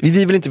i en,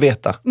 vi vill inte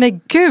veta. Nej,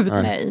 gud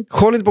nej.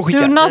 Håll inte på att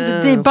skicka. Do not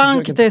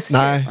debunk this.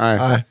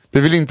 Nej. Vi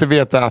vill inte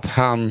veta att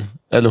han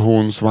eller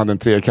hon som hade en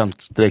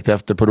trekant direkt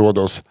efter på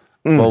Rhodos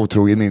var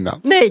otrogen innan.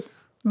 Nej.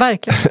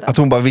 Verkligen inte. Att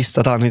hon bara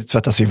visste att han inte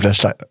tvättade sin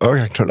flashlight. Jag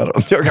kan knulla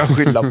runt, jag kan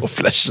skylla på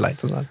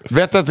flashlighten.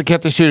 Vet att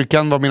Kette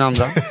Kyrkan var min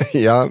andra?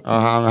 Ja.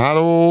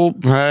 Hallå,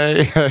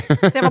 hej.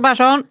 Stefan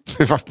Persson.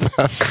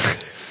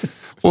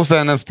 Och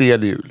sen en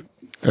stel jul.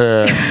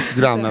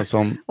 Grannen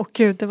som...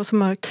 Gud, det var så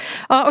mörkt.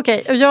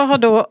 Okej. Jag har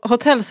då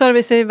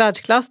hotellservice i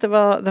världsklass. Det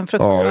var den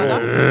fruktansvärda.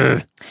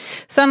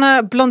 Sen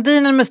har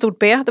blondinen med stort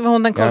B. Det var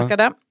hon den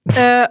korkade.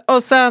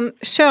 Och sen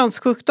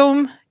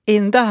könssjukdom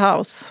in the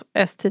house.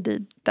 STD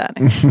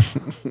Danny.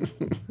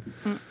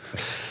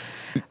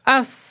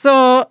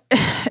 Alltså,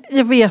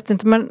 jag vet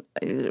inte, men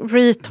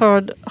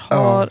retard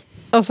har...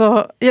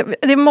 Alltså,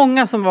 det är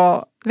många som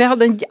var... Vi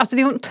hade det är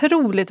en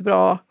otroligt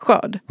bra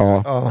skörd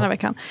den här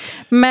veckan.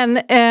 Men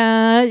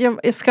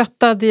jag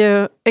skrattade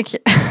ju...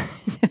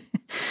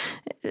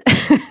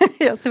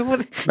 jag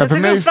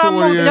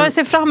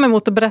ser fram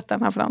emot att berätta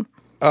den här fram.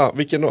 Ja,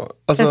 vilken då?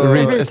 Alltså,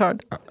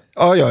 retard.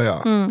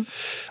 Ja.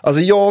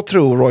 Alltså jag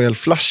tror Royal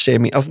Flush är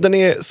min. Alltså den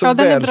är så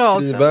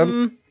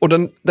välskriven. Och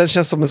den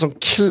känns som en sån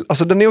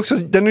alltså den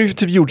är ju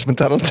typ gjord som en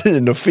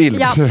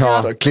Tarantino-film.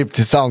 Alltså, klipp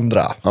till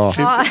Sandra.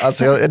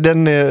 Alltså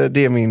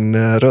det är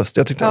min röst.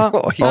 Jag tyckte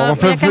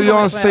varför får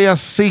jag säga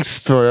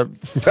sist för?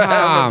 För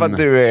att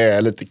du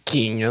är lite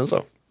kingen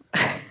så.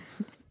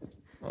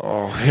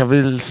 Jag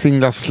vill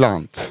singla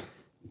slant.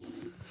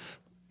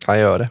 Han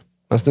gör det.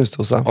 En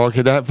snusdosa.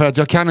 Okej, för att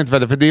jag kan inte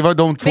välja, för det var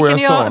de två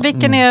jag sa.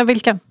 Vilken är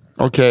vilken?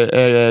 Okej,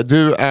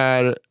 du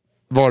är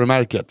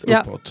varumärket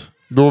uppåt.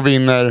 Då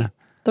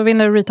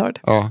vinner retard.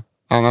 Ja,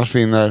 annars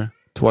vinner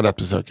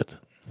toalettbesöket.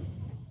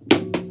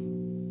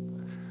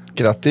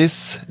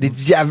 Grattis,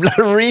 ditt jävla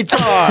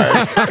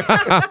retard.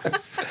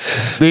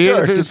 Det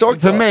är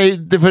för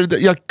mig,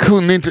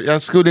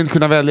 jag skulle inte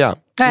kunna välja.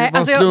 Nej, det var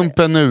alltså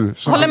slumpen nu.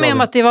 Håller med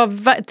om att det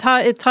var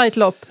ett tajt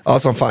lopp. Ja,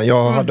 som fan.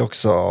 Jag hade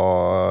också...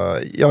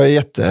 Jag är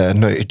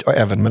jättenöjd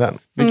även med den.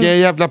 Vilka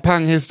jävla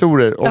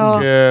panghistorier.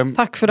 Och,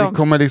 tack för dem. Det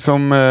kommer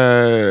liksom...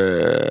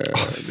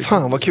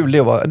 fan vad kul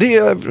det var. Det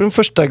är den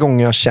första gången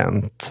jag har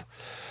känt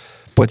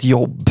på ett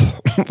jobb.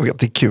 Och att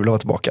det är kul att vara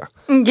tillbaka.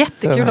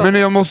 Jättekul. Men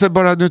jag måste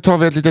bara, nu tar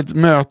vi ett litet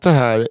möte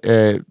här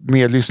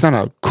med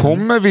lyssnarna.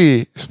 Kommer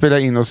vi spela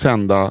in och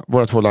sända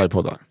våra 2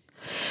 livepoddar?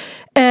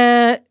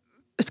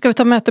 Ska vi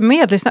ta möte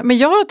med lyssnarna? Men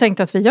jag har tänkt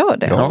att vi gör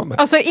det. Ja,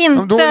 alltså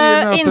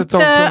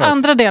inte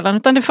andra delen,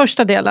 utan det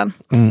första delen.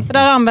 För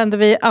där använder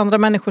vi andra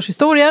människors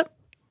historier.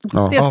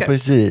 Ja,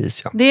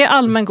 precis. Ja. Det är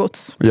allmän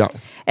gods. Ja.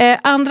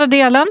 Andra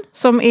delen,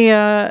 som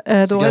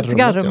är då ett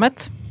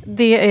cigarrummet.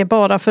 Det är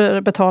bara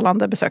för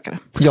betalande besökare.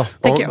 Ja.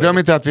 Och glöm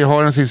inte att vi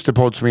har en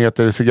systerpodd som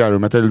heter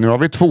Cigarrummet. Eller nu har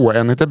vi 2.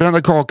 En heter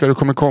Brända kakor och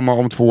kommer komma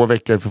om 2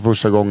 veckor för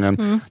första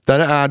gången. Där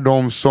är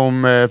de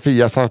som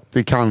Fia satt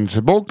i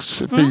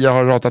cancerbox. Fia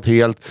har ratat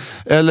helt.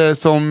 Eller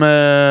som...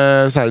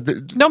 så här,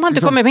 de har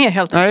inte kommit med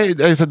helt.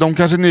 Nej, så de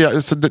kanske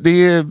nya... Så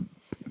det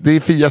är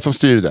Fia som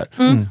styr det där.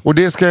 Och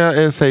det ska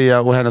jag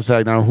säga, och hennes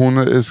vägnar.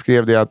 Hon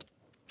skrev det att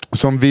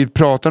som vi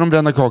pratade om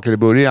Brända kakor i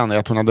början,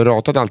 att hon hade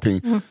ratat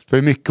allting. Det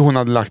var mycket hon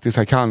hade lagt i så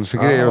här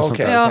cancergrejer och sånt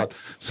där.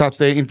 Så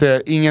att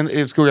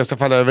ingen skugga ska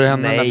falla över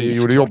henne när vi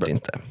gjorde jobbet.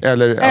 Inte.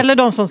 Eller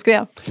de som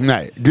skrev.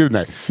 Nej, gud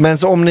nej. Men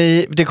så om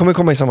det kommer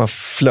komma i samma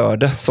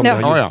flöde som vi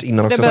har gjort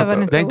innan också.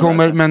 Den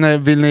kommer,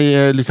 men vill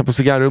ni lyssna på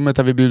Cigarrummet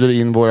där vi bjuder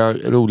in våra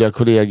roliga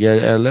kollegor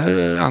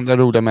eller andra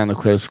roliga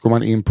människor, så går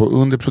man in på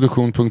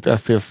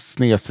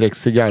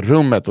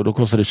underproduktion.se/cigarrummet och då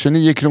kostar det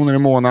 29 kronor i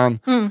månaden.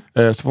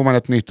 Så får man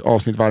ett nytt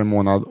avsnitt varje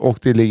månad. Och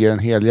det ligger en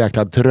hel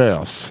jäkla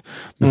drös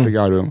med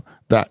cigarrum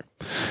där.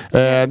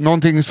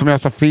 Någonting som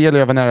jag sa fel,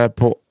 jag var nära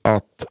på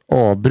att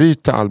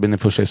avbryta Albin i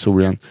första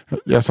historien.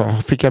 Jag sa,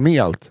 fick jag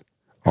med allt?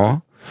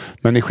 Ja.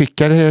 Men ni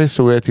skickade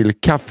historier till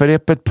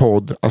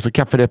kafferepetpodd, alltså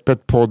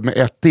kafferepetpodd med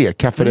 1D,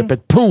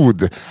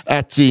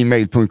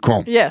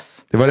 kafferepetpodd@gmail.com.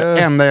 Yes. Det var det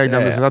enda jag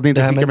glömde. Så att ni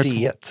inte det här med med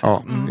det.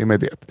 Ja, det är med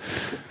det.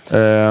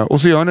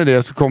 Och så gör ni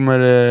det, så kommer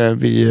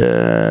vi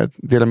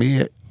dela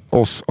med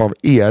oss av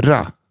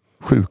era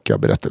sjuka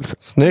berättelser.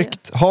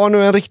 Snyggt. Ha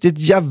nu en riktigt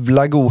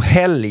jävla god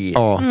helg.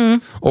 Ja.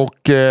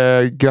 Och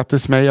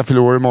grattis mig, jag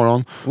fyller år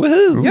imorgon.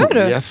 Woohoo! Gör du?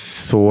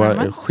 Yes, så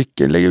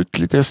lägg ut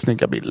lite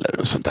snygga bilder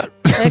och sånt där.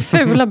 Nej,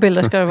 fula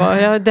bilder ska det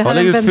vara.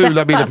 Lägg ut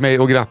fula bilder på mig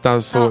och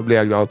grattas, så blir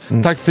jag glad.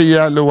 Tack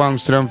Fia Lo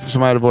Almström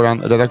som är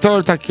våran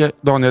redaktör. Tack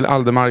Daniel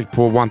Aldermark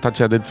på One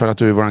Touch Edit för att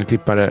du är våran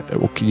klippare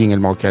och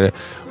jingelmakare.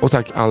 Och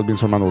tack Albin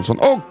Sorman Olsson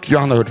och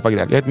Johanna Hurtig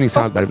Wagrell. Jag heter Nisse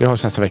Hallberg. Vi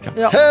hörs nästa vecka.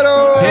 Hej då!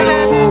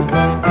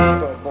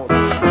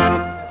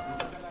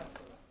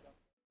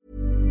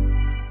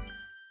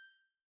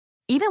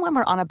 Even when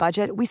we're on a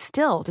budget, we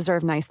still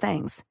deserve nice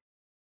things.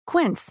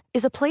 Quince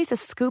is a place to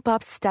scoop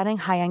up stunning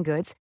high-end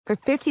goods for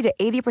 50 to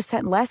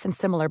 80% less than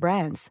similar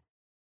brands.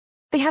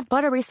 They have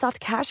buttery soft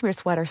cashmere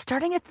sweaters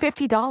starting at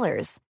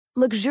 $50,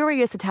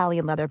 luxurious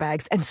Italian leather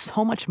bags, and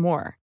so much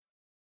more.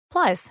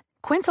 Plus,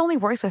 Quince only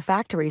works with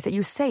factories that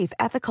use safe,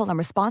 ethical, and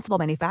responsible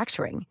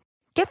manufacturing.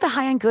 Get the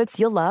high-end goods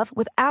you'll love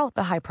without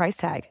the high price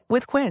tag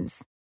with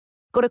Quince.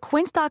 Go to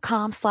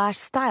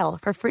quince.com/style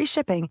for free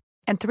shipping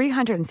and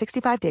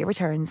 365-day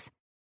returns.